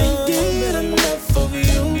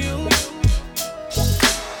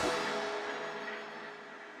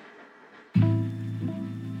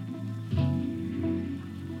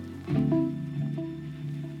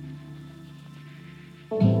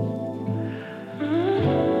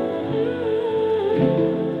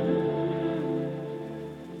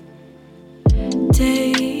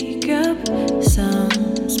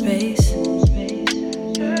 space.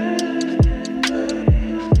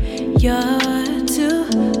 You're too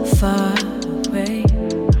far away.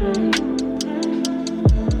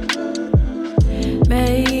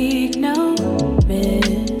 Make no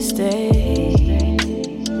mistake.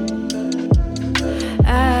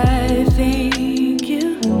 I think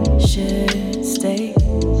you should stay.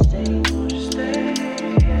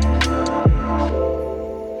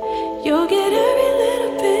 You'll get every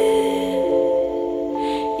little bit.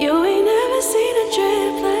 You ain't never seen a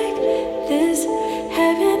drip like this.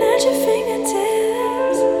 Heaven at your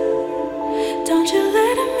fingertips. Don't you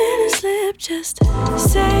let a minute slip. Just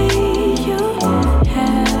say you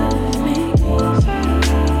have me.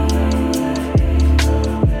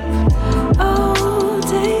 Oh,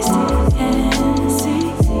 taste and see.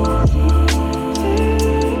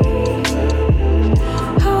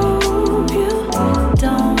 Hope you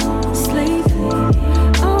don't sleep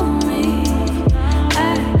on me. I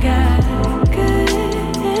got good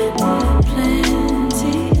and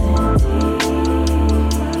plenty.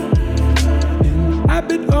 I've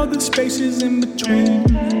been all the spaces in between.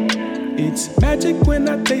 It's magic when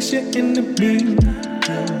I taste you in the beam.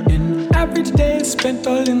 An average day is spent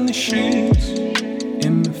all in the sheets.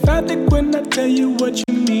 Emphatic when I tell you what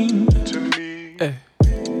you mean to me.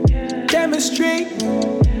 Chemistry,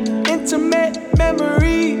 intimate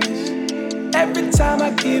memories. Every time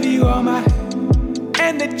I give you all my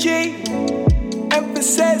energy.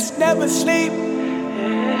 Emphasis, never sleep.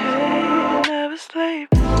 Never sleep.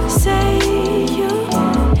 Say you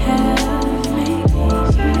have me.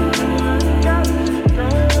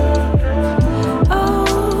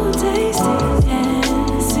 Oh, taste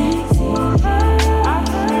and see.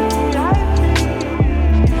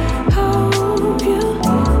 Hope you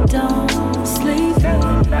don't sleep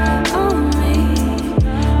on me.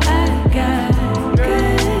 I got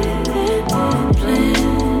good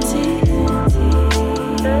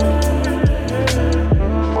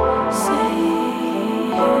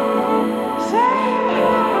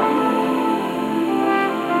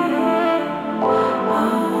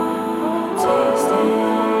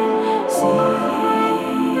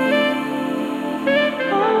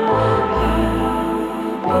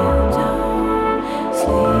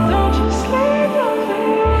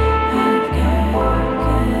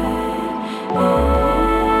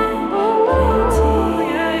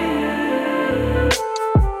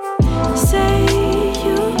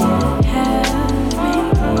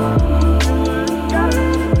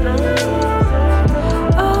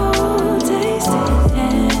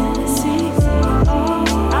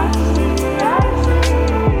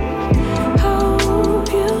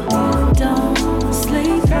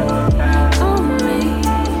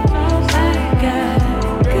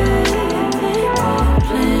and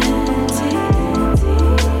plenty.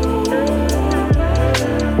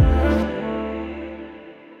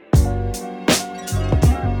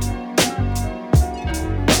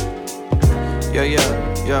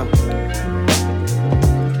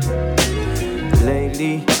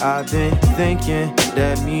 Lately, I've been thinking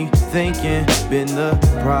that me thinking been the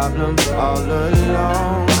problem all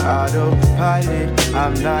along. Autopilot,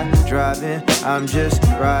 I'm not driving, I'm just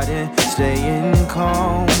riding, staying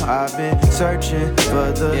calm. I've been searching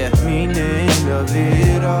for the meaning of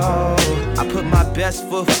it all. I put my best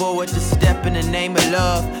foot forward to step in the name of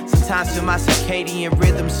love. Sometimes feel my circadian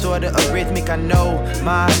rhythm sorta arrhythmic. I know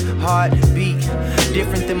my heartbeat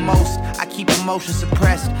different than most. I keep emotions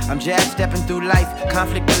suppressed. I'm jab stepping through life,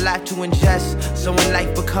 conflict a lot to ingest. So when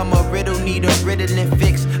life become a riddle, need a riddling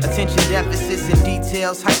fix. Attention deficits and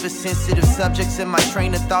details, hypersensitive subjects in my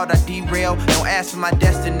train of thought. I derail, don't ask for my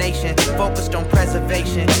destination. Focused on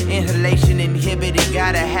preservation, inhalation inhibited.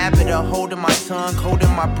 Got a habit of holding my tongue,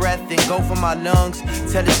 holding my breath, and go for my lungs.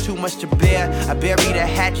 Till it's too much to bear. I bury the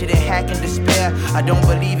hatchet and hack in despair. I don't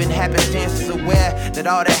believe in happenstances, aware that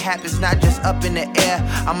all that happens not just up in the air.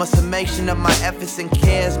 I'm a summation of my efforts and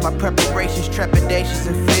cares, my preparations, trepidations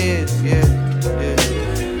and fears.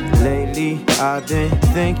 Lately, I've been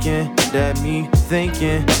thinking that me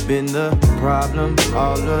thinking been the problem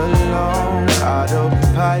all along.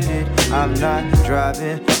 Autopilot, I'm not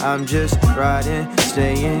driving, I'm just riding,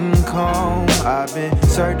 staying calm. I've been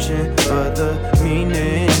searching for the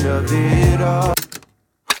meaning of it all.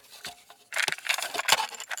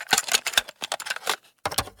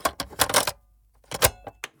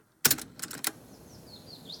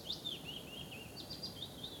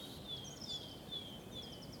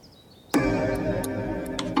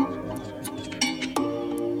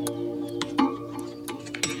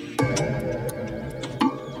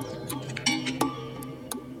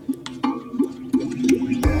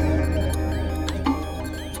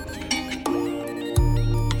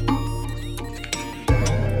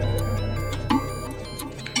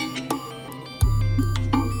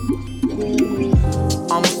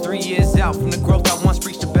 out from the growth I once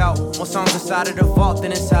preached about. More songs inside of the vault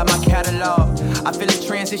than inside my catalog. I feel a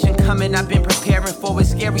transition coming, I've been preparing for it.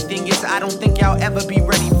 Scary thing is, I don't think I'll ever be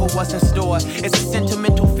ready for what's in store. It's a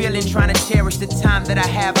sentimental feeling, trying to cherish the time that I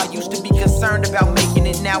have. I used to be concerned about making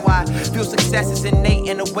it, now I feel success is innate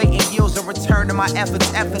and awaiting yields a return to my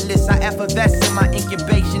efforts. Effortless, I effervesce in my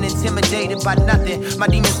incubation, intimidated by nothing. My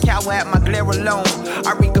demons cower at my glare alone.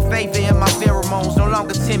 I reek a favor in my pheromones, no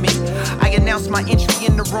longer timid. I announce my entry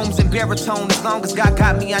in the rooms in baritone. As long as God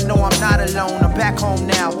got me, I know I'm not alone. I'm back home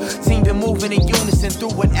now. Team been moving in unison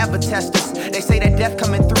through whatever test us. They say that death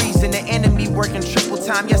come in threes and the enemy working triple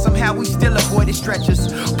time. Yet somehow we still avoided stretchers.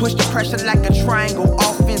 Push the pressure like a triangle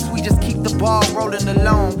offense. We just keep the ball rolling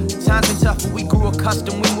along. Times been tougher, we grew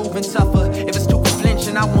accustomed, we moving tougher. If it's too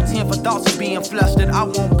flinching, I won't tend for thoughts of being flustered. I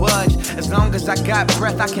won't budge. As long as I got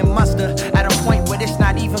breath, I can muster. At a point where it's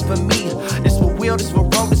not even for me. This for Will, this for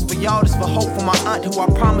Road, this for y'all, this for hope for my aunt who I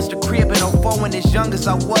promised a crib in 04 when as young as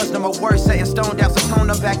I was. No more words setting stone down, so tone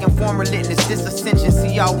up back and former litness. This ascension,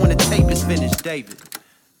 see y'all when the tape is finished, David.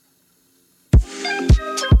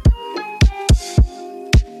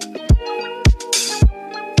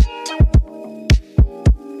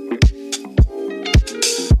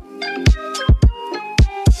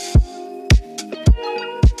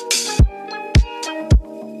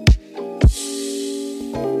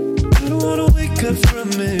 From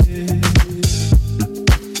it,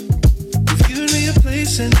 you've given me a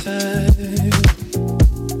place and time.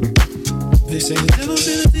 They say the devil's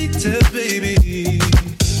in the details, baby.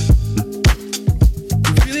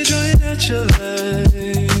 You're really drawing out your light,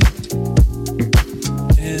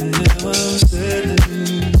 and now I'm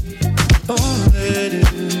setting, already.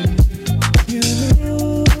 You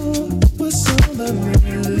know what's on my mind,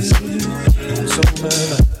 what's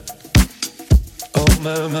on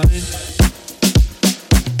my mind.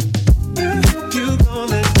 You gon'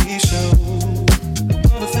 let me show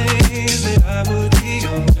all the things that I would be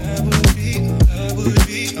on.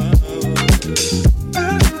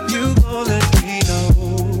 You gon' let me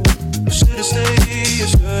know. Should I stay or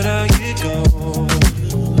should I get gone?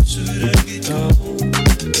 Should I get gone?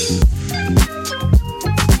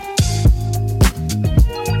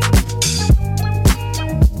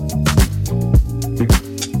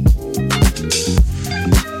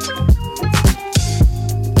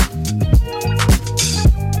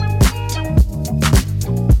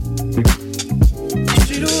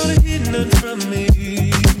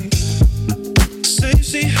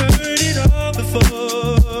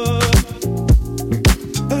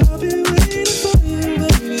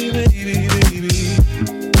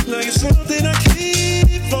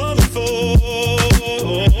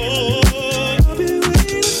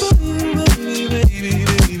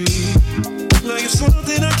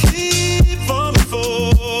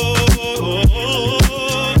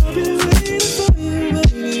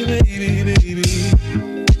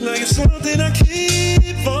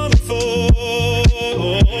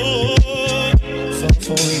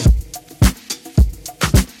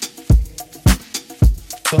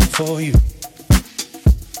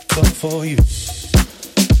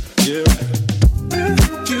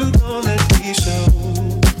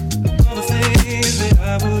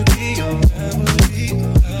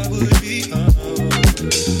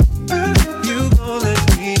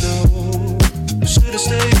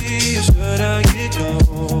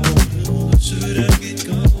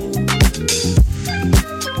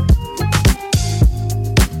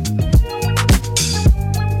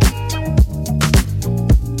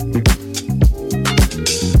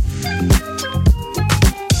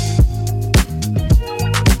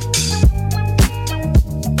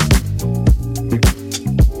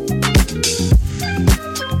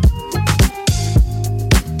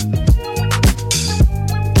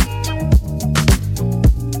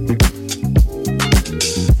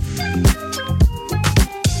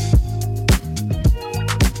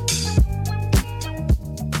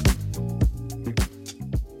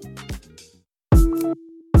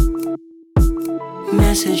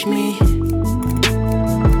 Message me,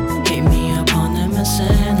 hit me up on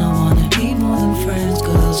MSN. I wanna be more than friends,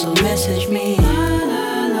 girl, so message me.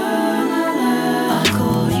 I'll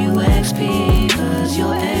call you XP, cause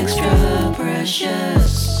you're extra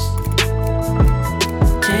precious.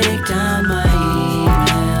 Take down my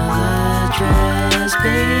email address,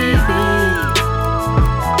 baby.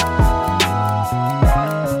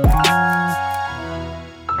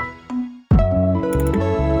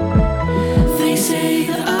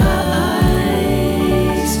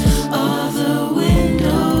 Of the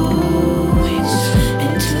window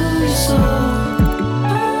into your soul.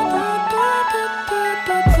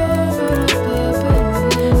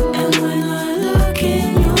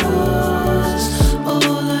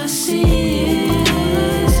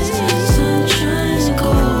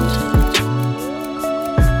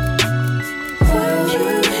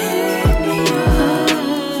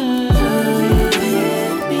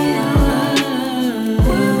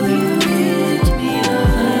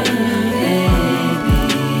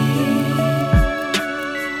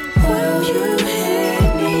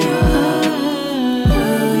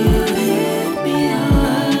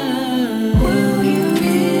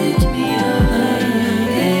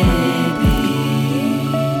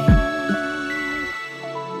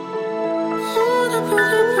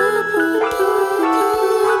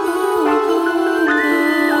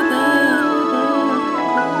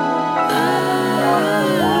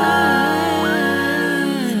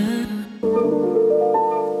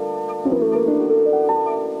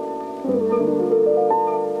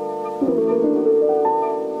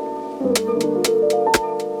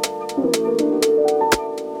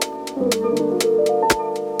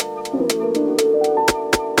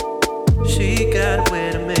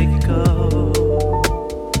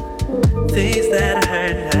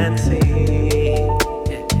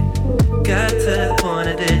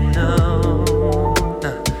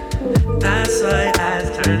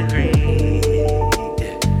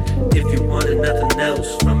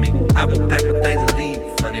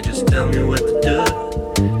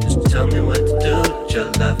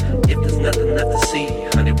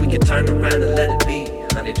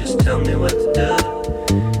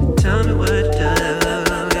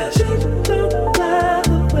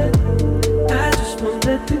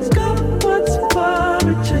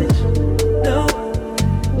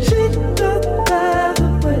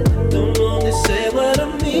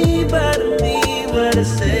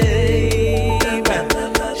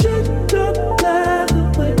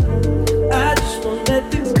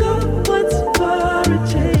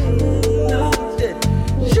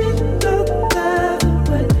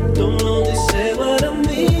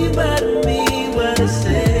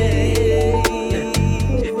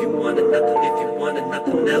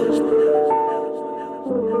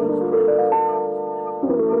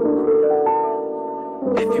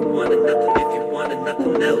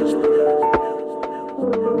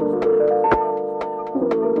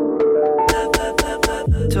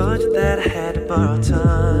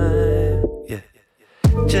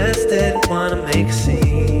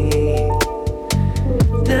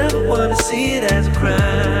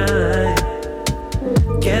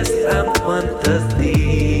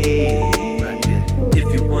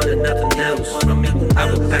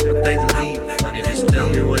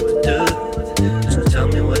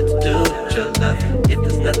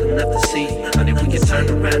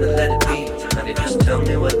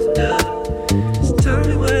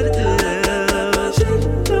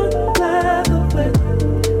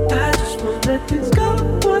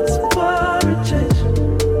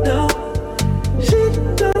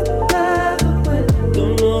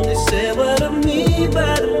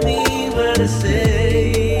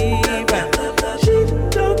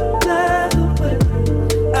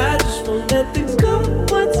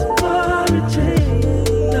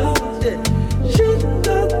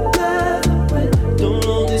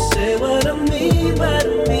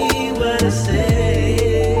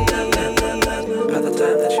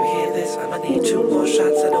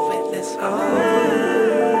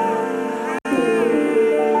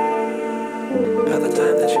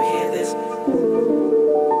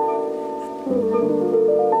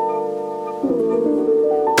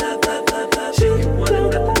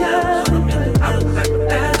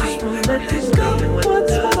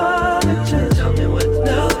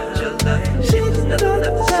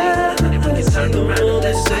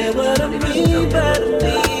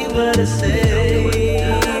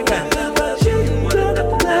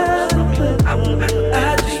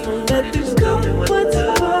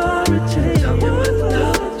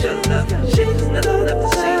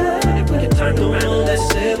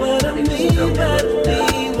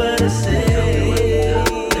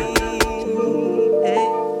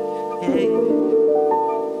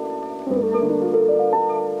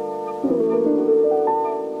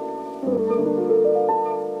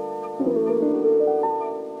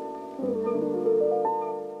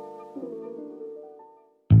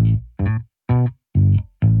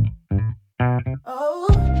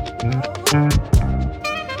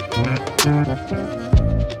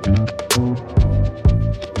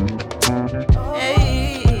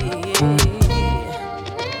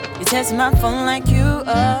 Text my phone like you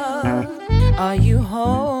are you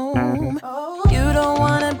home? You don't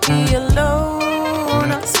wanna be alone.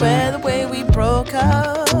 I swear the way we broke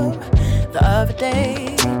up the other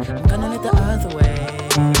day, I'm gonna look the other way.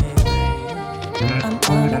 I'm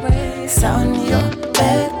on the way. Sat on your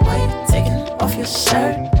bed, why you taking off your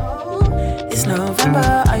shirt? It's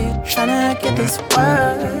November, are you tryna get this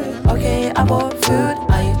work? Okay, I bought food,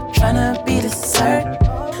 are you tryna be dessert?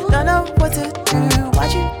 Don't know what to do,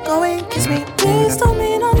 why'd you go and kiss me? Please don't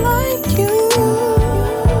mean I like you,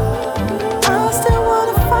 I still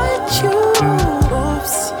wanna fight you.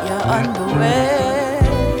 Oops, your underwear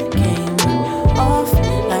came off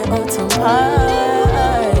like autopilot.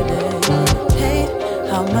 Hate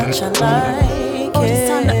how much I like all it. this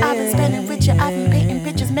time that I've been spending with you, I've been painting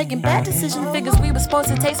pictures, making making bad decisions. Figures we were supposed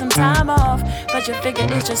to take some time off, but your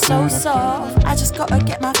figure is just so soft. I just gotta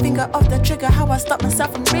get my finger off the trigger. How I stop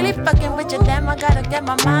myself from really fucking with you. Damn, I gotta get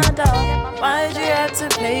my mind off. Why'd you have to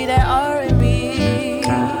play that R&B?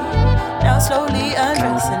 Now slowly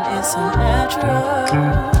undressing, it's so natural.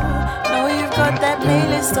 Know you've got that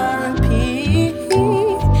playlist on repeat.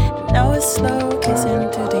 Now it's slow kissing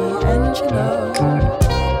to D'Angelo.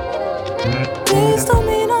 Please don't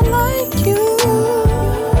mean I like you.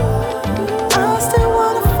 I still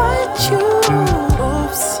wanna fight you.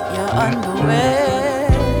 Oops, your underwear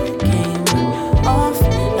came off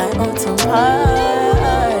like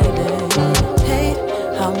autopilot. Hate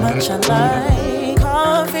how much I like.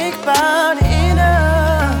 Can't think about it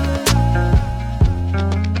enough.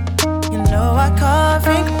 You know I can't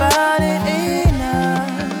think about it enough.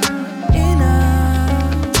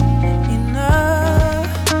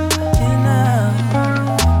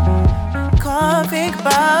 Think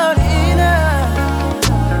about it enough,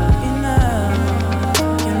 enough.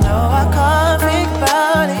 You know I can't think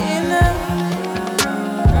about it enough.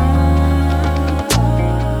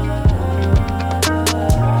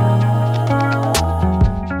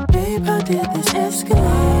 Babe, how did this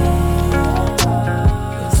escalate?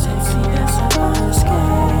 You're sexy as I wanna escape.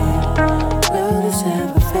 Will this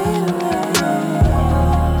ever fade away?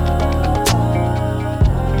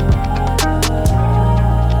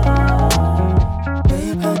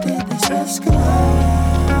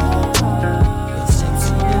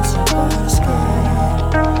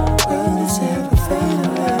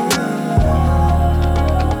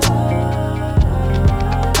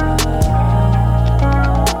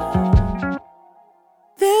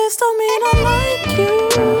 This don't mean I like you.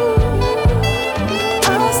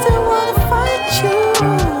 I still wanna fight you.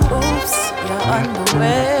 Oops, your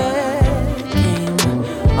underwear came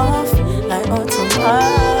off like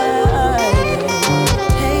autopilot.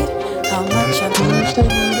 Hate how much I lose the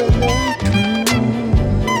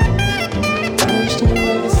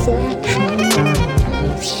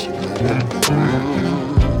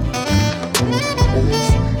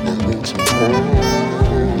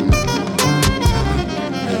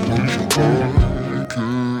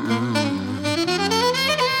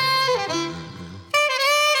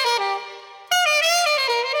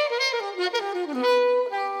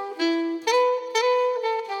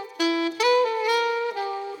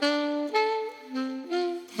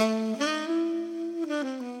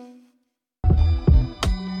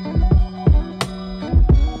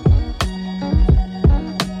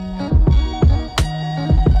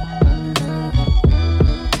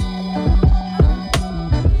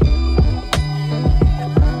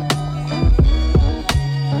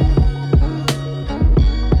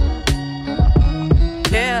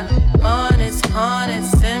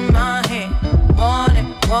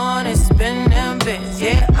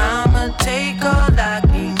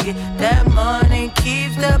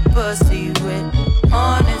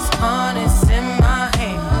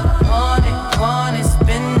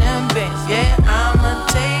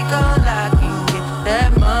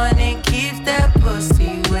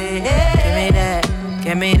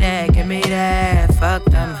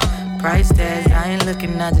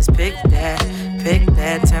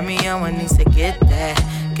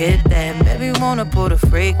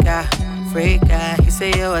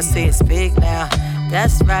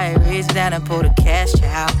That's right, reach down and pull the cash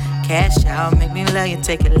out, make me love you,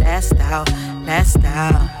 take it last out,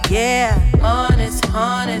 yeah. Honest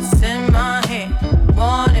in my hand,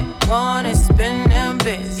 want it, spin them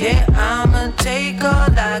bits, yeah. I'ma take all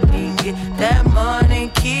I can get, that money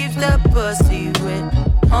keeps the pussy wet.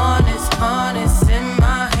 Honest in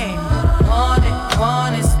my hand,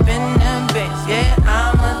 want it, spin them bits, yeah.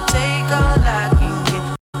 I'ma take all I can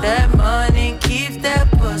get, that money keeps that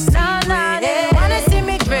pussy wet.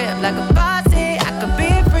 Like a faucet, I could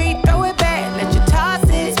be free, throw it back, let you toss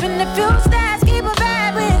it. Spin a few stacks, keep a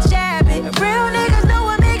bad with shabby. Real niggas know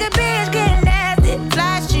what make a bitch get nasty.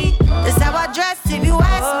 Flashy, that's how I dress if you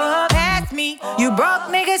ask me. Pass me, you broke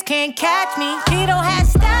niggas can't catch me. He don't have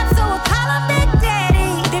stats, so we'll call him Big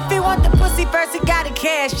Daddy. If he want the pussy first, he gotta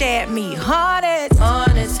cash at me. Honest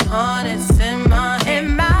in my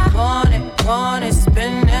hand. Want it,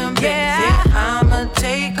 spin them bitches. Yeah, I'ma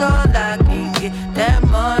take all I can get. That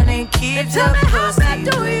money keeps the pussy. How bad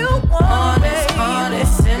do you want it?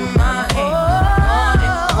 Honest in my hand.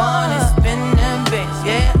 Want it, spin them bitches.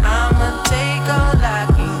 Yeah, I'ma take all I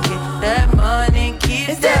can get. That money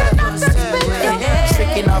keeps the pussy.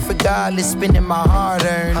 Tricking off a regardless, spending my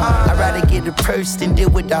hard-earned. I'd rather get a purse than deal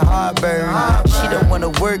with the heartburn. She don't wanna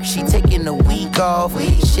work, she taking a week off.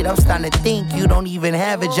 Shit, I'm starting to think you don't even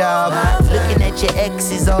have a job. Looking at your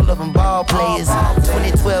exes, all of them ball players.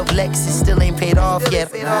 2012 Lexus still ain't paid off yet.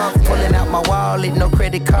 Pulling out my wallet, no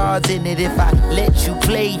credit cards in it. If I let you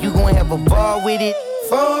play, you gon' have a ball with it.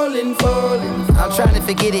 Falling. I'm trying to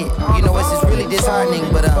forget it. You know, it's just really disheartening.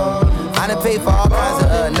 But I done paid for all kinds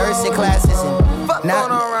of nursing classes. And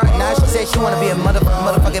now she said she wanna be a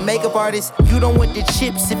motherfucking makeup artist. You don't want the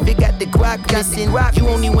chips if it got the guac missing. You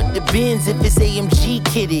only want the bins if it's AMG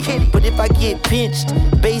kitty. But if I get pinched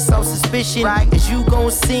based on suspicion, is you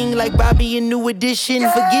gon' sing like Bobby in New Edition?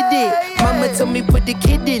 Forget it. Mama told me put the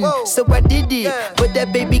kid in, so I did it. But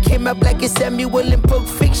that baby came up like a Samuel in Pulp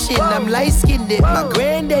Fiction. I'm light-skinned. My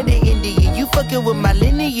granddaddy Indian. You fucking with my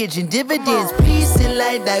lineage and dividends. Peace and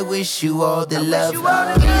light, I wish you all the love.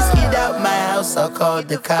 Please get out my house, I'll call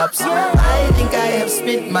the cops. I think I have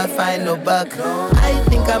spent my final buck. I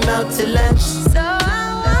think I'm out to lunch. So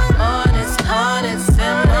honest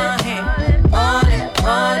in my hand.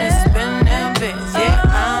 Honest, spend them bits. Yeah,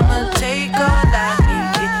 I'ma take all I can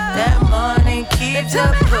get. That money keep the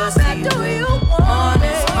pussy wet.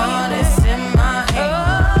 Honest in my hand.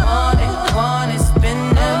 Honest,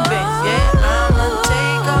 spend them bits. Yeah, I'ma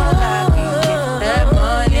take all I can get. That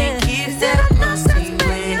money keeps that pussy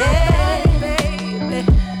wet.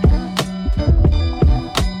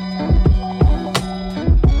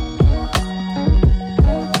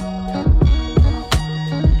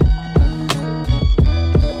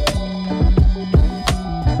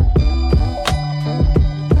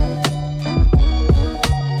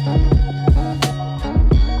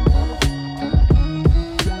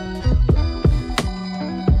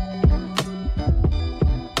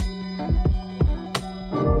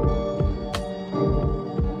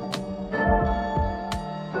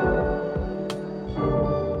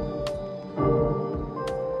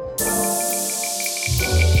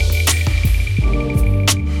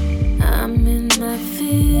 I'm in my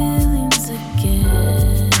feelings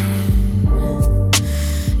again.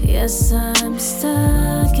 Yes, I'm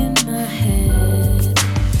stuck in my head.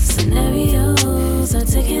 Scenarios are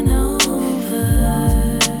taking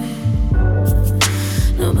over.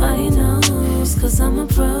 Nobody knows, 'cause I'm a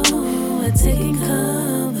pro at taking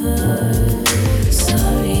cover.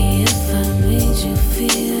 Sorry if I made you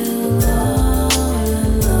feel all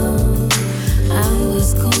alone. I was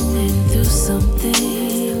going through some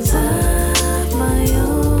things of my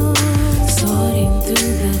own, sorting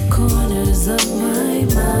through the corners of my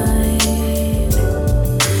mind.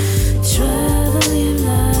 Traveling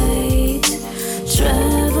light.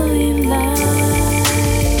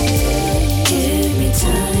 Give me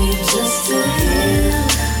time just to heal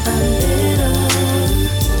a little.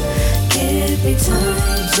 Give me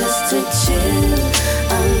time just to chill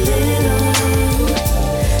a little.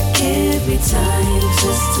 Give me time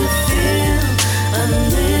just to feel a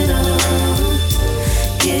little.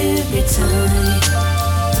 Give me time.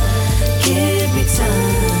 Give me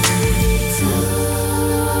time.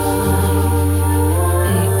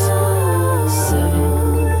 8, 7,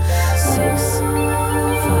 6,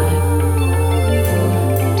 5, 4,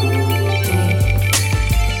 3,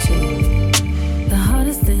 2. The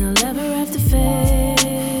hardest thing I'll ever have to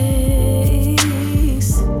face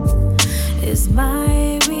is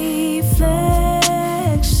my reflection,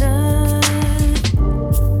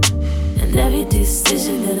 and every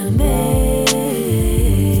decision that I make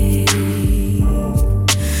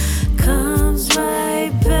comes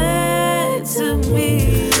right back to me.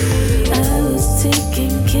 I was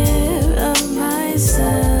taking care of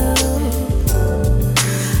myself.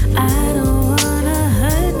 I don't wanna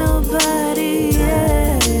hurt nobody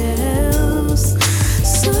else.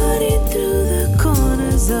 Sorting through the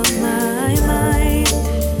corners of my mind.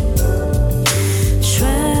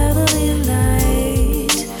 Traveling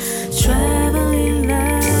light.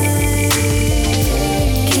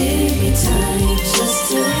 Give me time just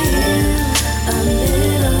to heal a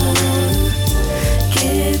little.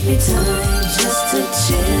 Give me time just to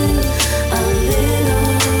chill a little.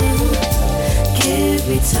 Give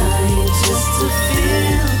me time just to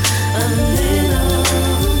feel a little.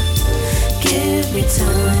 Give me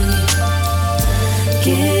time.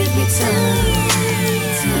 Give me time.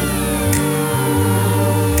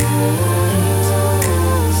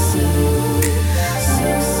 7,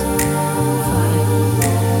 6, 5,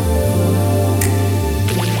 4,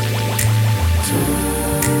 3, 2.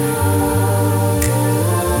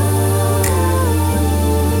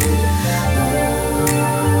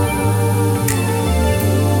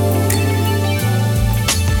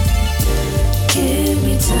 Give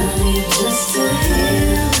me time just to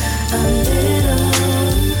heal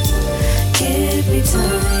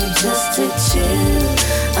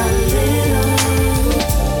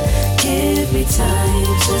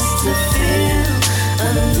to feel a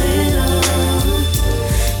little.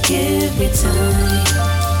 Give me time.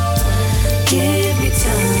 Give me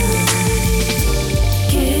time.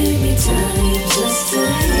 Give me time just to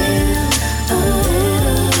heal a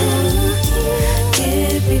little.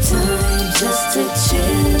 Give me time just to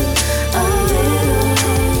chill a little.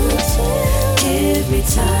 Give me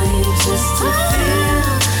time just to feel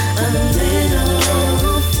a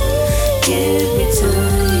little. Give me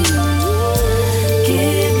time.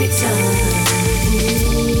 Give me time.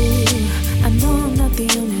 I know I'm not the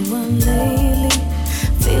only one lately.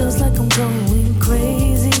 Feels like I'm going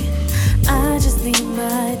crazy. I just need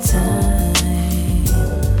my time.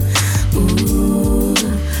 Ooh,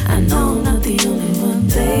 I know I'm not the only one,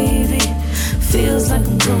 baby. Feels like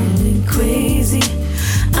I'm going crazy.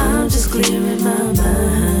 I'm just clearing my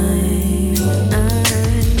mind.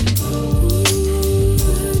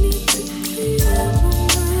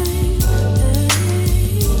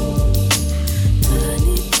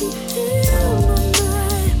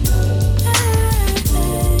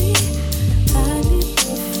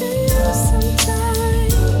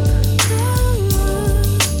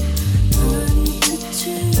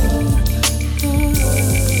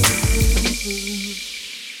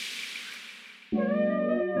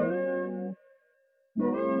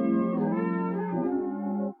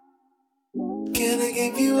 Can I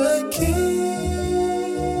give you a kiss?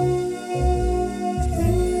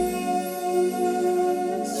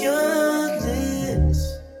 Your lips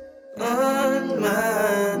on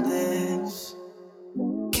my lips.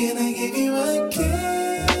 Can I give you a kiss?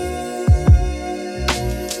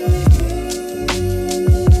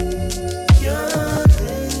 Your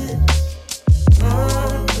lips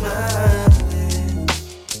on my lips.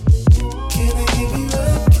 Can I give you a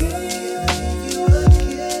kiss?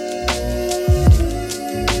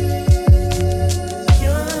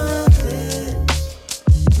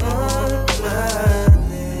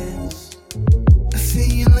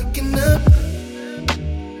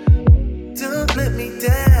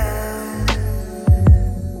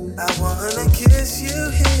 You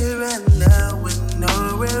here and now and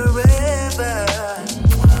nowhere ever.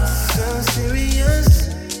 So serious,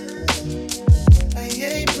 I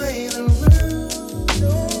ain't playing around.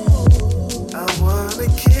 I wanna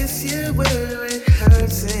kiss you where it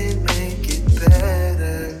hurts and make it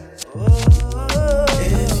better.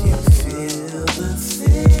 If you feel the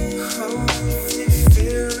same, if you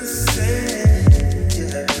feel the same,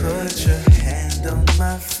 yeah. Put your hand on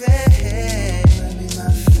my face, my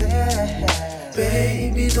face.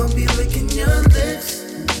 Baby, don't be licking your lips.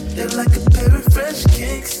 They're like a pair of fresh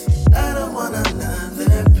kicks. I don't want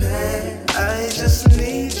another pair. I just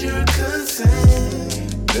need your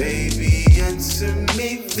consent. Baby, answer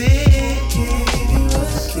me this. Can I give you a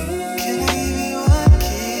kiss? Can I give you a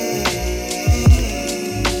kiss?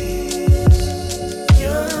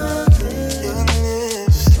 Your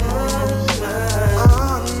lips on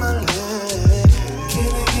my lips. Can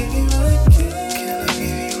I give you a kiss? Can I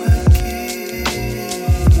give you a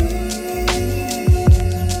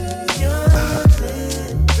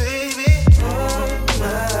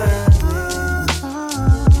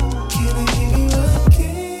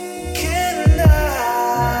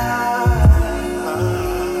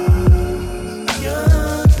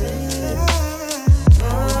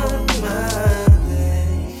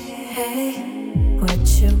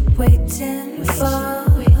waiting for.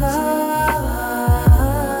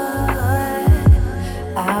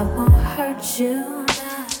 I won't hurt you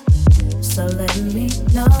now, so let me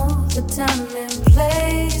know the time and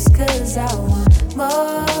place, 'cause I want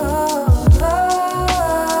more.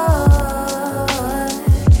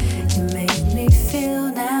 You make me feel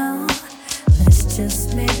now, let's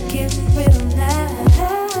just make it real now.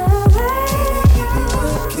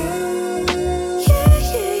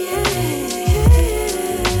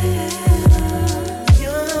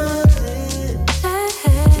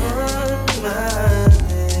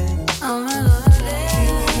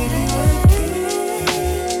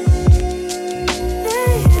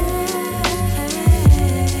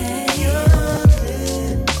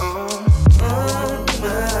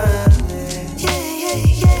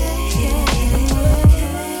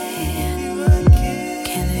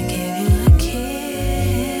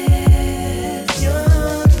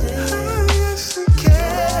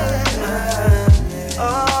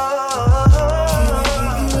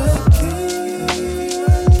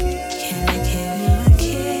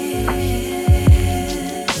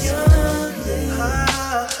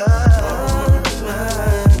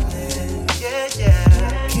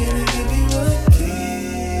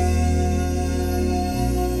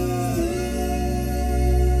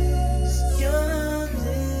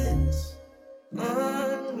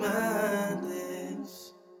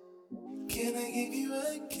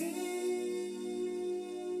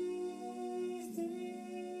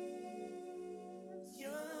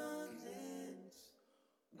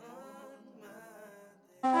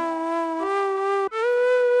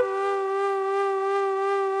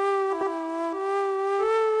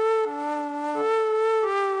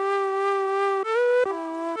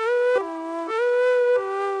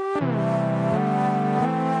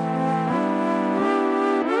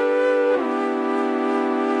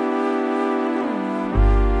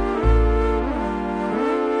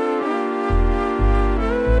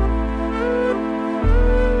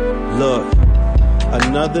 Look,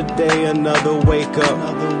 another day, another wake up.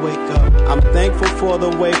 I'm thankful for the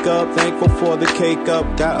wake up, thankful for the cake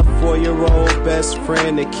up. Got a 4-year-old best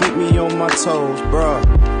friend that keep me on my toes, bruh.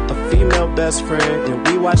 A female best friend, and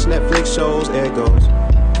we watch Netflix shows. There it goes.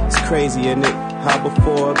 It's crazy, isn't it? How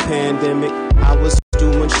before a pandemic, I was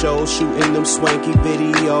doing shows, shooting them swanky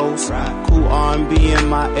videos. Cool R&B in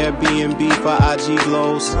my Airbnb for IG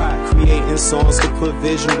glows. Creating songs to put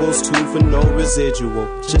visuals to for no residual.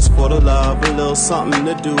 Just for the love, a little something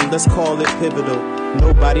to do. Let's call it pivotal.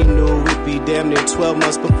 Nobody knew it'd be damn near 12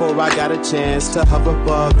 months before I got a chance to hover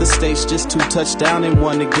above the stage just to touch down and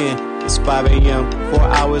one again. It's 5 a.m., 4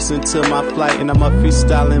 hours until my flight, and I'm up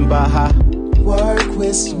freestyling by high. Work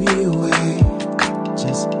whisked me away.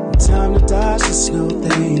 Just time to dodge the snow,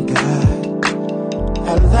 thank God.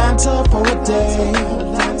 Atlanta for a day.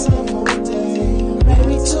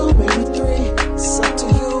 Maybe 2, maybe 3. It's up to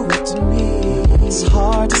you, up to me. It's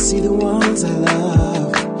hard to see the ones I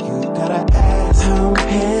love. You gotta ask, pound,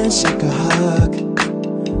 handshake, a hug.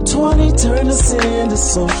 20 turned us into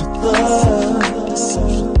social thugs.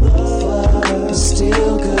 It's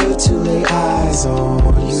still good to lay eyes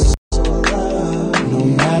on you. No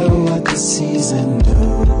matter what the season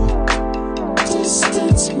do,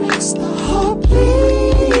 distance makes the heart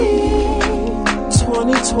bleed.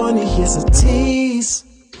 2020, here's a tease.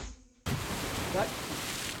 What?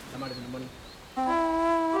 That might have been the money.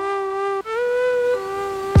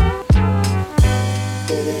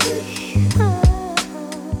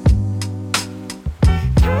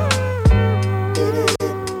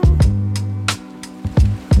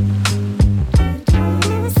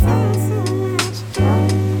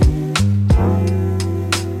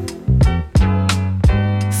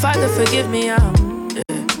 Forgive me, I'm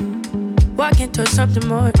walking towards something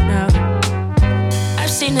more now. I've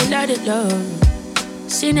seen a lot of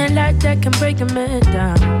love, seen a lot that can break a man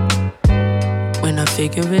down. When I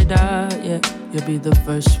figure it out, yeah, you'll be the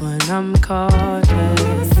first one I'm calling.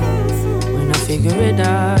 When I figure it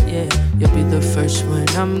out, yeah, you'll be the first one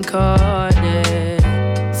I'm calling.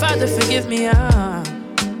 Father, forgive me, I'm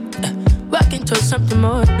walking towards something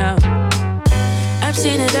more now. I've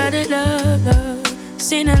seen a lot of love.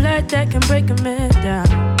 Seen a lot that can break a man down,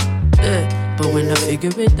 yeah. But when I figure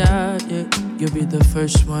it out, yeah, you'll be the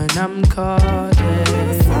first one I'm calling.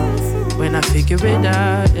 When I figure it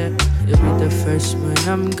out, yeah, you'll be the first one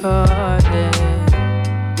I'm calling.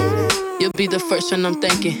 You'll be the first one I'm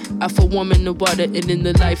thanking. I for warm in the water and in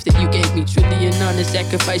the life that you gave me. Truly an honest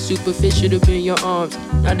sacrifice, superficial to be in your arms.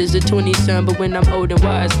 Not as a 20 son, but when I'm old and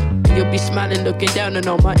wise, and you'll be smiling, looking down on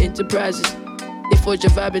all my enterprises. They forge a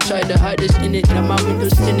vibe and try to hide us in it. Now my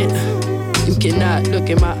window's tinted. You cannot look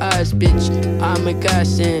in my eyes, bitch. I'm a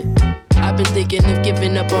godsend. I've been thinking of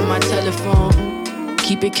giving up on my telephone.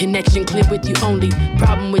 Keeping connection clear with you only.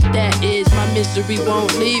 Problem with that is my misery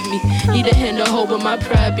won't leave me. Need a hand to hold, but my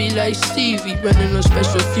pride be like Stevie. Running on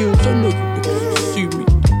special fumes, I know you can see me.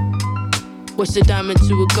 What's a diamond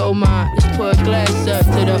to a gold mine? Let's pour a glass up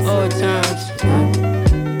to the old times.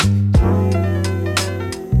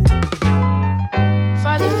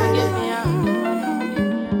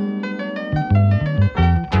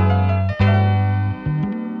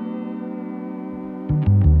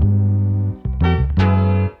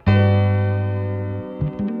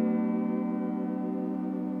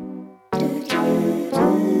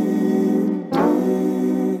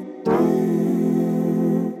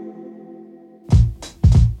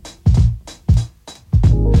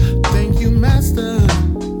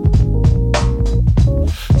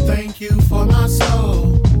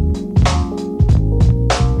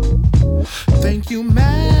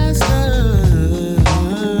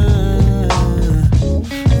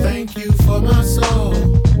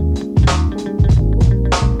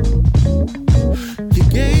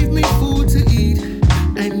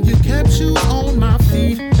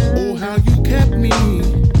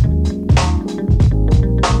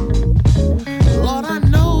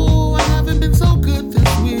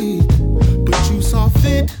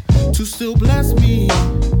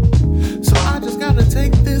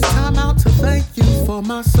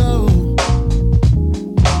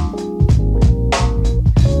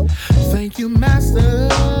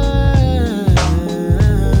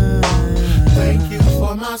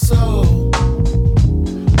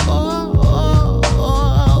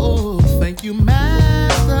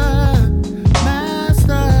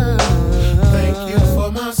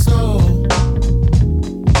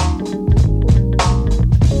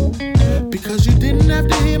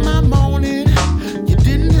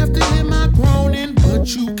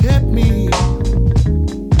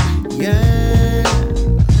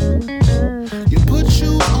 You put you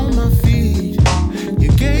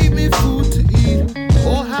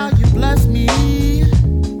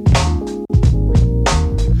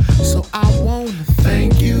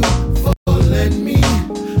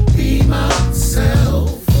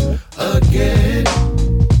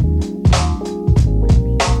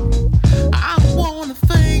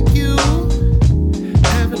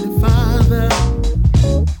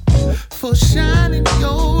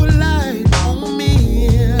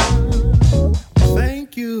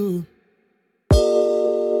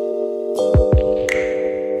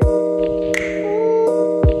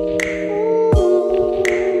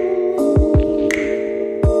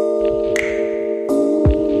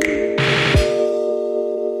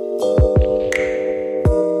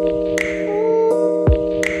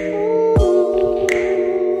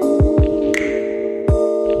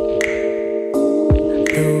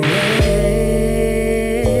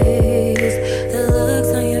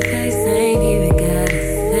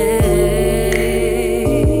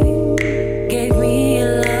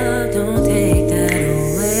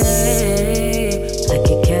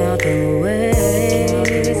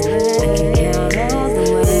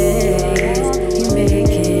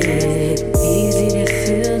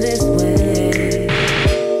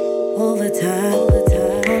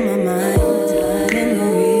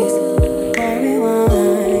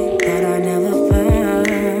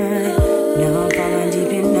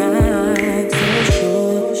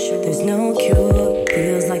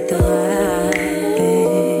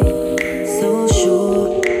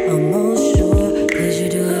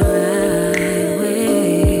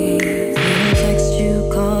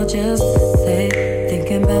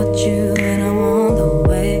without you, and I'm on the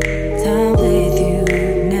way. Time with you,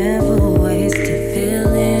 never wasted.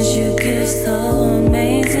 Feelings you give so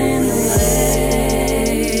amazing ways.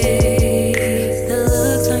 The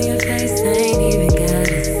looks on your face ain't even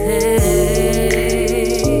gotta say.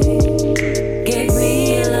 Gave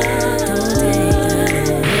me a lot, don't take that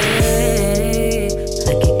away.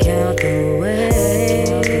 I can count the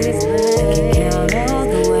ways, I can count all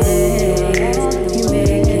the ways. You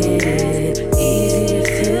make it easy to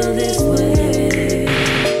feel this way.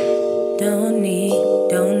 Don't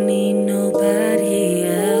need nobody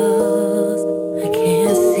else. I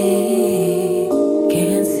can't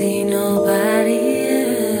see nobody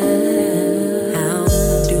else. How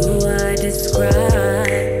do I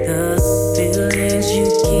describe the feelings you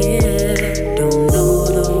give? Don't know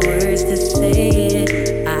the words to say it.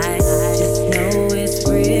 I just know it's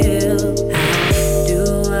real. How do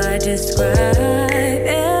I describe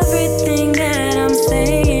everything that I'm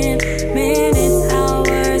saying? Minutes,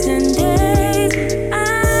 hours, and days. I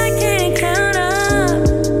can't count up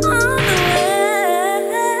all the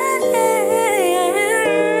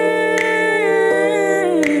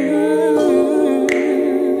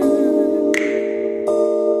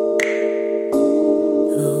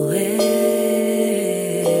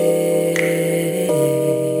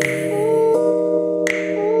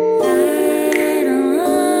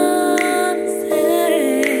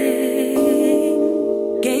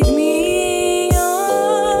Gave me your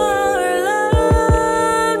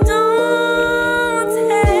love,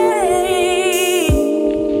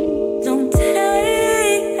 don't take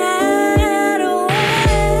that away.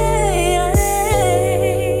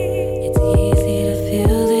 It's easy to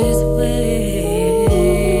feel this way.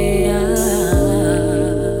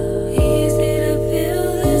 Easy to feel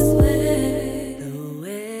this way.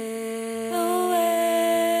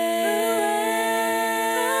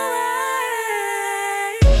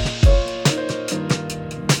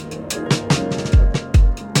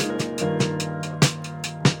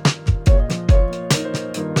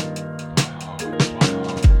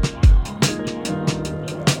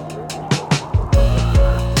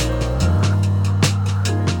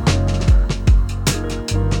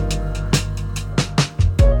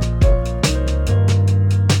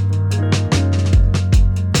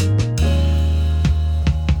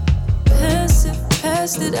 The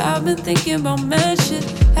past it, I've been thinking about mad shit.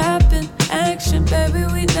 Happen, action, baby,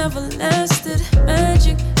 we never lasted.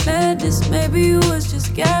 Magic, madness, maybe you was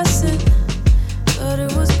just gassing. But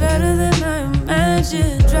it was better than I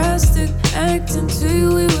imagined. Drastic, acting to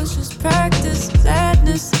you, it was just practice.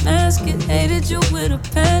 Sadness, mask it, hated you with a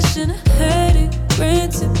passion. Had it,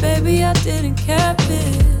 granted, baby, I didn't cap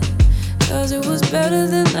it. Cause it was better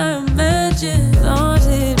than I imagined. Thought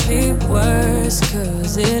it'd be worse,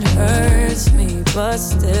 cause it hurts me. But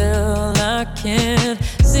still, I can't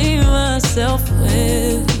see myself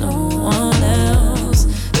with no one else.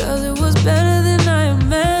 Cause it was better than I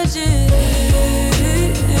imagined.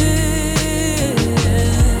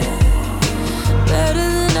 Better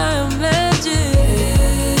than I imagined.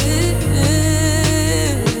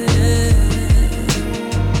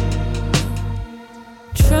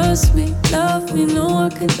 Trust me, love me, no, I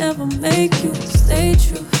could never make you stay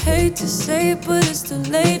true. Hate to say it, but it's too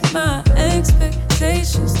late. My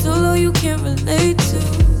expectations too low, you can't relate to.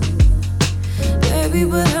 Baby,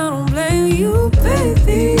 but I don't blame you,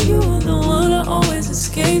 baby. You were the one I always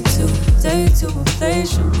escape to. Day to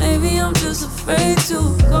replace you, maybe I'm just afraid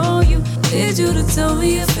to call you. Need you to tell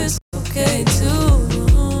me if it's okay too.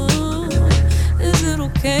 Is it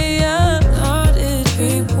okay? I thought it'd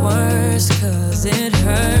be worse, cause it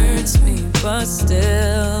hurts me. But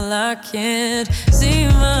still, I can't see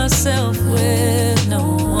myself with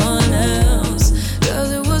no one else.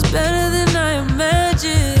 Cause it was better than I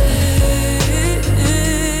imagined.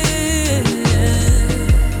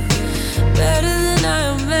 Better than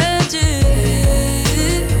I imagined.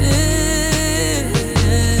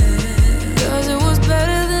 Cause it was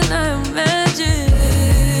better than I imagined.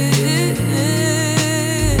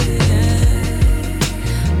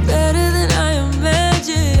 Better than I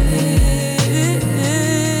imagined.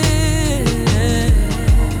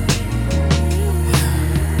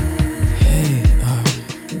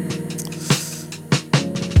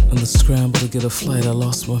 On the scramble to get a flight, I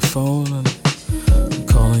lost my phone, and I'm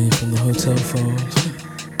calling you from the hotel phone.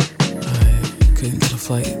 I couldn't get a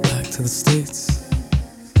flight back to the States.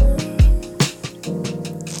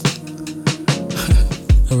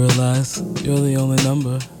 I realize you're the only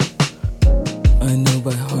number I know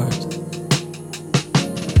by heart.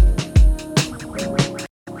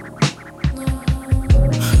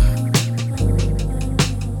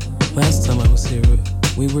 Last time I was here,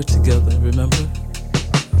 we were together, remember?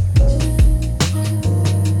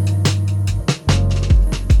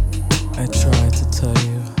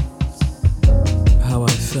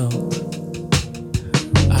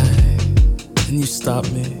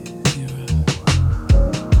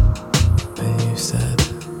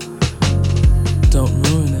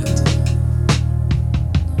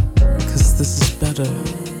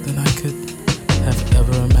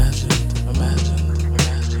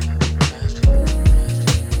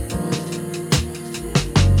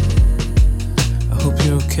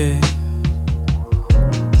 okay?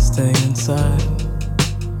 Staying inside.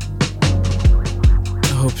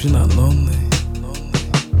 I hope you're not lonely.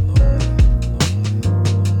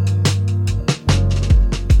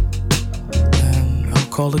 And I'll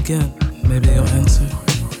call again. Maybe you'll answer.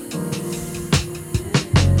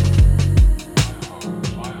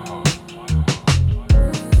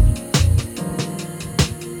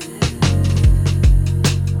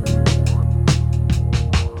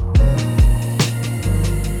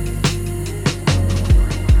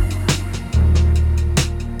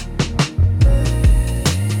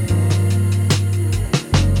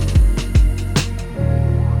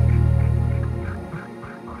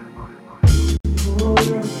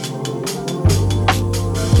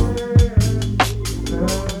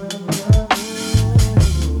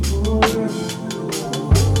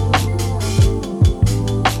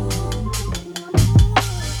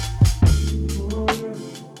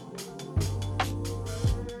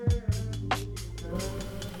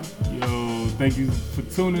 Thank you for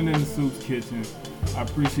tuning in to Soops Kitchen. I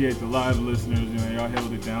appreciate the live listeners. You know, y'all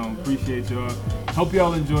held it down. Appreciate y'all. Hope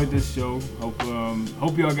y'all enjoyed this show. Hope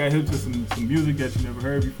y'all got hip to some music that you never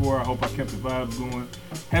heard before. I hope I kept the vibes going.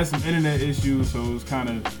 Had some internet issues, so it was kind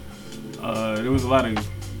of there was a lot of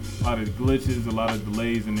glitches, a lot of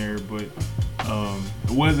delays in there, but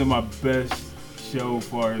it wasn't my best show as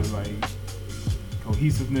far as like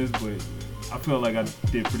cohesiveness, but I felt like I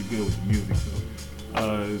did pretty good with the music. So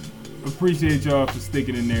appreciate y'all for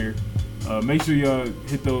sticking in there. Make sure y'all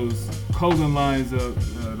hit those clothing lines up,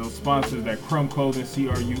 those sponsors, that Crumb Clothing,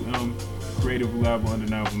 CRUM, Creative, Reliable,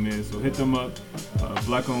 Undeniable Men. So hit them up,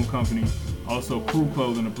 black-owned company. Also, Crew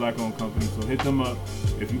Clothing, a black-owned company. So hit them up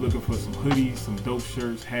if you're looking for some hoodies, some dope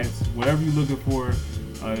shirts, hats, whatever you're looking for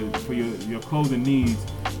your clothing needs.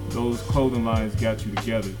 Those clothing lines got you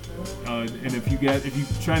together. And if you're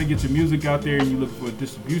trying to get your music out there and you're looking for a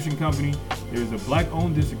distribution company, there's a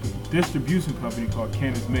black-owned distribution company called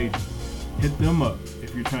Knxwledge. Hit them up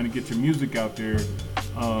if you're trying to get your music out there,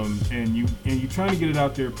 and you're trying to get it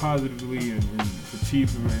out there positively and for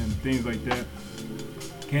cheaper and things like that.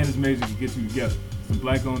 Knxwledge can get you together. It's a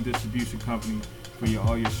black-owned distribution company for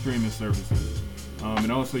all your streaming services.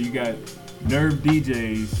 And also you got Nerve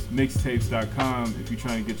DJs, mixtapes.com if you're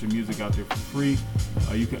trying to get your music out there for free.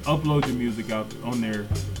 You can upload your music out on there,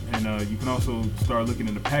 and you can also start looking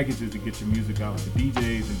into packages to get your music out to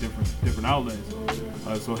DJs and different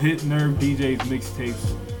outlets. So hit Nerve DJs,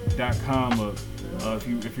 mixtapes.com up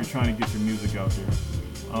if you're trying to get your music out there.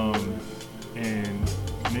 And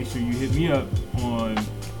make sure you hit me up on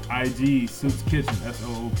IG, Soops Kitchen,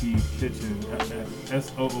 S-O-O-P Kitchen,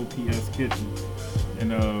 S-O-O-P-S Kitchen.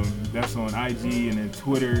 And that's on IG, and then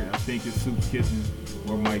Twitter, I think it's Soops Kitchen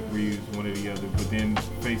or Mike Reeves, one or the other. But then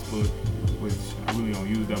Facebook, which I really don't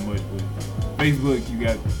use that much, but Facebook, you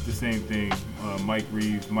got the same thing, Mike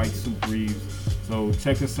Reeves, Mike Soup Reeves. So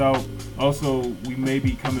check us out. Also, we may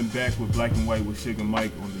be coming back with Black and White with Shig and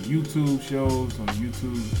Mike on the YouTube shows, on the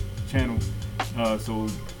YouTube channel. So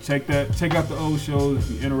check out the old shows if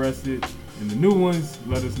you're interested. And the new ones,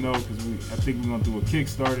 let us know, because I think we're going to do a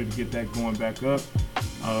Kickstarter to get that going back up.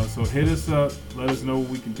 So hit us up, let us know what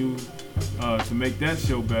we can do to make that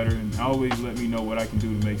show better, and always let me know what I can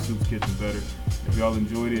do to make Soops Kitchen better. If y'all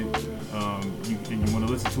enjoyed it and you want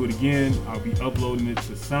to listen to it again, I'll be uploading it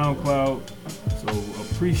to SoundCloud. So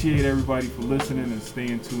appreciate everybody for listening and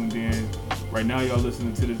staying tuned in. Right now y'all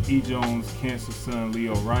listening to this E.Jones, Cancer Sun,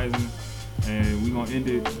 Leo Rising, and we're going to end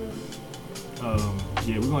it.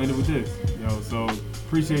 We're going to end it with this. So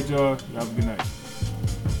appreciate y'all. Y'all have a good night.